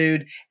along,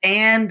 dude.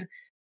 And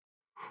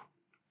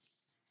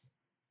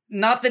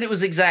not that it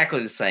was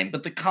exactly the same,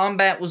 but the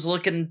combat was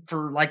looking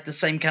for like the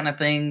same kind of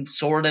thing,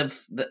 sort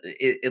of.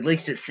 At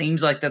least it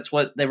seems like that's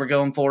what they were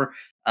going for.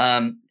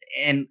 And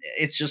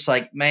it's just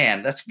like,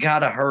 man, that's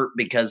gotta hurt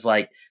because,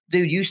 like,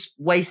 dude, you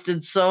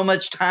wasted so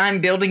much time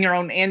building your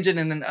own engine,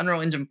 and then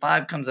Unreal Engine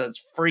 5 comes out.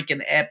 It's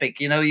freaking epic.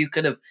 You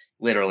could have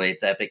literally,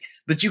 it's epic,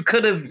 but you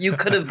could have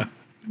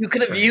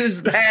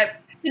used that.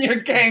 Your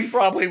game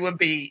probably would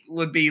be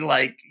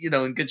like,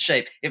 in good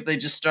shape if they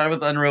just started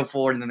with Unreal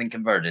 4 and then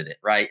converted it,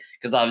 right?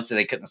 Because obviously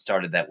they couldn't have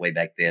started that way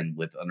back then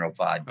with Unreal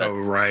 5. But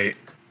right.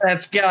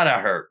 That's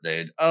gotta hurt,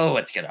 dude. Oh,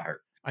 it's gonna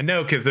hurt. I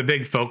know, because the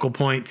big focal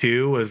point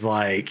too was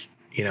like,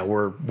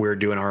 we're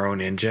doing our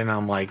own engine.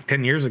 I'm like,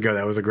 10 years ago,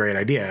 that was a great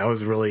idea. I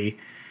was really,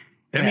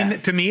 I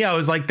mean, to me, I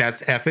was like,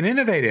 that's effing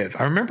innovative.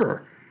 I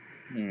remember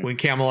when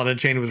Camelot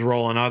Unchained was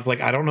rolling, I was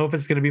like, I don't know if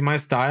it's going to be my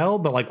style,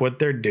 but like what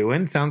they're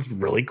doing sounds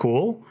really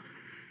cool,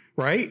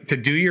 right? To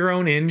do your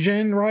own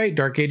engine, right?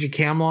 Dark Age of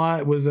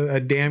Camelot was a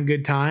damn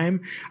good time.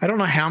 I don't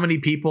know how many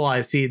people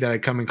I see that I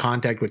come in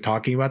contact with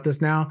talking about this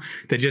now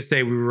that just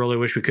say, we really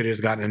wish we could have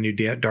just gotten a new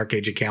Dark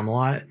Age of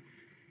Camelot.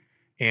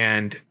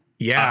 And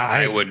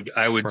I would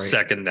right.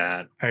 Second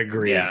that. I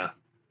agree. Yeah.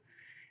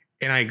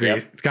 And I agree.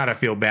 Yep. It's got to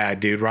feel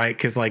bad, dude, right?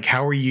 Because like,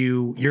 how are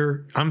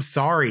I'm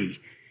sorry.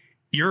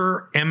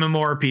 Your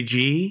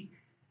MMORPG,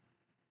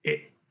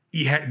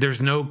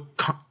 there's no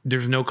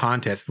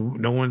contest.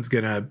 No one's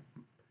gonna.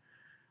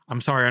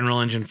 I'm sorry,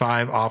 Unreal Engine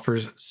 5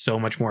 offers so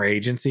much more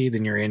agency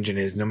than your engine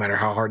is. No matter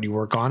how hard you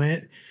work on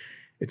it,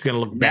 it's gonna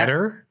look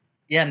better.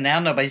 Yeah, now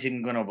nobody's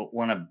even gonna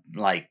want to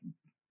like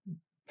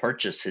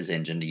purchase his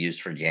engine to use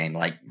for game.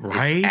 Like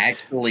Right? it's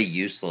actually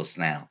useless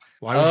now.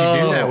 Why would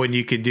you do that Oh. when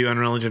you could do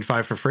Unreal Engine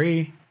 5 for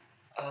free?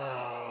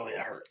 Oh, it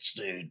hurts,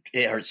 dude.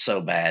 It hurts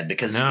so bad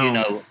because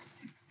know.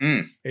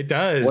 It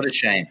does. what a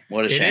shame.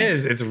 What a It shame.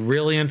 is. It's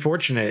really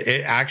unfortunate.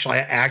 I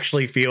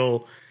actually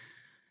feel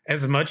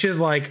as much as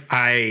like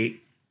I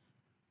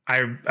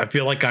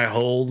feel like I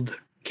hold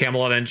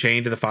Camelot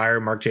Unchained to the fire,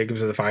 Mark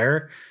Jacobs to the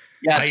fire.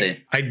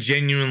 I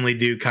genuinely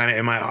do kind of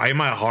in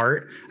my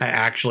heart, I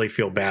actually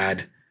feel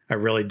bad. I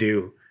really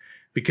do.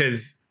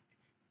 Because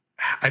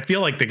I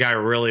feel like the guy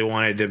really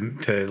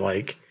wanted to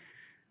like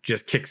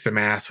just kick some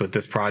ass with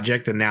this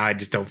project, and now I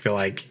just don't feel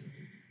like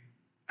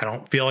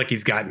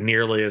he's got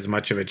nearly as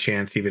much of a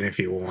chance, even if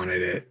he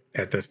wanted it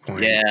at this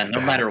point. Yeah,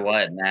 no matter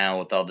what now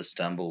with all the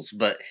stumbles.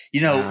 But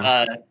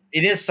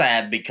it is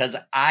sad because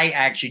I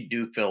actually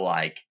do feel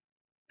like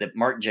that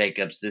Mark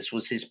Jacobs, this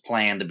was his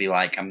plan to be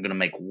like, I'm gonna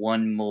make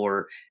one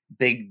more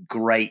big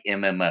great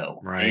MMO.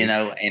 Right.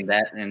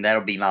 And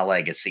that'll be my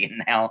legacy.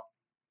 And now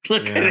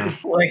look at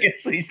his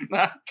legacy's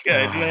not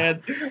good,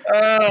 man.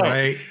 Oh.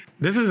 Right.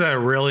 This is a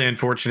really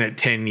unfortunate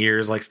 10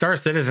 years. Like Star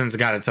Citizen's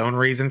got its own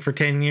reason for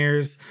 10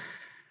 years.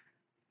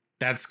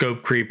 That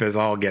scope creep is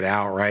all get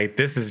out, right?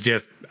 This is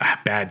just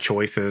bad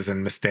choices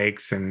and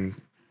mistakes and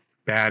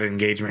bad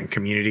engagement in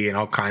community and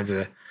all kinds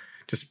of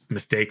just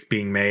mistakes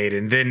being made.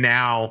 And then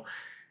now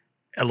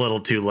a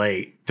little too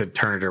late to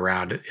turn it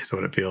around is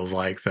what it feels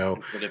like. So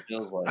what it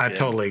feels like, I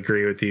totally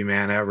agree with you,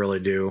 man. I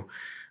really do.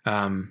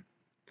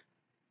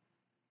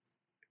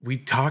 We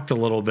talked a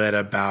little bit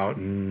about,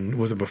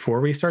 was it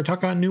before we started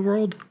talking about New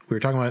World? We were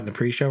talking about it in the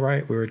pre-show,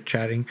 right? We were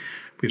chatting.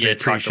 We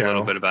talked a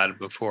little bit about it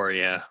before,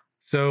 yeah.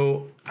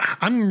 So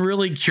I'm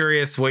really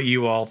curious what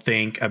you all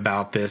think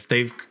about this.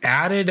 They've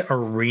added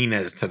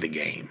arenas to the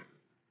game.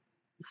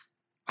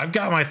 I've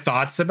got my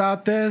thoughts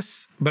about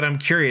this, but I'm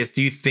curious.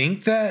 Do you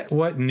think that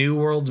what New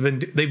World's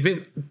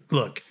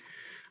look,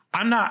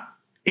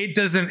 it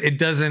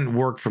doesn't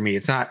work for me.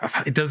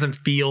 It doesn't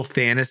feel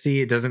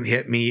fantasy. It doesn't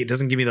hit me. It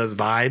doesn't give me those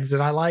vibes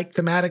that I like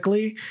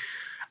thematically.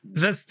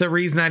 That's the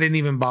reason I didn't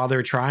even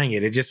bother trying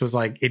it. It just was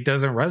like, it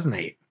doesn't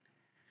resonate.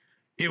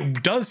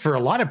 It does for a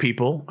lot of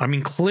people. I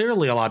mean,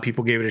 clearly a lot of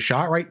people gave it a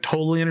shot, right?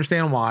 Totally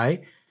understand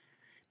why.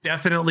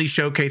 Definitely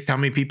showcased how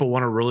many people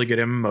want a really good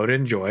MMO to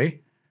enjoy.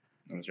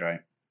 That's right.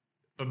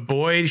 But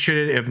boy, should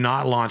it have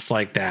not launched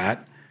like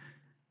that.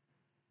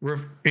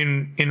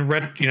 In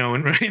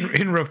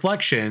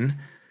reflection,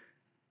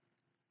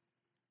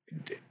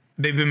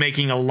 they've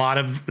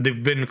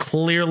been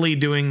clearly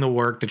doing the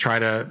work to try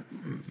to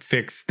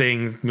fix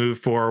things, move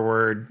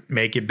forward,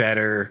 make it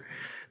better.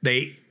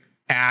 They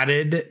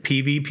added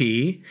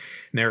PvP,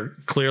 and there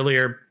clearly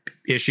are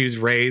issues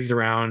raised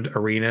around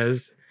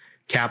arenas,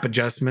 cap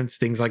adjustments,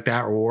 things like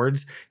that,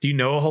 rewards. Do you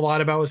know a whole lot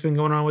about what's been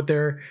going on with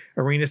their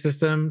arena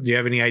system? Do you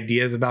have any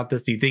ideas about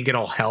this? Do you think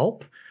it'll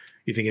help?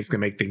 You think it's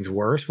going to make things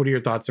worse? What are your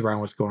thoughts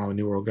around what's going on with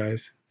New World,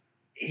 guys?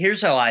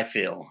 Here's how I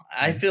feel.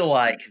 I feel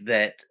like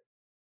that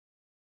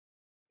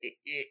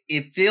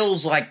it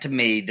feels like to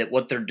me that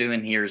what they're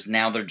doing here is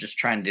now they're just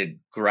trying to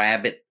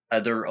grab at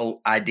other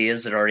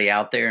ideas that are already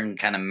out there and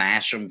kind of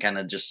mash them, kind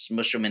of just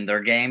smush them in their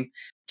game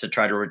to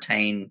try to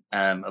retain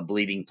a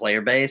bleeding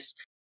player base.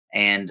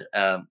 And,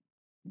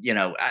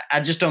 I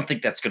just don't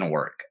think that's going to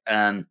work.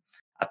 I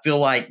feel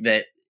like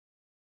that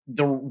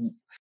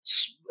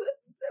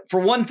for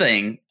one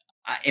thing,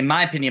 in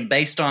my opinion,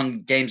 based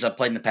on games I've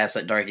played in the past,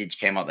 like Dark Age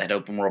came out that had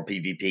open world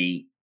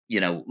PvP,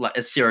 like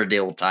a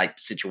Cyrodiil type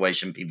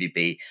situation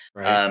PvP.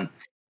 Right.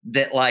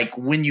 That like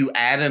when you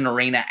add an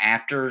arena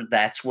after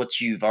that's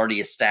what you've already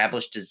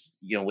established is,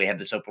 we have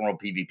this open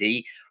world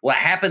PvP. What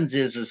happens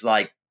is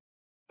like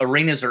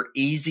arenas are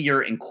easier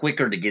and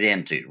quicker to get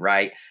into,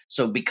 right?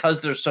 So because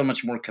they're so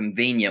much more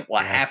convenient,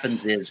 what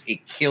happens is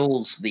it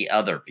kills the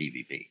other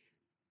PvP.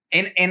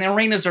 And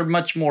arenas are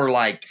much more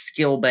like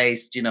skill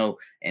based,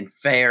 and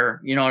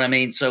fair, you know what I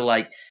mean? So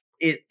like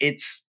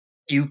it's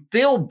you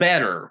feel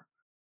better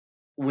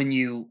when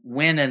you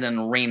win in an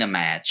arena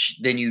match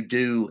than you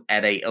do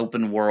at a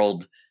open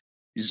world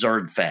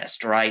Zerd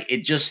Fest, right?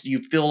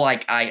 You feel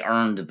like I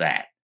earned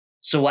that.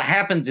 So what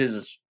happens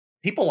is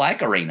people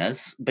like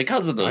arenas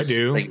because of those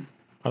things.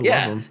 I love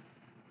them.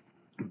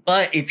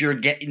 But if you're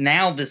getting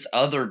now this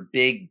other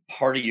big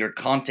part of your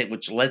content,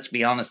 which let's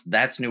be honest,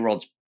 that's New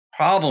World's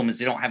problem is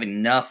they don't have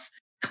enough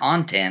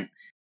content,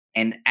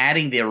 and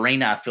adding the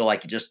arena, I feel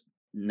like it just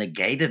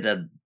negated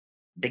a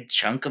big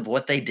chunk of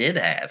what they did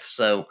have.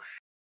 So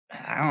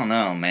I don't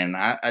know, man.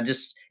 I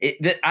just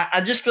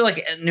feel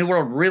like New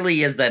World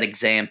really is that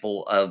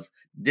example of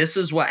this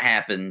is what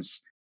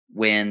happens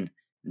when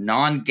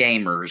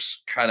non-gamers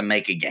try to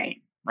make a game,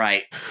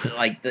 right?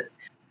 Like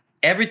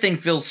everything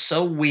feels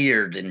so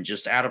weird and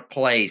just out of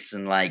place,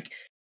 and like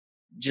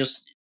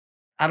just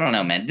I don't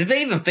know, man. Did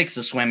they even fix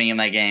the swimming in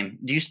that game?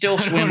 Do you still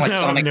swim like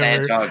Sonic the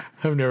Hedgehog?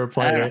 I've never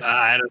played it.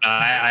 I don't know.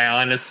 I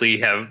honestly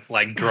have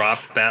like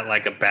dropped that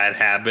like a bad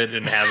habit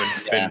and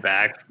haven't been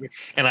back.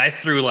 And I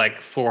threw like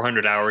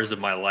 400 hours of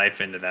my life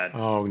into that.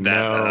 Oh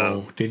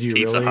no! Did you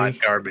piece really? of hot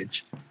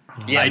garbage?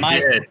 Yeah, I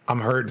did.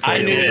 I'm hurting for I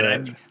you a knew little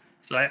it. bit.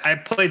 So I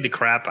played the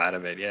crap out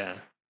of it. Yeah.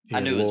 I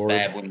knew it was Lord.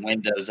 bad when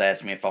Windows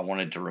asked me if I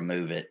wanted to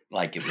remove it.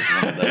 Like it was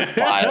one of those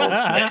files.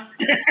 I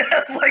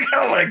was like,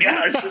 oh my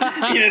gosh.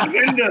 Even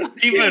Windows.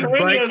 Even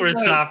Windows knows.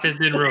 Microsoft is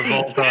in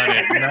revolt on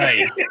it.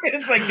 Nice.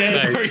 It's like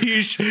Nice. Are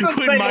you Don't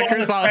when make a lot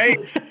of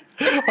Microsoft?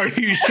 Are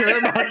you sure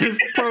about this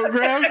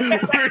program?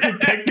 We're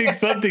detecting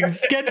something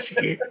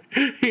sketchy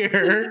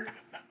here.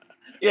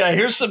 Yeah,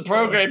 here's some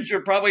programs you're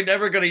probably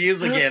never going to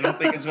use again. I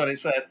think is what he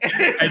said.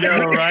 I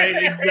know, right?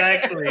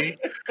 Exactly.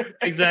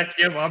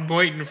 Exactly. I'm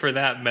waiting for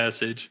that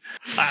message.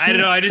 I don't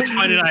know. I just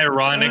find it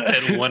ironic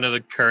that one of the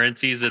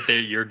currencies that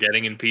you're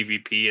getting in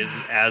PvP is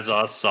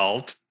Azos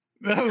salt.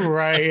 Oh,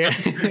 right.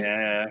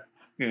 Yeah.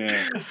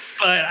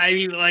 But I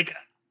mean, like,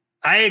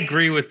 I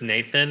agree with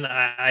Nathan.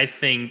 I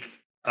think,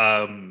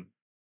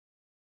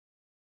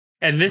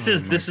 and this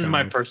is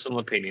my personal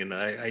opinion.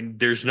 I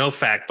there's no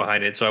fact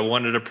behind it, so I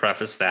wanted to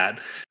preface that.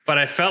 But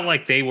I felt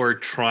like they were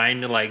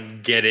trying to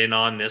like get in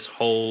on this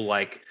whole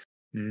like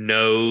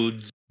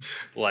nodes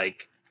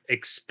like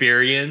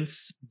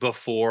experience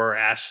before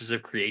Ashes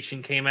of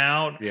Creation came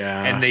out.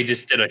 Yeah. And they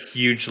just did a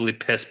hugely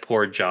piss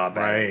poor job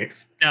at it. Right.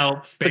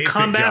 Now Basic the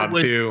combat job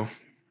was too.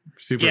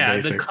 Super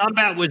basic. the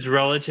combat was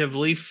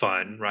relatively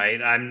fun,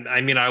 right?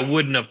 I mean, I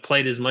wouldn't have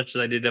played as much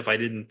as I did if I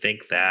didn't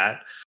think that.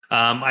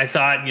 I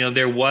thought,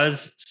 there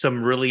was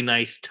some really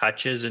nice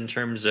touches in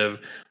terms of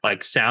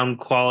like sound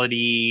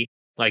quality,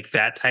 like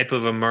that type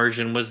of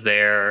immersion was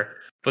there,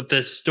 but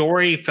the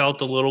story felt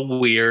a little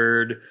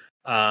weird.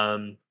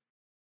 There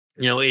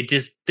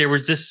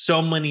was just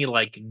so many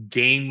like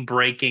game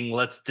breaking,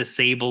 let's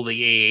disable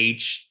the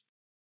AH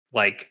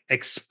like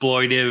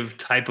exploitive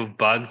type of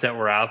bugs that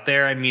were out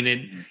there. I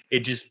mean, it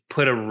just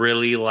put a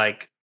really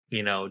like,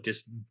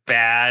 just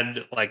bad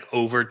like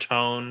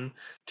overtone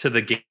to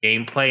the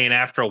gameplay. And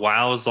after a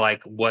while, I was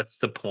like, what's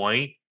the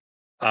point?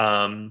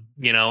 There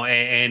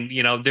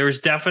was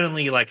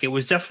definitely like, it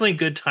was definitely a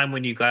good time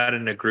when you got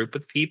in a group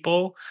with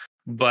people,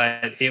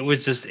 but it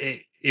was just,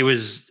 it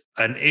was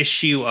an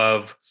issue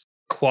of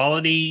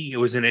quality. It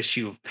was an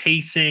issue of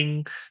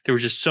pacing. There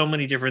was just so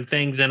many different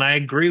things. And I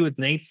agree with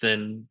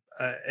Nathan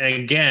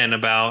again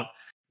about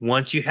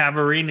once you have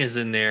arenas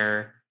in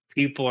there,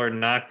 people are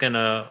not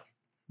gonna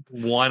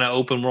want to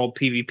open world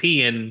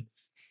PvP, and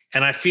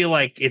I feel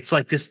like it's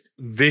like this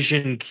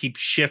vision keeps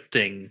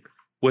shifting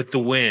with the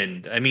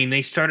wind. I mean,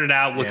 they started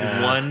out with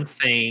one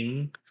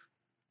thing,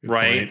 Good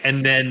right? point.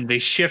 And then they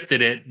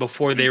shifted it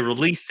before they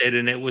released it,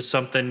 and it was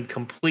something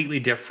completely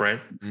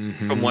different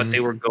from what they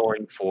were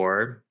going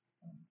for.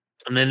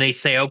 And then they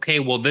say, okay,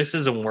 well, this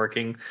isn't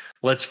working.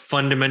 Let's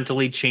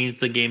fundamentally change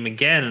the game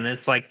again. And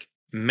it's like,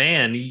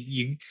 man,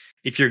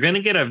 if you're going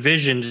to get a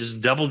vision, just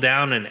double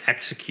down and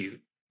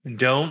execute.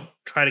 Don't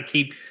try to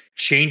keep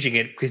changing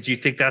it because you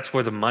think that's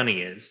where the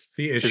money is.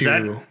 The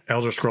issue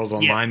Elder Scrolls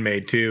Online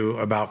made too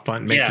about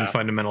making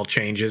fundamental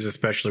changes,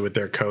 especially with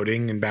their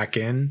coding and back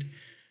end.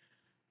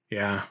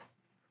 Yeah.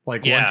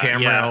 Like one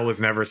Tamriel was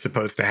never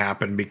supposed to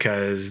happen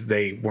because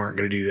they weren't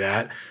going to do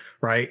that.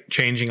 Right?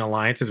 Changing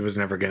alliances was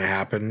never going to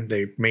happen.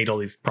 They made all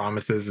these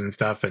promises and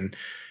stuff and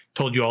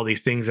told you all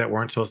these things that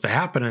weren't supposed to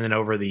happen. And then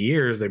over the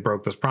years, they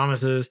broke those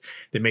promises.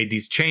 They made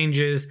these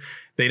changes.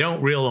 They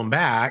don't reel them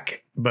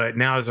back. But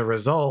now as a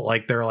result,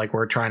 like they're like,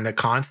 we're trying to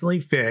constantly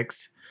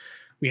fix.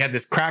 We had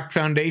this cracked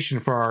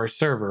foundation for our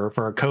server,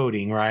 for our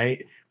coding,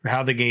 right? For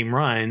how the game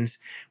runs.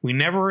 We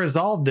never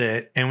resolved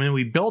it. And when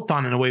we built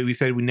on it in a way we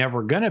said we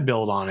never going to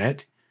build on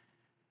it,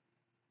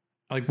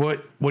 like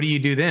what do you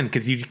do then?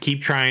 Because you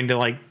keep trying to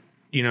like,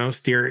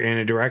 steer in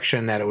a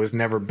direction that it was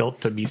never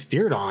built to be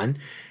steered on.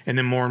 And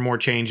then more and more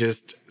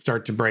changes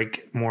start to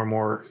break more and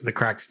more the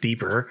cracks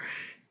deeper.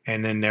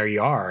 And then there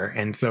you are.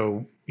 And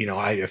so,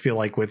 I feel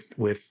like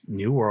with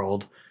New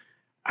World,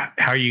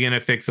 how are you going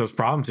to fix those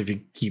problems if you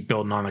keep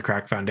building on the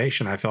cracked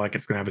foundation? I feel like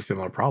it's going to have a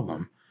similar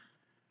problem.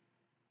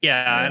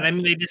 Yeah. And I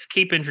mean, they just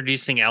keep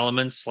introducing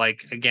elements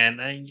like,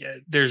 again,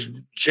 there's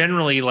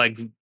generally like,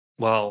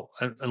 well,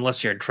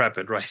 unless you're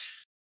Intrepid, right?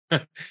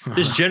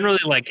 There's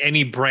generally like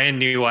any brand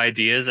new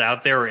ideas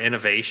out there or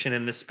innovation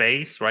in the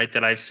space, right?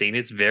 That I've seen.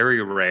 It's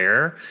very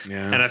rare.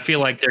 Yeah. And I feel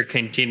like they're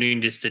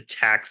continuing just to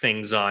tack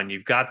things on.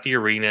 You've got the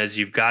arenas,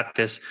 you've got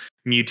this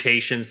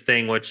mutations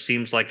thing, which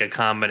seems like a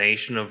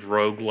combination of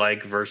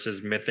roguelike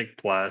versus Mythic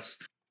Plus.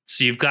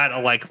 So you've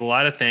got like a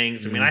lot of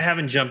things. I mean, I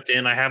haven't jumped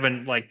in, I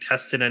haven't like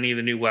tested any of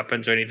the new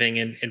weapons or anything.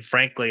 And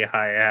frankly,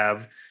 I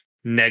have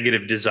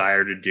negative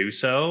desire to do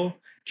so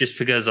just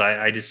because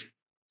I just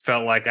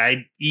felt like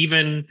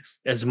even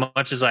as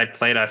much as I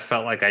played, I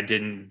felt like I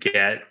didn't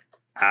get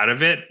out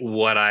of it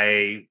what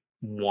I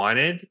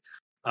wanted.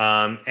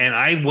 And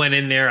I went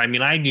in there. I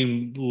mean, I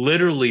knew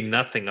literally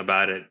nothing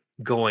about it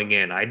going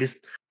in. I just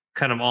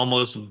kind of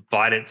almost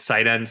bought it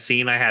sight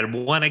unseen. I had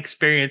one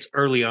experience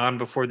early on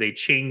before they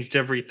changed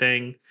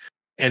everything.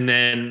 And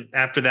then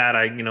after that,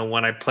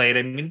 when I played,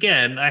 I mean,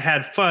 again, I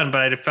had fun, but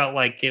I felt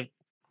like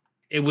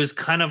it was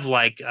kind of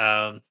like,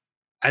 I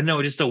don't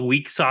know, just a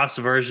weak sauce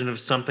version of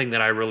something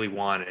that I really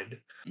wanted.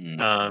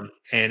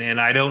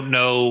 And I don't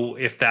know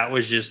if that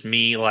was just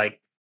me like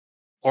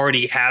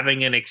already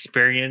having an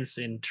experience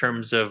in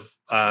terms of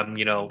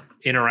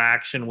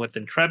interaction with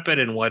Intrepid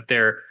and what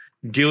they're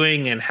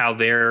doing and how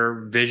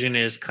their vision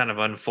is kind of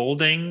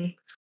unfolding.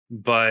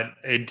 But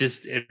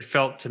it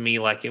felt to me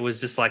like it was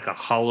just like a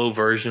hollow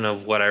version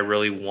of what I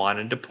really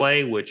wanted to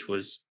play, which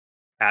was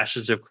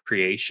Ashes of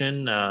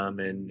Creation.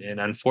 And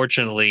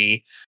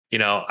unfortunately,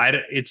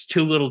 it's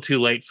too little too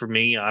late for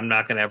me. I'm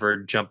not going to ever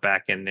jump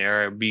back in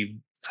there.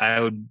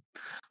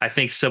 I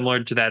think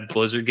similar to that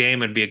Blizzard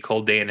game, it'd be a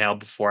cold day in hell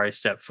before I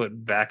step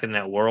foot back in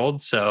that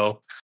world.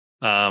 So,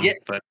 Yeah,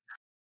 but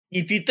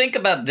if you think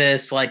about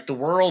this, like the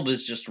world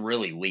is just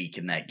really weak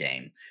in that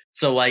game.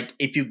 So, like,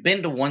 if you've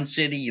been to one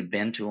city, you've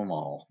been to them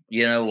all.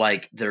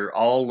 Like they're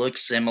all look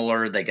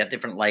similar. They got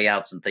different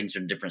layouts and things are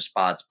in different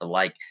spots. But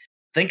like,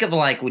 think of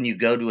like when you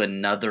go to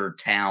another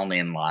town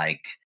in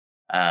like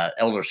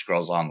Elder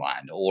Scrolls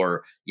Online,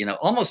 or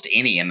almost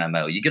any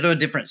MMO. You go to a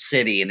different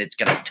city and it's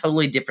got a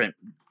totally different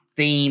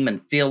theme and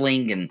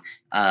feeling, and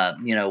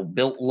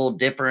built a little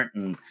different,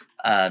 and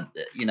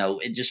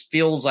it just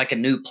feels like a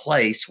new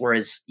place.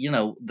 Whereas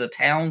the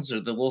towns or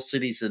the little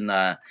cities in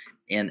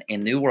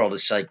New World,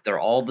 it's like they're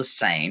all the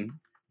same.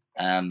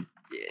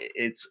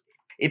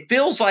 It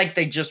feels like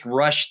they just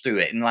rushed through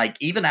it, and like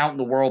even out in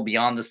the world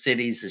beyond the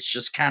cities, it's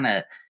just kind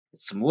of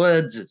it's some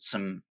woods, it's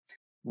some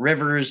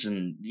rivers,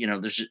 and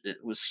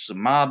it was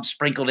some mobs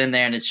sprinkled in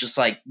there, and it's just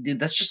like, dude,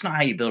 that's just not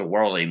how you build a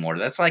world anymore.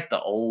 That's like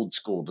the old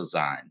school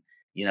design,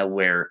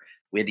 where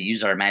we had to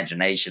use our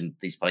imagination.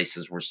 These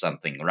places were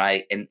something,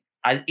 right? And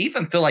I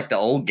even feel like the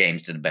old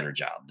games did a better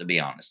job, to be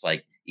honest.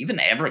 Like even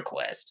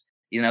EverQuest,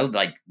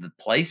 like the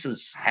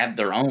places have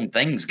their own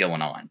things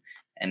going on,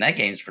 and that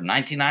game's from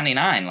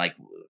 1999, like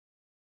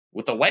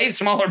with a way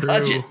smaller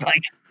budget.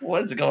 Like,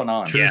 what's going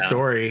on? True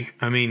story.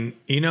 I mean,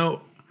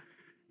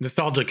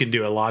 nostalgia can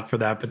do a lot for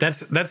that, but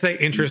that's an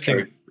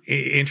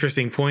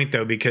interesting point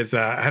though, because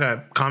I had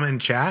a comment in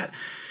chat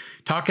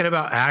talking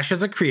about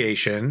Ashes of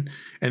Creation,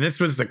 and this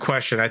was the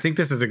question. I think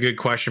this is a good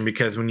question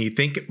because when you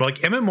think like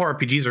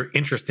MMORPGs are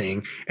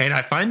interesting, and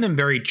I find them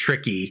very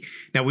tricky.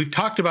 Now we've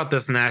talked about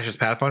this in the Ashes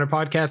Pathfinder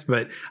podcast,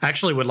 but I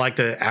actually would like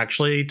to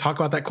actually talk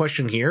about that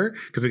question here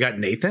because we got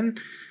Nathan,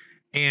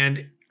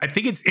 and I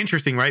think it's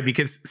interesting, right?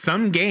 Because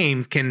some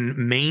games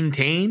can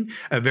maintain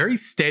a very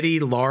steady,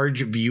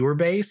 large viewer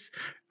base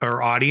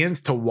or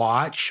audience to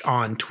watch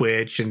on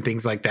Twitch and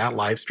things like that,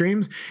 live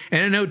streams.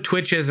 And I know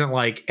Twitch isn't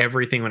like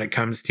everything when it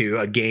comes to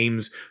a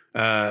game's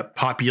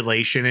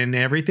population and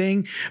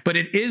everything, but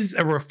it is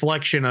a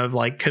reflection of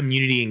like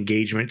community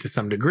engagement to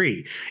some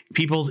degree.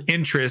 People's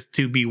interest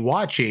to be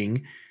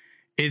watching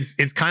is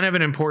kind of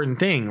an important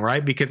thing,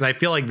 right? Because I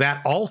feel like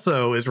that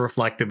also is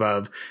reflective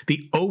of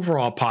the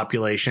overall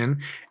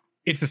population.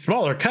 It's a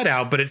smaller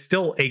cutout, but it's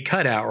still a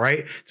cutout,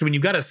 right? So when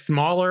you've got a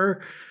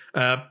smaller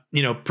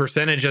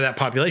percentage of that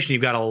population,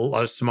 you've got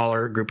a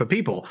smaller group of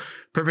people.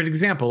 Perfect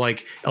example,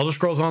 like Elder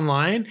Scrolls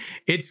Online,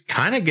 it's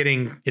kind of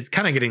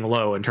getting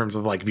low in terms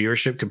of like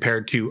viewership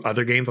compared to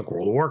other games like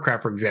World of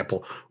Warcraft, for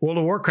example. World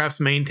of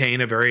Warcraft's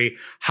maintained a very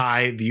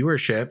high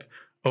viewership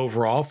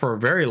overall for a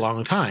very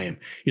long time.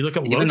 You look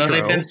at even Lotro, though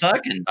they've been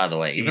sucking, by the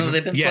way, even though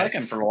they've been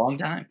sucking for a long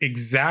time.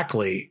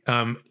 Exactly.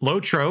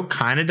 Lotro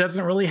kind of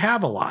doesn't really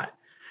have a lot.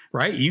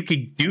 Right? You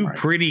could do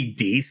pretty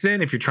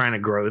decent if you're trying to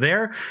grow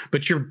there,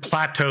 but you're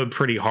plateaued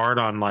pretty hard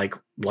on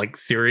like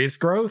serious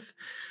growth.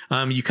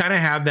 You kind of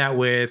have that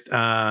with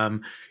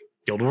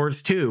Guild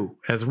Wars 2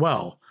 as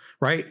well,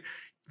 right?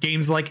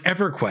 Games like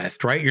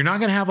EverQuest, right? You're not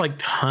going to have like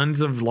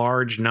tons of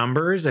large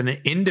numbers, and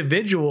an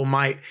individual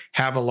might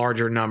have a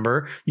larger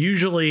number.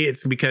 Usually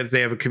it's because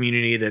they have a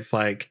community that's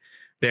like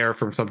there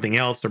from something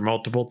else or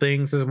multiple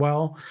things as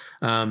well.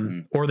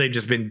 Or they've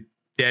just been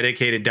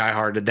dedicated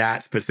diehard to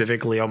that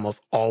specifically,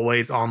 almost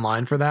always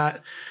online for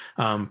that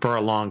for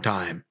a long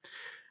time.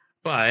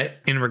 But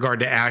in regard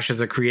to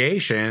Ashes of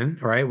Creation,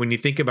 right, when you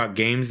think about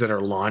games that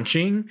are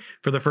launching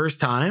for the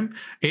first time,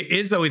 it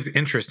is always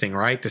interesting,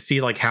 right, to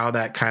see like how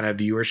that kind of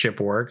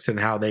viewership works and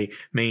how they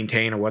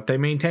maintain or what they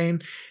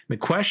maintain. The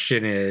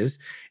question is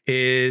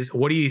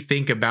what do you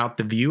think about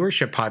the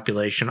viewership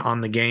population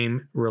on the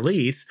game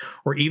release,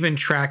 or even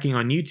tracking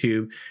on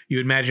YouTube? You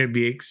would imagine it'd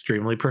be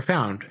extremely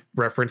profound,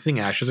 referencing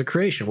Ashes of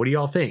Creation. What do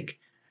y'all think?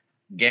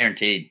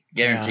 Guaranteed.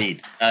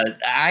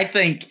 I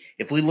think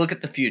if we look at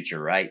the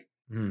future, right,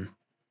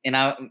 and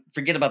I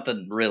forget about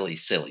the really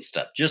silly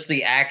stuff, just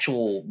the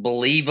actual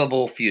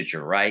believable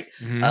future, right?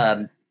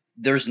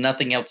 There's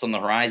nothing else on the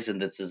horizon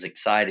that's as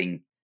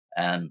exciting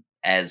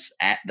as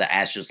at the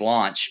Ashes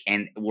launch,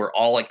 and we're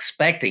all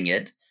expecting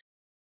it.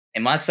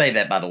 And I say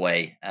that, by the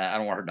way, I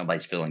don't want to hurt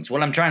nobody's feelings.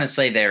 What I'm trying to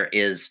say there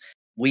is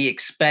we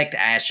expect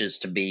Ashes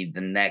to be the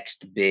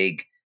next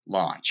big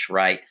launch,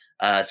 right?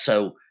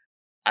 So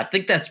I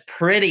think that's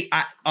pretty.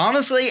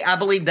 Honestly, I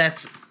believe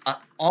that's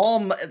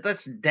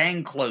that's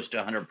dang close to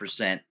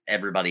 100%.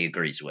 Everybody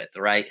agrees with,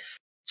 right?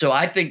 So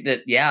I think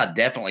that, yeah,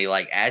 definitely,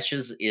 like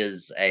Ashes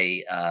is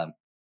a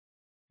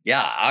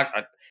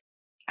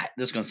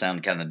this is going to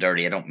sound kind of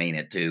dirty. I don't mean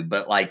it to,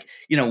 but like,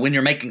 you know, when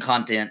you're making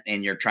content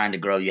and you're trying to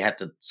grow, you have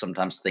to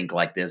sometimes think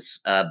like this.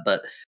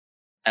 But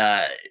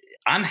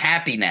I'm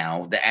happy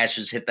now that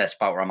Ashes hit that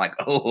spot where I'm like,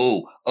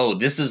 oh,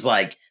 this is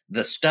like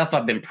the stuff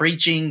I've been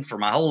preaching for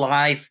my whole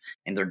life,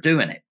 and they're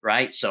doing it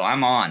right. So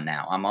I'm on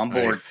now. I'm on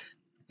board. Nice.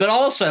 But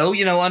also,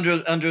 you know, under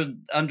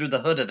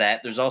the hood of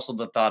that, there's also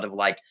the thought of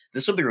like,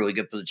 this will be really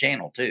good for the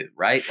channel too,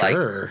 right? Like,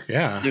 Sure.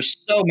 Yeah.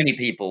 there's so many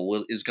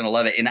people is going to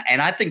love it,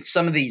 and I think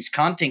some of these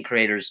content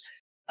creators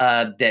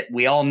that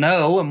we all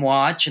know and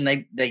watch, and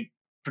they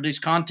produce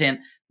content,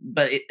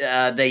 but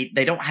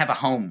they don't have a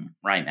home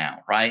right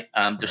now, right?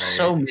 There's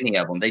so many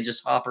of them. They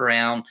just hop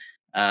around.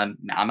 I'm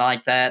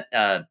like that,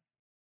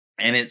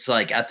 and it's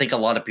like I think a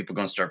lot of people are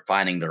going to start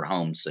finding their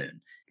home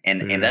soon.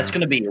 And that's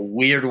going to be a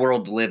weird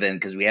world to live in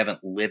because we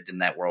haven't lived in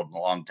that world in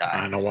a long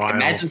time. In a while.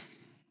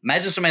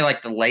 Imagine somebody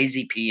like the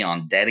Lazy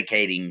Peon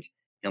dedicating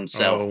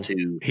himself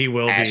to. He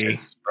will Ashes, be.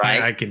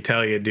 right? I can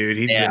tell you, dude.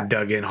 He's been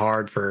dug in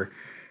hard for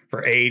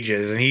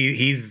ages, and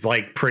he's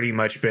like pretty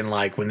much been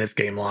like, when this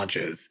game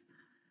launches,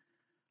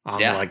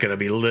 I'm like going to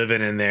be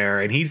living in there.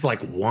 And he's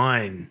like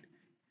one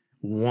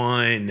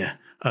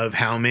of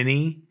how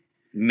many?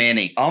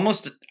 Many,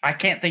 almost. I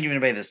can't think of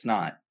anybody that's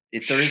not.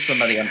 If there is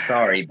somebody, I'm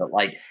sorry, but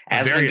like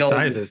various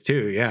sizes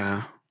too,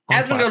 yeah.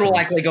 Asmongold will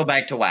likely go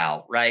back to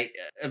WoW, right?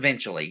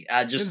 Eventually,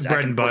 just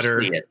bread and butter.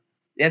 It.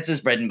 That's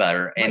his bread and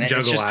butter, and it's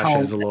just Ashes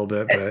home a little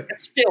bit, but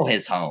it's still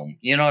his home.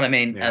 You know what I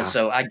mean? Yeah.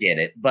 So I get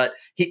it, but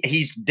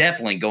he's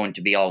definitely going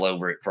to be all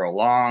over it for a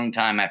long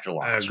time after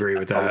launch. I agree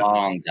with that. A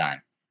long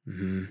time.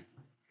 Mm-hmm.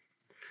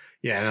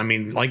 Yeah, and I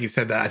mean, like you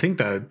said, that I think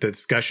the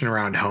discussion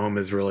around home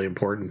is really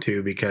important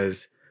too,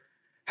 because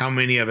how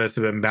many of us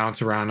have been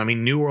bounced around? I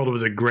mean, New World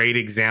was a great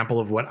example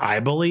of what I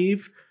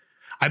believe.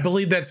 I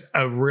believe that's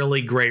a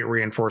really great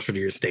reinforcer to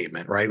your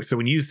statement, right? So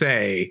when you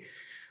say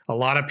a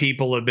lot of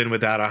people have been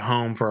without a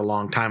home for a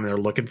long time and they're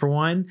looking for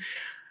one,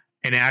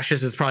 and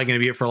Ashes is probably going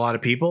to be it for a lot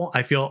of people.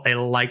 I feel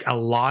like a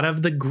lot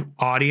of the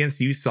audience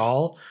you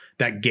saw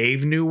that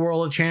gave New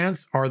World a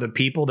chance are the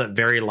people that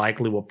very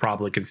likely will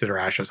probably consider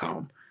Ashes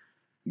home.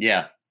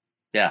 Yeah.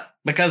 Yeah,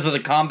 because of the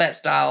combat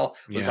style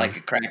was like a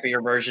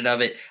crappier version of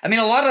it. I mean,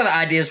 a lot of the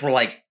ideas were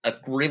like a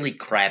really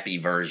crappy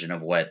version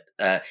of what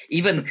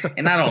even,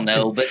 and I don't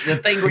know, but the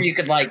thing where you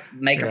could like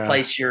make a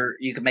place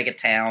you could make a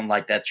town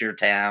like that's your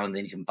town, and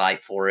then you can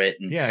fight for it.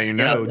 And your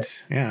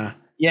nodes. Yeah,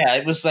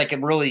 it was like a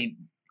really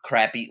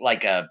crappy,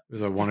 like a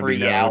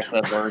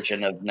pre-alpha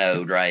version of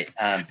Node, right?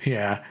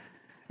 It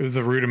was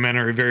the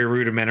very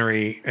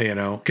rudimentary,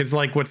 because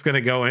like what's going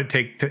to go and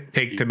take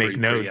to make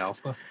nodes.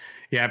 Pre-alpha.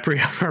 Yeah,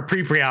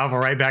 pre-alpha,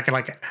 right back in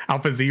like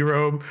Alpha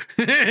 0.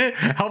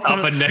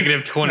 Alpha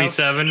negative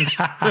 27.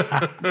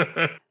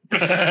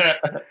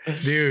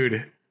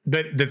 Dude,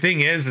 but the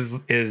thing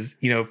is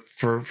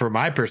for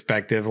my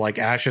perspective, like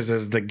Ashes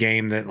is the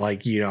game that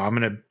like, I'm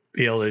going to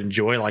be able to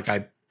enjoy like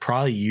I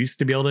probably used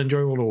to be able to enjoy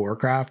World of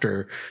Warcraft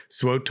or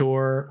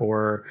SWTOR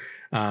or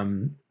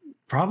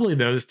probably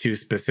those two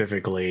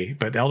specifically,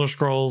 but Elder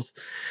Scrolls,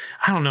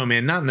 I don't know,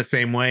 man, not in the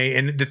same way.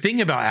 And the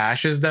thing about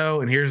Ashes,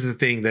 though, and here's the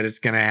thing that it's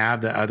going to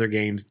have that other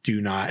games do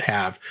not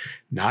have,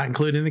 not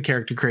including the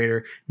character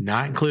creator,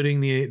 not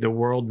including the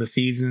world, the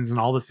seasons, and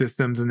all the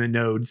systems and the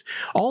nodes.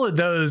 All of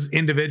those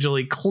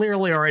individually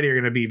clearly already are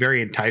going to be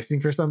very enticing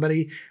for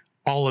somebody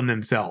all in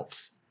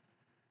themselves.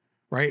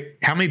 Right?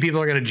 How many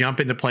people are going to jump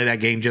in to play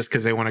that game just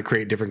because they want to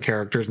create different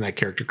characters and that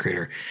character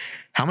creator?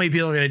 How many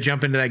people are going to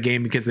jump into that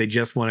game because they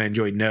just want to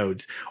enjoy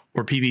nodes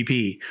or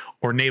PvP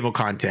or naval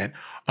content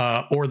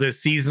or the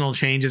seasonal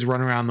changes,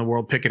 running around the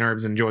world picking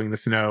herbs, enjoying the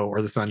snow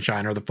or the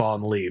sunshine or the fall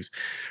and the leaves,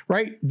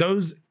 right?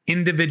 Those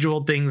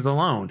individual things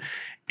alone,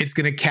 it's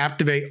going to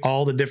captivate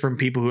all the different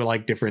people who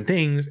like different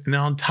things. And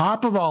then on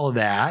top of all of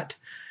that,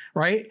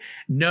 right,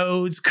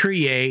 nodes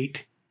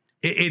create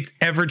it's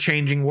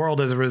ever-changing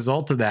world as a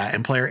result of that,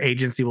 and player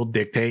agency will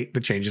dictate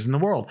the changes in the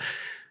world.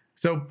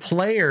 So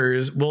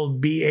players will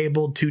be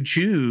able to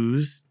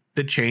choose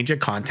the change of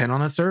content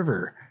on a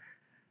server,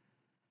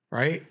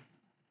 right?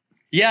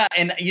 Yeah,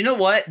 and you know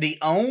what? The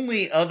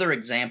only other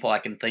example I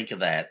can think of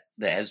that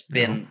has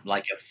been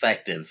like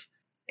effective,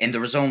 and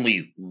there was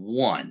only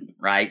one,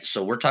 right?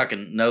 So we're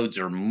talking nodes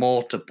are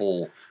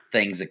multiple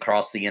things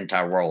across the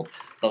entire world.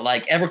 But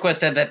like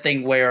EverQuest had that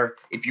thing where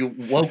if you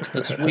woke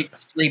the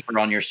sleeper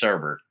on your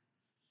server,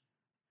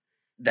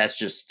 that's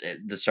just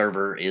the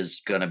server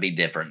is going to be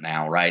different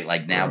now, right?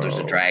 Like now there's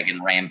a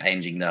dragon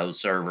rampaging the whole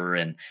server,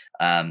 and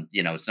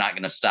it's not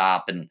going to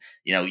stop, and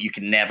you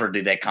can never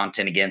do that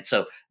content again.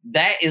 So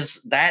that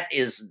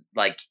is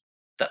like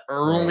the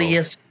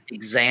earliest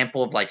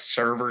example of like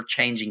server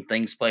changing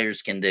things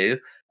players can do.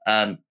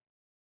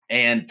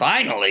 And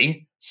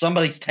finally,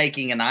 somebody's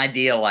taking an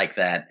idea like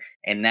that,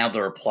 and now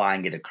they're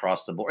applying it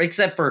across the board,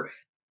 except for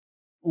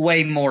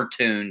way more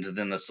tuned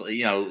than this,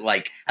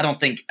 like I don't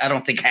think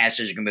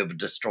hashes are gonna be able to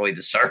destroy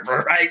the server,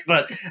 right?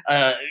 But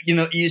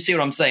you see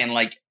what I'm saying?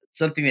 Like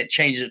something that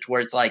changes it to where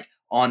it's like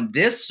on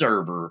this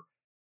server,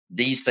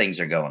 these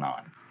things are going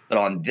on, but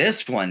on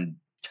this one,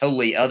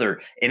 totally other.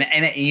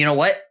 And you know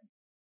what?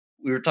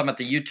 we were talking about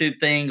the YouTube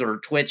thing or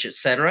Twitch,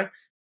 etc.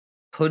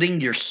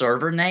 Putting your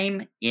server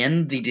name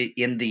in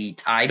the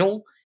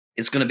title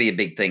is going to be a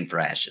big thing for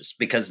Ashes,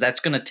 because that's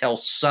going to tell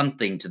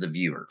something to the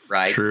viewer,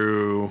 right?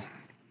 True.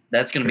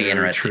 That's going to be Very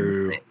interesting.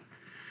 true.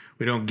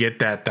 We don't get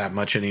that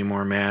much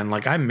anymore, man.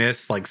 Like, I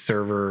miss like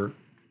server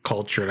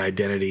culture and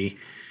identity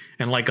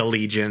and like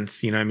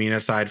allegiance, you know what I mean?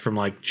 Aside from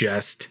like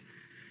just,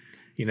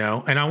 you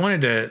know, and I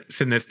wanted to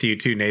send this to you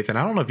too, Nathan.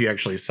 I don't know if you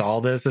actually saw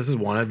this. This is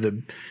one of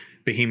the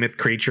behemoth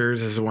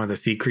creatures. This is one of the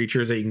sea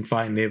creatures that you can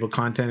fight in naval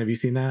content. Have you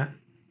seen that?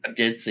 I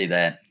did see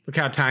that. Look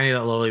how tiny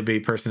that lily bee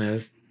person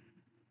is.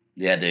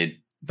 Yeah, dude.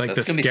 Like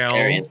That's the gonna be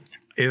scary. scale,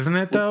 isn't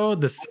it though?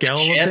 The scale of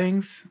ship.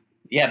 things.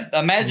 Yeah,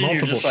 imagine Multiple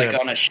you're just ships. like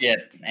on a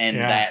ship and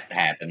Yeah. that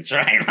happens,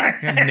 right?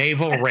 And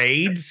naval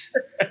raids.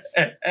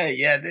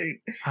 Yeah, dude.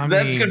 I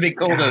That's mean, gonna be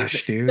cool.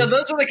 gosh, dude. So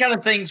those are the kind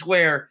of things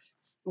where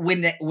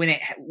when and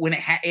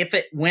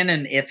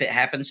if it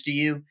happens to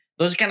you,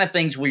 those kind of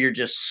things where you're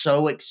just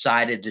so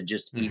excited to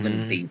just even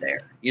Mhm. be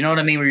there. You know what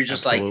I mean? Where you're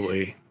just like,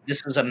 Absolutely.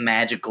 this is a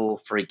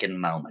magical freaking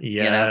moment.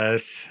 You know?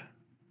 Yes.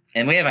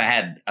 And we haven't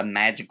had a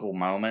magical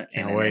moment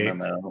in Can't an wait.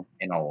 MMO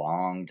in a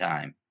long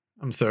time.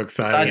 I'm so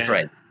Besides excited.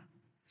 Raid.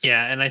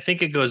 Yeah, and I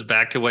think it goes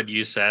back to what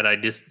you said.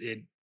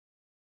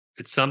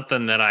 It's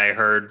something that I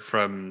heard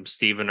from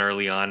Steven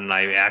early on, and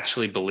I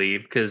actually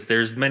believe, because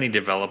there's many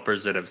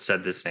developers that have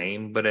said the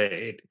same, but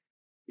it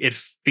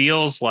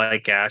feels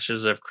like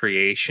Ashes of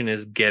Creation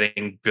is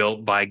getting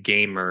built by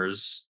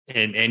gamers,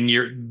 and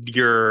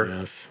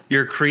Yes.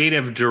 your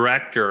creative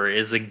director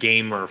is a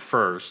gamer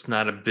first,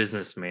 not a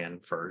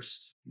businessman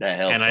first. That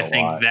helps And I a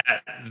think lot.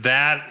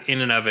 that in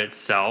and of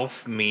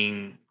itself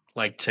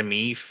to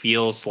me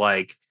feels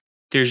like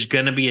there's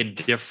going to be a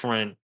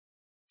different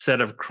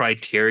set of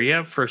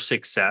criteria for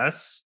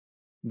success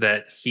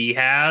that he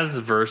has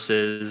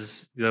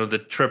versus, you know, the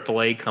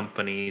AAA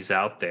companies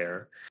out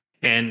there.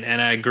 And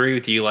I agree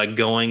with you, like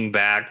going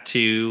back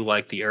to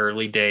like the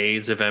early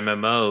days of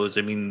MMOs.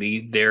 I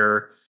mean,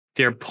 they're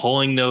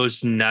pulling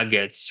those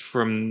nuggets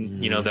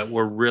from, you know, Mhm. that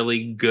were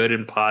really good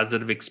and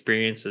positive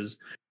experiences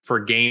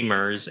for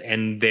gamers,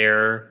 and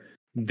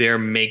they're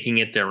making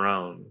it their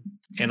own.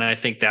 And I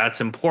think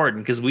that's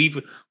important, because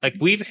we've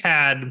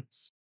had,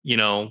 you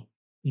know,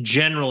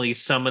 generally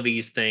some of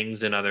these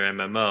things in other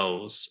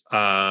MMOs.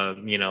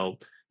 You know,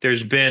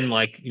 there's been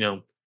like, you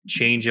know,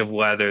 change of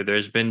weather,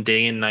 there's been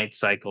day and night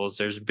cycles,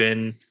 there's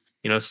been,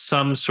 you know,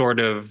 some sort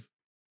of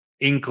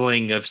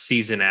inkling of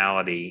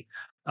seasonality.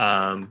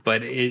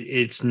 But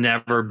it's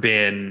never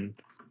been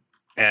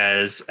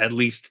as, at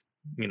least,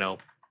 you know,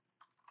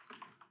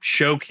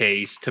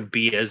 showcased to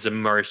be as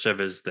immersive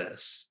as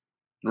this.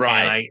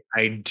 Right.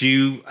 And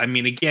I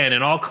mean, again,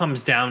 it all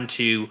comes down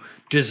to,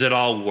 does it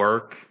all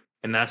work?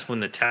 And that's when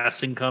the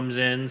testing comes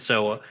in.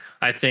 So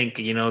I think,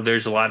 you know,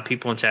 there's a lot of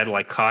people in chat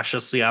like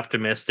cautiously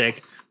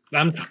optimistic.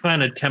 I'm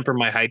trying to temper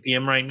my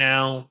hypium right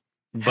now.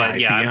 But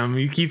yeah,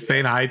 IPM. You keep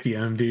saying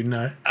IPM, dude.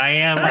 Not I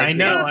am. I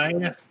know.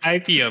 Hypium.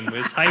 Hypium.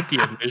 It's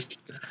hypium. It's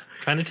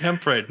trying to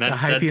temper it. Not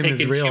hypium is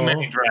taking real. too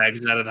many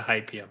drags out of the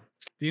hypium.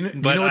 Do you know?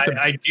 Do But you know what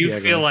the? I do Yeah,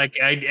 go feel ahead.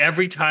 like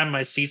every time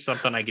I see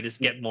something, I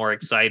just get more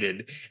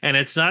excited. And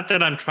it's not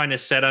that I'm trying to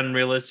set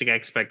unrealistic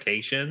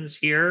expectations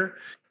here,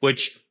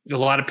 which a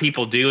lot of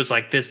people do. It's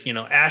like this, you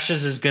know,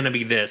 Ashes is going to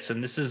be this,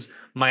 and this is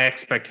my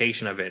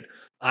expectation of it.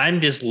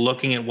 I'm just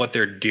looking at what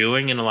they're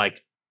doing and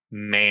like,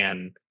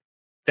 man,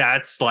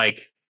 that's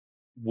like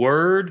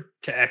word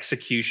to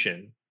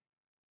execution,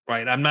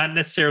 right? I'm not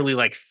necessarily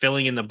like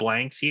filling in the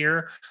blanks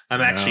here. I'm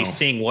actually No.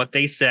 seeing what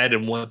they said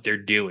and what they're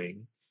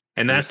doing.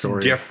 And True that's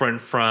story. different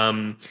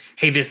from,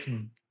 hey, this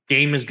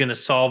game is going to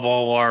solve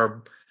all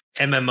our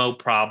MMO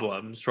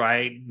problems,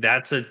 right?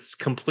 That's a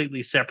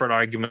completely separate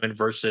argument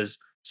versus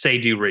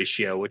say-do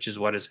ratio, which is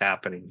what is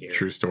happening here.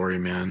 True story,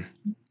 man.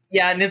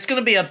 Yeah, and it's going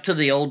to be up to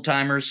the old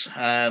timers,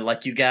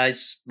 like you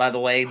guys, by the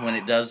way, when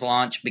it does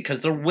launch,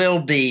 because there will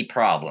be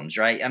problems,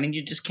 right? I mean,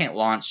 you just can't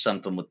launch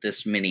something with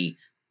this many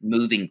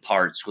moving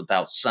parts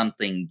without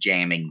something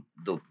jamming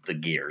the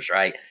gears,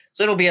 right?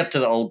 So it'll be up to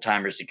the old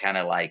timers to kind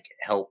of like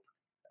help,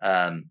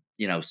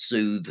 you know,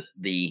 soothe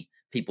the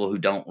people who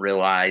don't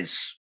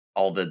realize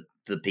all the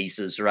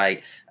pieces,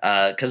 right?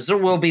 Because there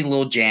will be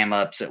little jam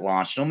ups at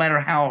launch, no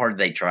matter how hard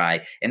they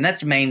try, and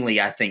that's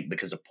mainly, I think,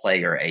 because of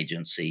player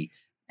agency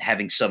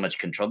having so much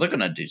control. They're going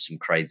to do some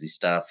crazy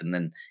stuff, and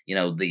then, you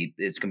know,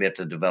 it's going to be up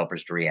to the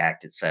developers to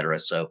react, etc.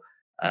 So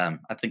I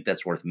think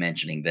that's worth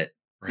mentioning that,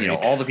 you know,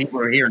 Right. all the people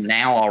who are here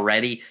now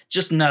already,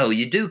 just know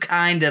you do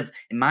kind of,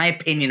 in my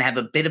opinion, have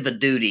a bit of a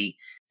duty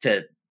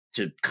to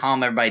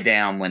calm everybody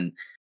down when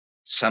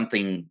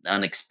something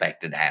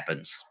unexpected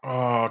happens.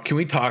 Oh, can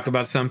we talk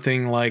about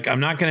something like I'm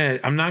not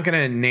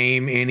gonna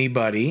name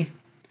anybody.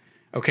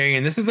 Okay,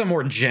 and this is a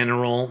more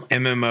general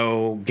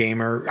MMO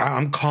gamer.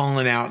 I'm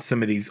calling out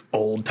some of these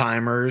old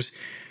timers,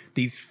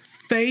 these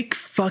fake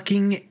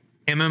fucking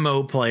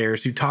MMO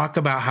players who talk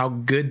about how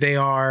good they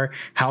are,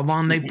 how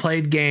long they've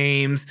played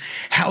games,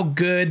 how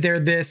good their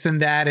this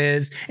and that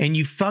is, and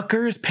you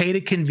fuckers pay to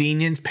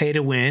convenience, pay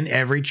to win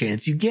every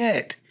chance you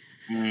get.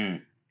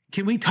 Mm.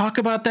 Can we talk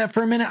about that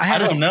for a minute? I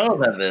don't know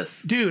about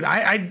this. Dude,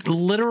 I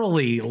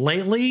literally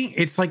lately,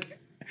 it's like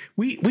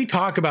we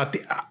talk about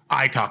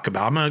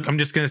I'm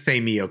just gonna say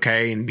me,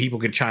 okay? And people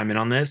can chime in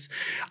on this.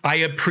 I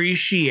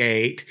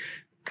appreciate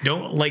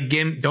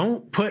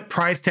don't put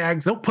price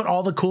tags, don't put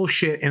all the cool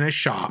shit in a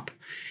shop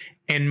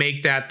and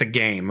make that the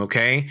game,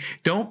 okay?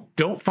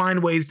 Don't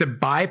find ways to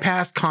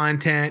bypass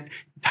content,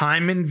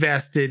 time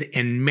invested,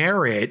 and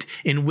merit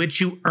in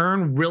which you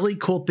earn really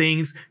cool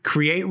things,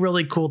 create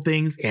really cool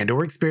things and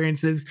or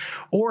experiences,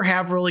 or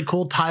have really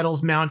cool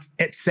titles, mounts,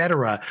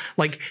 etc.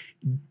 Like,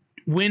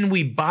 when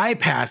we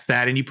bypass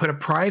that and you put a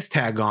price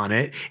tag on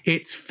it,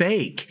 it's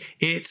fake.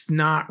 It's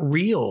not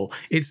real.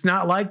 It's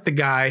not like the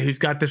guy who's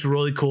got this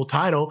really cool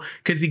title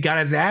because he got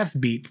his ass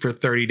beat for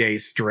 30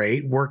 days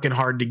straight, working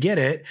hard to get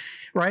it,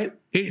 right?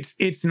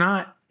 It's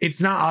not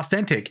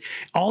authentic.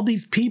 All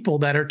these people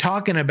that are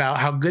talking about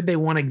how good they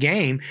want a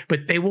game,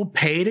 but they will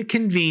pay to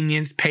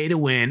convenience, pay to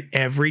win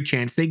every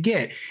chance they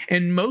get.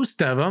 And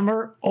most of them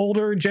are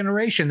older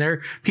generation.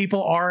 They're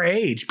people our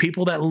age,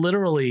 people that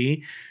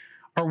literally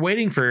are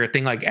waiting for a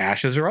thing like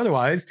Ashes or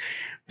otherwise,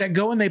 that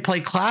go and they play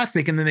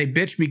Classic and then they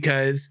bitch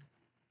because,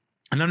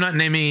 and I'm not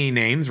naming any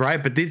names,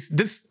 right? But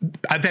this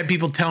I've had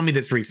people tell me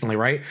this recently,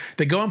 right?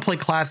 They go and play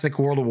Classic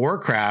World of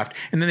Warcraft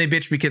and then they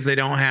bitch because they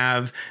don't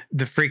have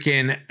the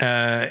freaking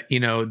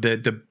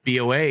the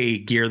BOA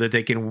gear that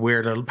they can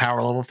wear to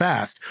power level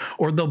fast,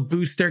 or they'll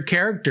boost their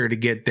character to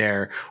get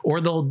there,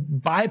 or they'll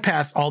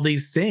bypass all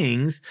these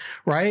things,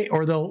 right?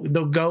 Or they'll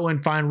go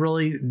and find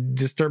really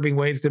disturbing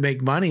ways to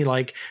make money,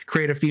 like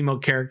create a female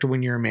character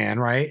when you're a man,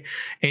 right?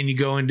 And you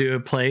go into a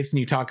place and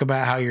you talk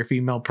about how you're a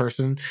female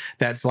person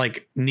that's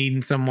like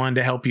needing someone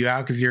to help you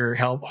out because you're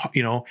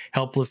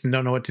helpless and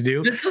don't know what to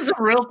do. This is a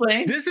real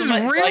thing. This is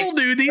real,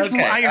 dude.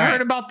 I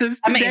heard about this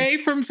today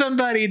from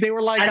somebody. They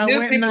were like, I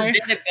went and did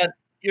it, but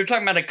you're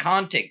talking about a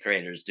content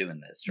creators doing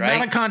this, right?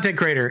 Not a content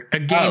creator, a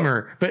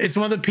gamer. But it's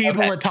one of the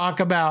people that talk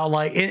about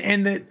like,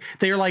 and that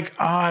they're like,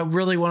 oh, I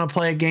really want to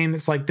play a game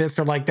that's like this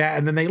or like that.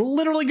 And then they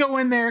literally go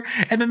in there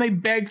and then they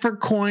beg for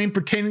coin,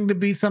 pretending to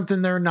be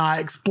something they're not,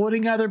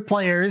 exploiting other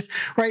players,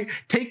 right?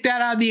 Take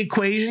that out of the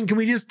equation. Can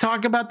we just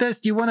talk about this?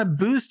 You want to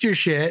boost your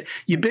shit.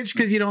 You bitch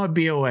because you don't have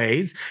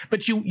BOAs,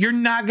 but you're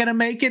not going to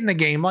make it in a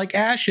game like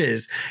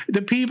Ashes.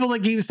 The people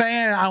that keep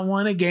saying, I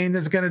want a game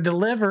that's going to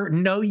deliver.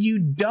 No, you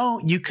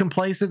don't. You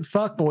complacent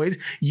fuckboys.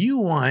 You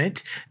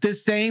want the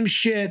same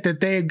shit that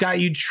they've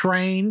got you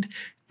trained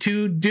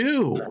to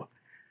do.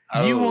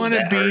 You want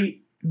to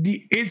be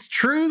it's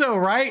true though,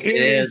 right? It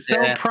is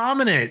so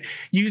prominent.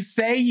 You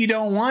say you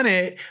don't want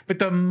it, but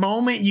the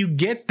moment you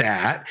get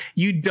that,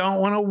 you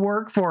don't want to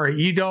work for it.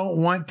 You don't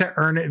want to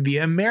earn it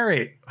via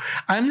merit.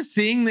 I'm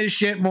seeing this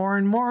shit more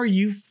and more,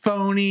 you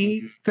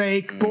phony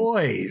fake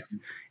boys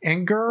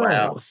and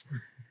girls.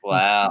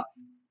 Wow.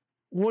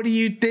 What do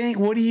you think?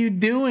 What are you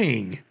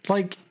doing?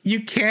 Like,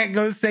 you can't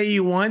go say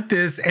you want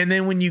this, and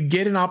then when you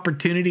get an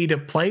opportunity to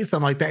play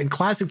something like that, and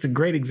Classic's a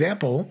great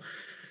example.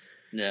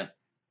 Yeah.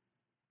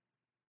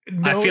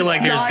 No, I feel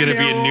like there's going to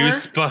be a new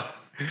spot.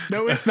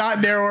 No, it's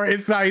not narrower.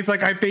 It's not. He's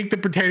like, I think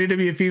they're pretending to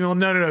be a female.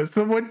 No.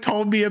 Someone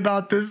told me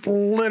about this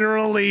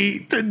literally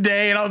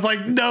today, and I was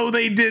like, no,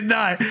 they did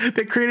not.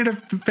 They created a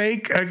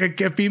fake,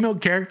 a female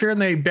character,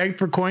 and they begged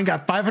for coin,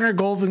 got 500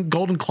 goals in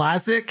Golden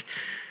Classic.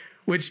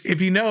 Which, if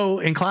you know,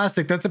 in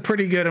Classic, that's a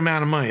pretty good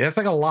amount of money. That's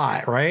like a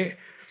lot, right?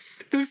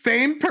 The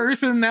same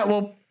person that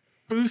will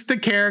boost the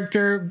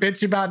character,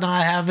 bitch about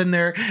not having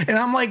their... And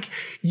I'm like,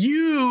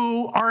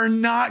 you are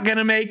not going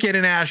to make it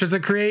in Ashes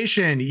of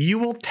Creation. You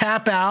will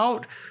tap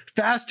out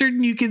faster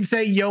than you can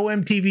say Yo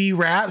MTV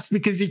Raps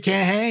because you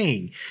can't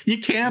hang. You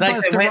can't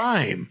bust a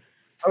rhyme.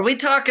 Are we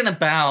talking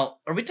about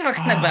like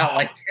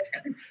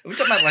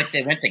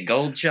they went to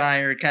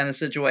Goldshire kind of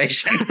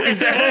situation?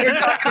 Is that what we're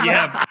talking about?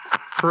 Yeah.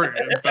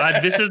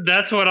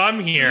 That's what I'm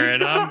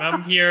hearing.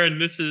 I'm hearing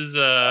this is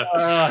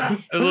a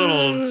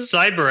little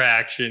cyber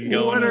action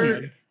going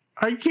on.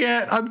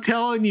 I'm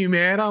telling you,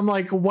 man. I'm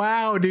like,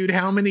 wow, dude,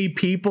 how many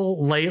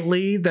people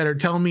lately that are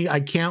telling me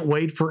I can't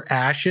wait for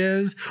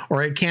Ashes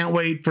or I can't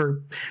wait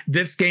for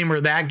this game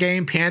or that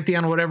game,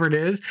 Pantheon, whatever it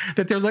is,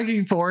 that they're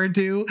looking forward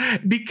to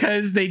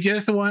because they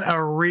just want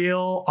a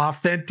real,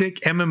 authentic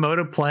MMO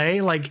to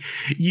play. Like,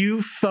 you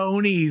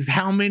phonies,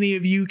 how many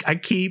of you I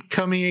keep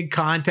coming in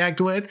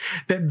contact with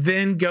that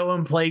then go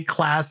and play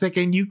Classic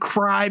and you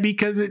cry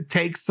because it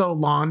takes so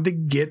long to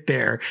get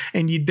there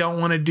and you don't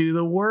want to do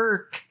the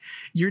work.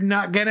 You're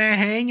not going to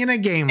hang in a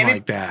game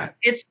like that.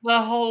 It's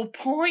the whole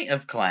point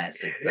of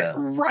Classic, though.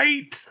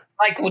 Right.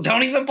 Like, well,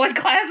 don't even play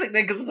Classic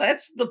then, because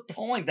that's the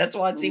point. That's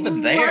why it's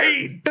even there.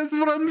 Right. That's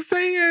what I'm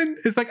saying.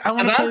 It's like, I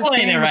want to play this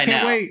game. It right I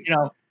can't now. wait.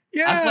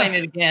 Yeah. I'm playing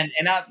it again,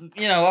 and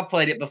I've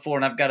played it before,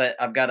 and I've got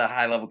a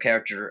high level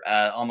character,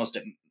 almost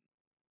at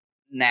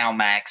now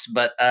max.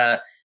 But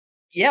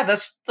yeah,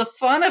 that's the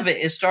fun of it,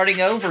 is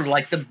starting over.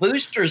 Like, the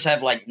boosters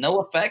have like no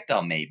effect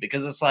on me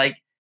because it's like,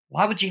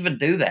 why would you even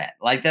do that?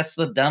 Like, that's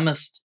the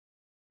dumbest.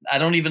 I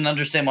don't even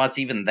understand why it's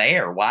even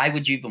there. Why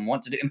would you even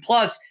want to do? And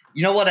plus,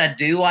 you know what I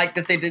do like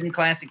that they did in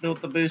Classic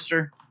with the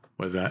booster?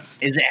 What's that?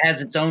 Is it has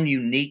its own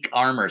unique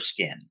armor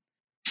skin.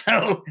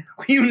 So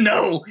you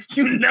know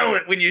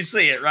it when you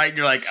see it, right?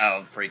 You're like,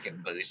 oh,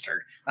 freaking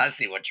booster. I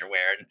see what you're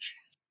wearing.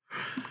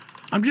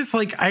 I'm just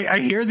like, I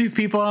hear these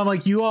people and I'm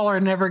like, you all are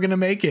never going to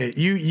make it.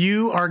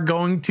 You are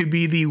going to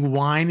be the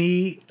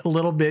whiny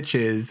little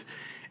bitches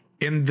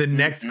in the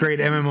next great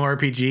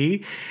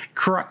MMORPG.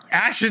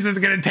 Ashes is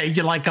going to take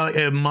you like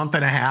a month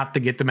and a half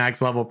to get to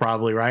max level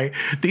probably, right?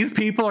 These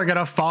people are going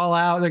to fall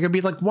out. They're going to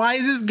be like, why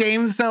is this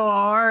game so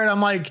hard?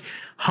 I'm like,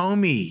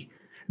 homie,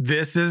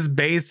 this is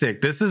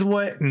basic. This is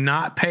what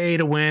not pay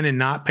to win and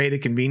not pay to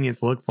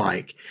convenience looks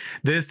like.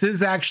 This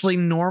is actually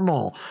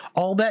normal.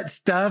 All that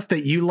stuff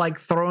that you like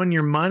throwing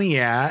your money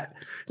at,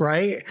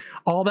 right?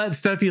 All that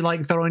stuff you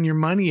like throwing your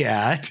money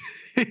at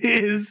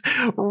is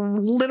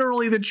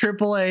literally the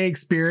AAA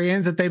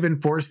experience that they've been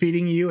force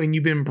feeding you and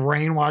you've been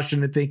brainwashed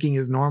into thinking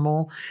is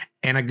normal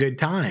and a good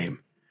time.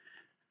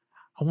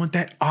 I want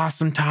that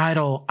awesome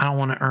title. I don't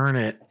want to earn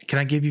it. Can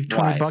I give you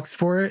 $20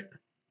 for it?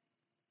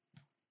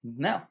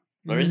 No.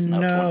 There is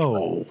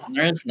no.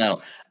 There is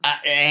no.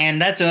 And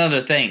that's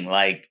another thing.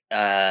 Like,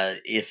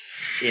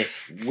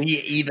 if we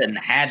even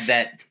had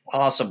that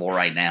possible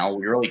right now,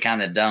 we really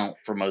kind of don't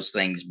for most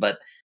things. But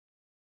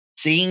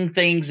seeing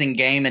things in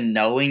game and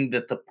knowing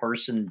that the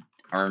person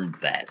earned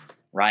that,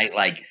 right?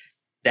 Like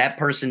that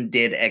person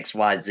did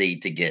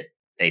XYZ to get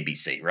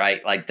ABC,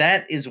 right? Like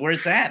that is where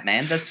it's at,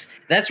 man.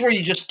 That's where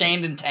you just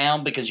stand in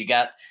town because you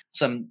got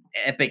some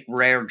epic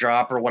rare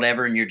drop or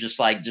whatever, and you're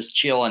just like just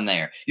chilling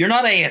there. You're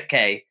not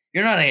AFK.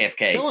 You're not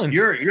AFK. Chilling.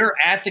 You're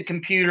at the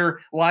computer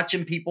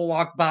watching people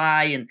walk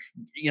by and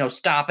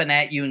stopping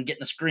at you and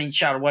getting a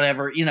screenshot or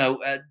whatever.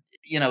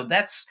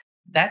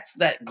 That's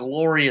that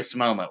glorious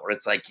moment where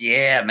it's like,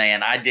 yeah,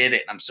 man, I did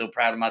it. I'm so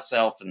proud of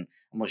myself, and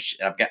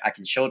I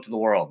can show it to the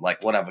world,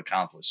 like what I've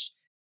accomplished.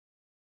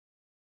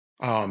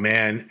 Oh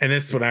man, and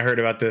this is when I heard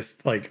about this.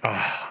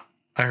 I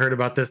heard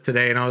about this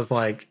today, and I was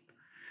like,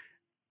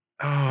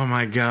 oh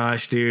my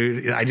gosh,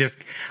 dude.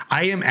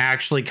 I am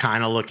actually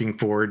kind of looking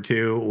forward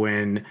to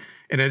when,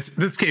 and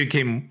this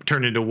game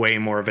turned into way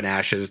more of an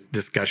Ashes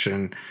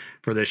discussion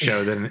for this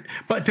show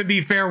but to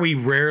be fair, we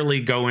rarely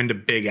go into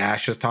big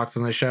Ashes talks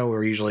on the show.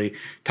 We're usually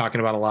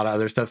talking about a lot of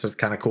other stuff, so it's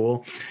kind of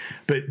cool.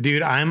 But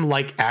dude, I'm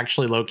like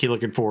actually low-key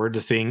looking forward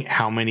to seeing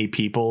how many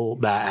people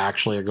that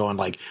actually are going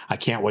like, I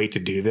can't wait to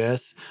do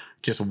this,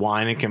 just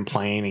whine and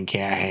complain and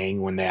can't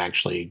hang when they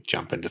actually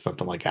jump into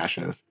something like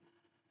Ashes.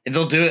 And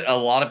they'll do it. A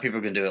lot of people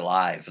are going to do it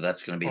live.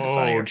 That's going to be the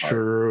funnier part.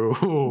 True.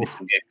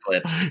 Some good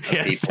clips.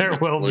 Yes, there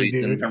will be,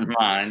 dude. Their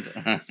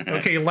mind.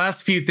 Okay,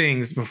 last few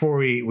things before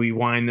we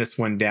wind this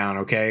one down.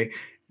 Okay,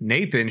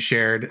 Nathan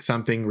shared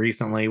something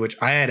recently, which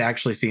I had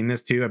actually seen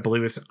this too. I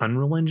believe it's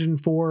Unreal Engine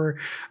 4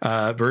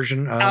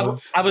 version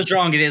of. I was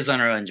wrong. It is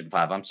Unreal Engine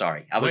 5. I'm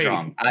sorry. I was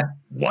wrong.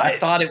 I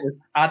thought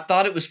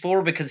it was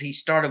 4 because he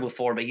started with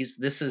 4, but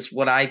this is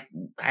what I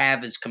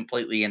have is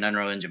completely in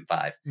Unreal Engine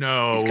 5.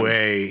 No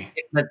way.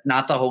 That's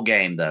not the whole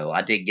game though.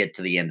 I did get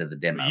to the end of the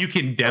demo. You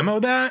can demo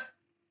that?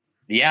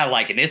 Yeah,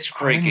 and it's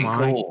freaking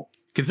cool.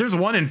 Because there's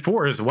 1 and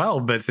 4 as well,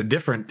 but it's a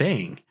different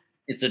thing.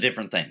 It's a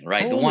different thing,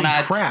 right? Holy the one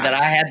crap. that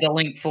I had the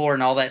link for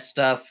and all that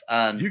stuff.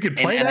 You could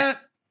play that?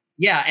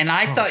 And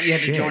I thought you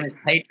had to join his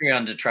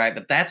Patreon to try it,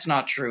 but that's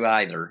not true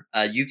either.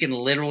 You can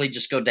literally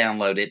just go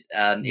download it.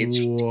 It's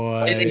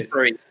completely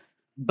free.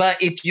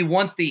 But if you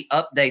want the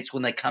updates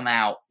when they come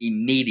out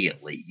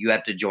immediately, you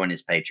have to join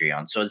his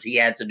Patreon. So as he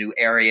adds a new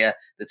area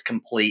that's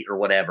complete or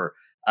whatever.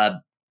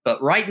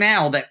 But right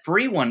now, that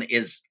free one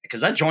is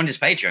because I joined his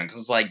Patreon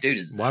because it's like,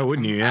 dude, why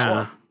wouldn't you?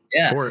 Yeah.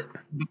 Support.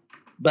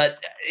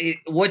 But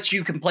what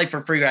you can play for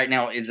free right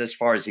now is as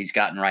far as he's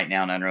gotten right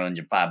now in Unreal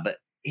Engine 5. But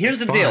here's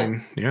the deal.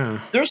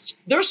 Yeah.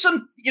 There's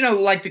some,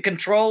 like the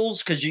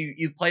controls, because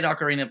you've played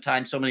Ocarina of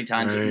Time so many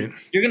times. Right.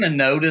 You're going to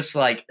notice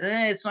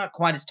it's not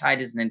quite as tight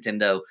as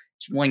Nintendo.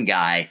 It's one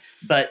guy.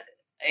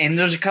 And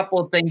there's a couple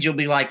of things you'll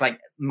be like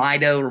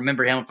Mido.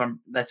 Remember him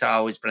that's how I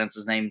always pronounce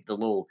his name. The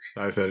little.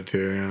 I said it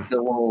too, yeah.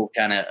 The little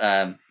kind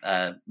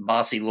of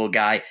bossy little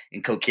guy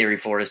in Kokiri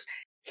Forest.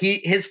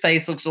 His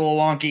face looks a little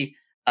wonky.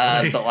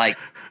 But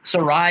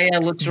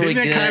Soraya looks really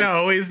good. Kind of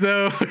always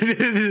though.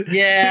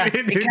 Yeah.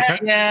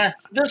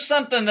 There's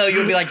something though.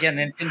 You'll be like, yeah,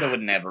 Nintendo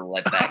would never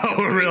let that go.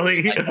 Oh,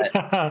 really? Like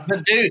that.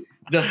 But dude,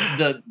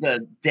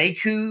 the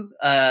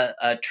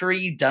Deku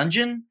tree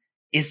dungeon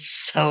is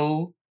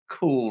so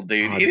cool,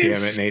 dude. Oh, damn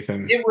it,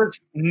 Nathan. It was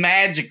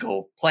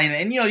magical playing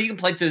it, and you can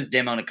play through this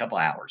demo in a couple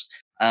hours.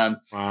 Wow.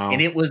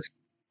 And it was.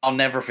 I'll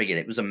never forget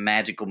it. It was a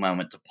magical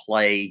moment to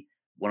play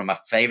one of my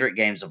favorite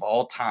games of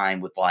all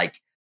time with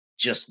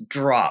just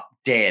drop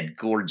dead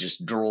gorgeous,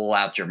 drool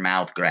out your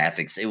mouth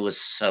graphics. It was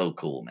so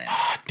cool, man.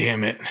 Oh,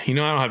 damn it. I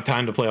don't have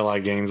time to play a lot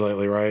of games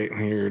lately, right?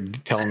 You're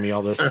telling me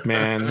all this,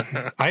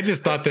 man. I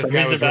just thought this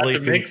guy was about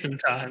releasing. to make some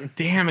time.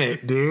 Damn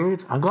it,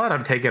 dude. I'm glad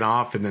I'm taking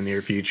off in the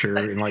near future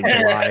in like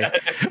July.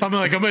 I'm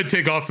going to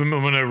take off and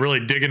I'm going to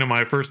really dig into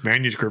my first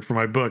manuscript for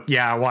my book.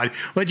 Yeah,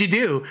 what'd you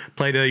do?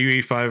 Played a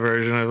UE5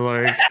 version. I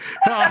was like,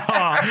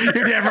 oh,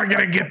 you're never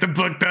going to get the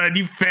book done.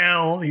 You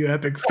fail. You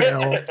epic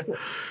fail.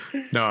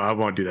 No, I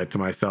won't do that to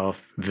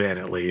myself then,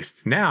 at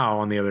least. Now,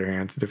 on the other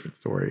hand, it's a different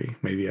story.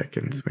 Maybe I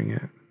can swing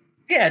it.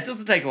 Yeah, it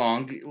doesn't take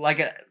long.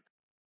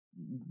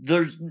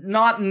 There's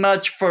not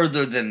much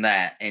further than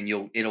that, and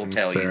it'll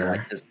tell you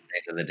like this is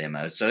the end of the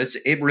demo. So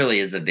it really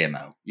is a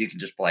demo. You can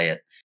just play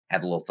it,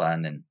 have a little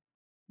fun, and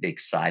be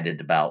excited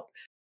about.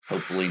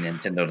 Hopefully,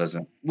 Nintendo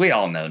doesn't. We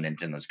all know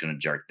Nintendo's going to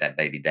jerk that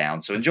baby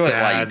down. So enjoy it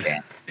while you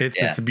can.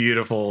 It's a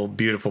beautiful,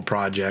 beautiful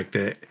project.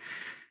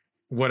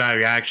 What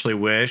I actually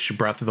wish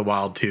Breath of the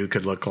Wild 2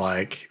 could look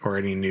like, or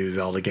any new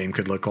Zelda game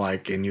could look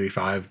like in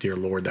UE5, dear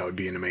Lord, that would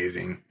be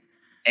amazing.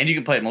 And you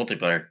can play it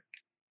multiplayer.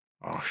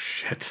 Oh,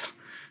 shit.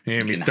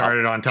 We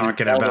started on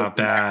talking about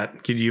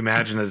that. Could you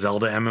imagine a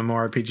Zelda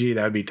MMORPG?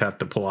 That would be tough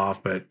to pull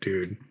off, but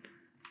dude.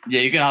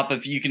 Yeah, you can hop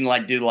if you can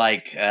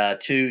do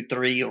 2,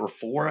 3, or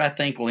 4, I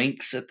think,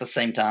 links at the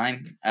same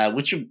time,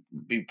 which would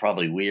be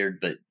probably weird,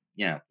 but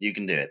you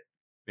can do it.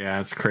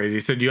 Yeah, it's crazy.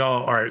 So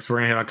all right, so we're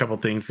gonna hit on a couple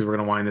things because we're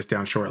gonna wind this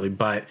down shortly.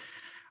 But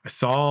I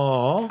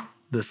saw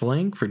this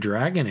link for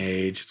Dragon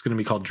Age. It's gonna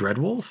be called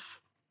Dreadwolf.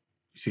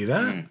 You see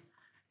that?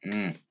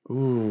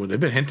 Ooh, they've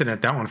been hinting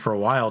at that one for a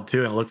while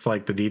too, and it looks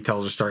like the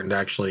details are starting to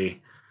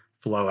actually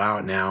flow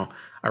out now.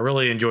 I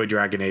really enjoy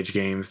Dragon Age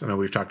games. I know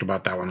we've talked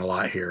about that one a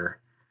lot here.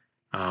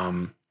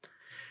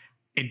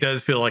 It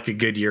does feel like a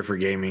good year for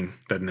gaming,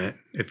 doesn't it?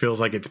 It feels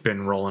like it's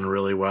been rolling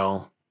really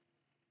well.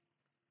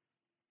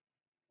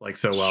 Like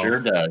so well.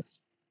 Sure does.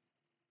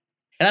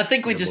 And I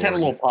think we just had a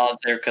little pause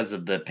there because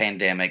of the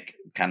pandemic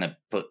kind of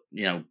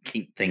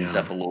keep things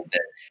up a little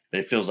bit.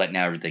 But it feels like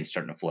now everything's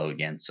starting to flow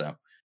again. So.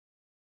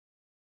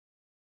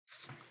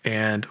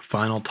 And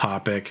final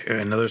topic.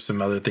 I know there's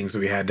some other things that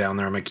we had down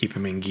there. I'm going to keep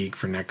them in geek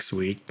for next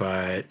week.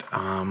 But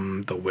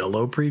the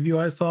Willow preview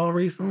I saw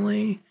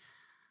recently.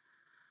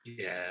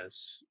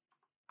 Yes.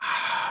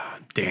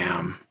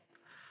 Damn.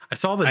 I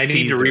saw the I teaser.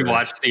 need to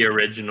rewatch the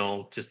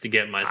original just to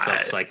get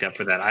myself psyched up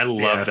for that. I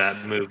love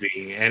that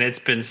movie, and it's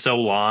been so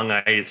long.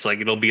 It's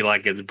like it'll be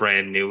like it's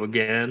brand new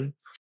again.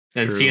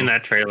 And True. Seeing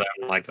that trailer,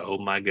 I'm like, oh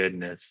my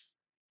goodness,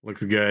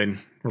 looks good.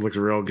 It looks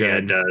real good. Yeah,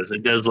 it does.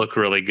 It does look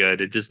really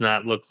good. It does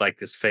not look like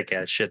this fake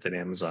ass shit that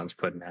Amazon's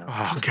putting out.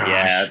 Oh gosh.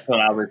 Yeah, that's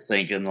what I was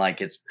thinking. Like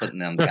it's putting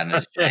them kind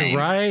of shame.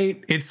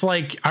 Right. It's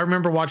like I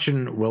remember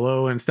watching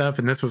Willow and stuff,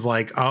 and this was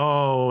like,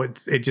 oh,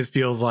 it just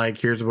feels like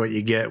here's what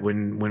you get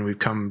when we've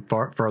come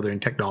further in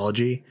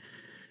technology.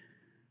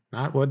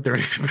 Not what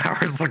 37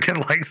 Hours looking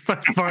like so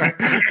far.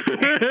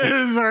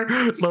 It's our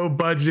low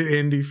budget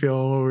indie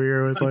film over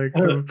here with like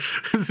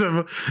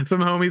some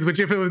homies. Which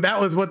if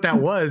that was what that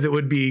was, it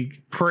would be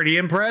pretty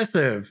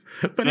impressive.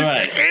 But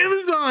it's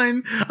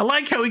Amazon. I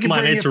like how we can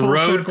bring it full circle.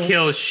 It's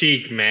roadkill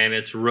chic, man.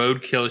 It's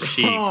roadkill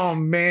chic. Oh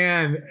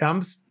man,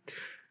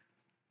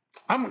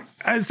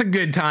 it's a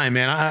good time,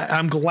 man.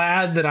 I'm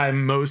glad that I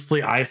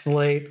mostly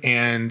isolate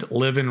and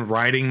live in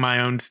writing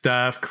my own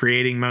stuff,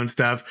 creating my own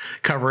stuff,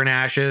 covering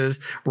Ashes,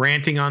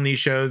 ranting on these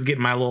shows,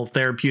 getting my little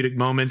therapeutic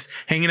moments,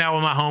 hanging out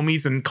with my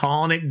homies and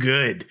calling it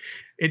good.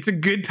 It's a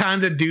good time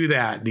to do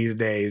that these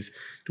days,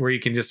 where you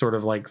can just sort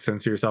of like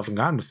censor yourself and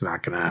go, I'm just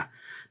not gonna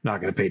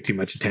pay too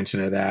much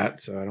attention to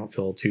that, so I don't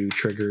feel too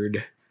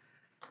triggered.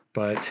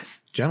 But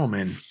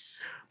gentlemen,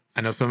 I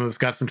know some of us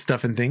got some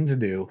stuff and things to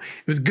do.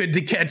 It was good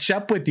to catch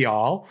up with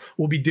y'all.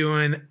 We'll be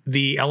doing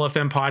the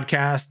LFM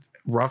podcast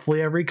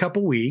roughly every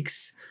couple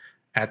weeks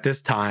at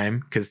this time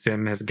because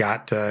Tim has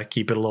got to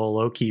keep it a little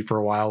low key for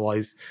a while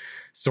he's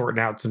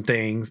sorting out some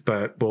things.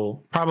 But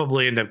we'll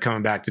probably end up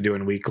coming back to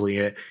doing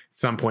weekly at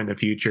some point in the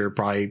future.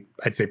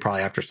 I'd say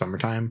probably after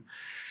summertime.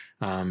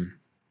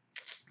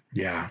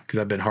 Yeah, because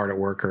I've been hard at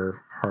work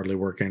or hardly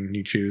working.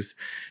 You choose,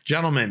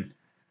 gentlemen.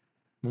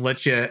 We'll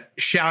let you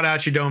shout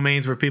out your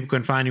domains where people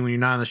can find you when you're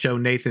not on the show.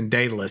 Nathan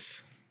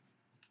Daedalus.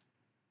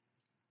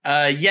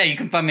 Yeah, you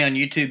can find me on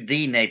YouTube,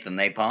 the Nathan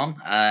Napalm,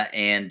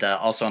 and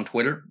also on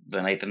Twitter,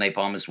 the Nathan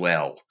Napalm as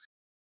well.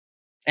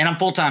 And I'm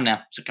full time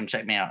now, so come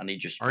check me out. I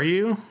need your support. Are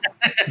you?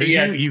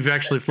 Yes. You've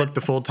actually flipped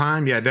to full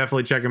time. Yeah,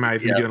 definitely check him out.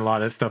 He's been doing a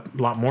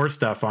lot more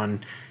stuff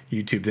on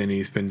YouTube than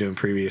he's been doing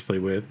previously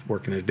with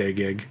working his day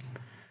gig.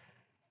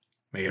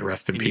 May it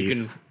rest in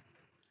peace.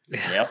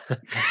 Yep.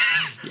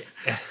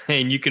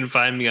 And you can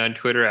find me on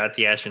Twitter at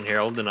The Ashen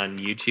Herald and on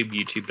YouTube,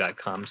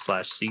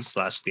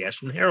 youtube.com/C/The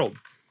Ashen Herald.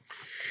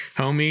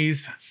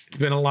 Homies, it's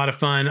been a lot of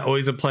fun.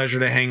 Always a pleasure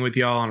to hang with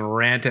y'all and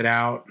rant it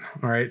out.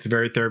 All right. It's a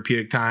very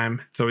therapeutic time.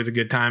 It's always a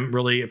good time.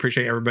 Really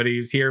appreciate everybody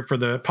who's here for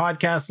the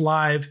podcast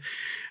live.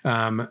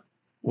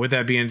 with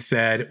that being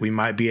said, we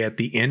might be at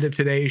the end of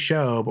today's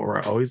show, but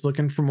we're always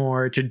looking for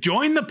more to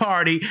join the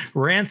party.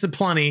 Rants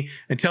aplenty.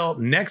 Until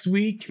next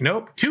week,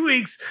 2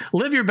 weeks.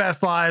 Live your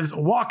best lives.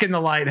 Walk in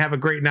the light. Have a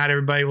great night,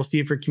 everybody. We'll see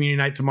you for community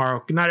night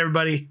tomorrow. Good night,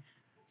 everybody.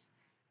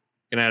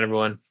 Good night,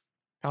 everyone.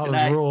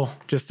 Paladin's rule.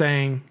 Just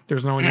saying.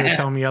 There's no one here to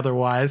tell me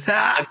otherwise.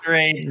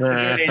 Great.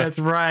 That's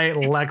right,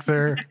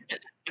 Lexer.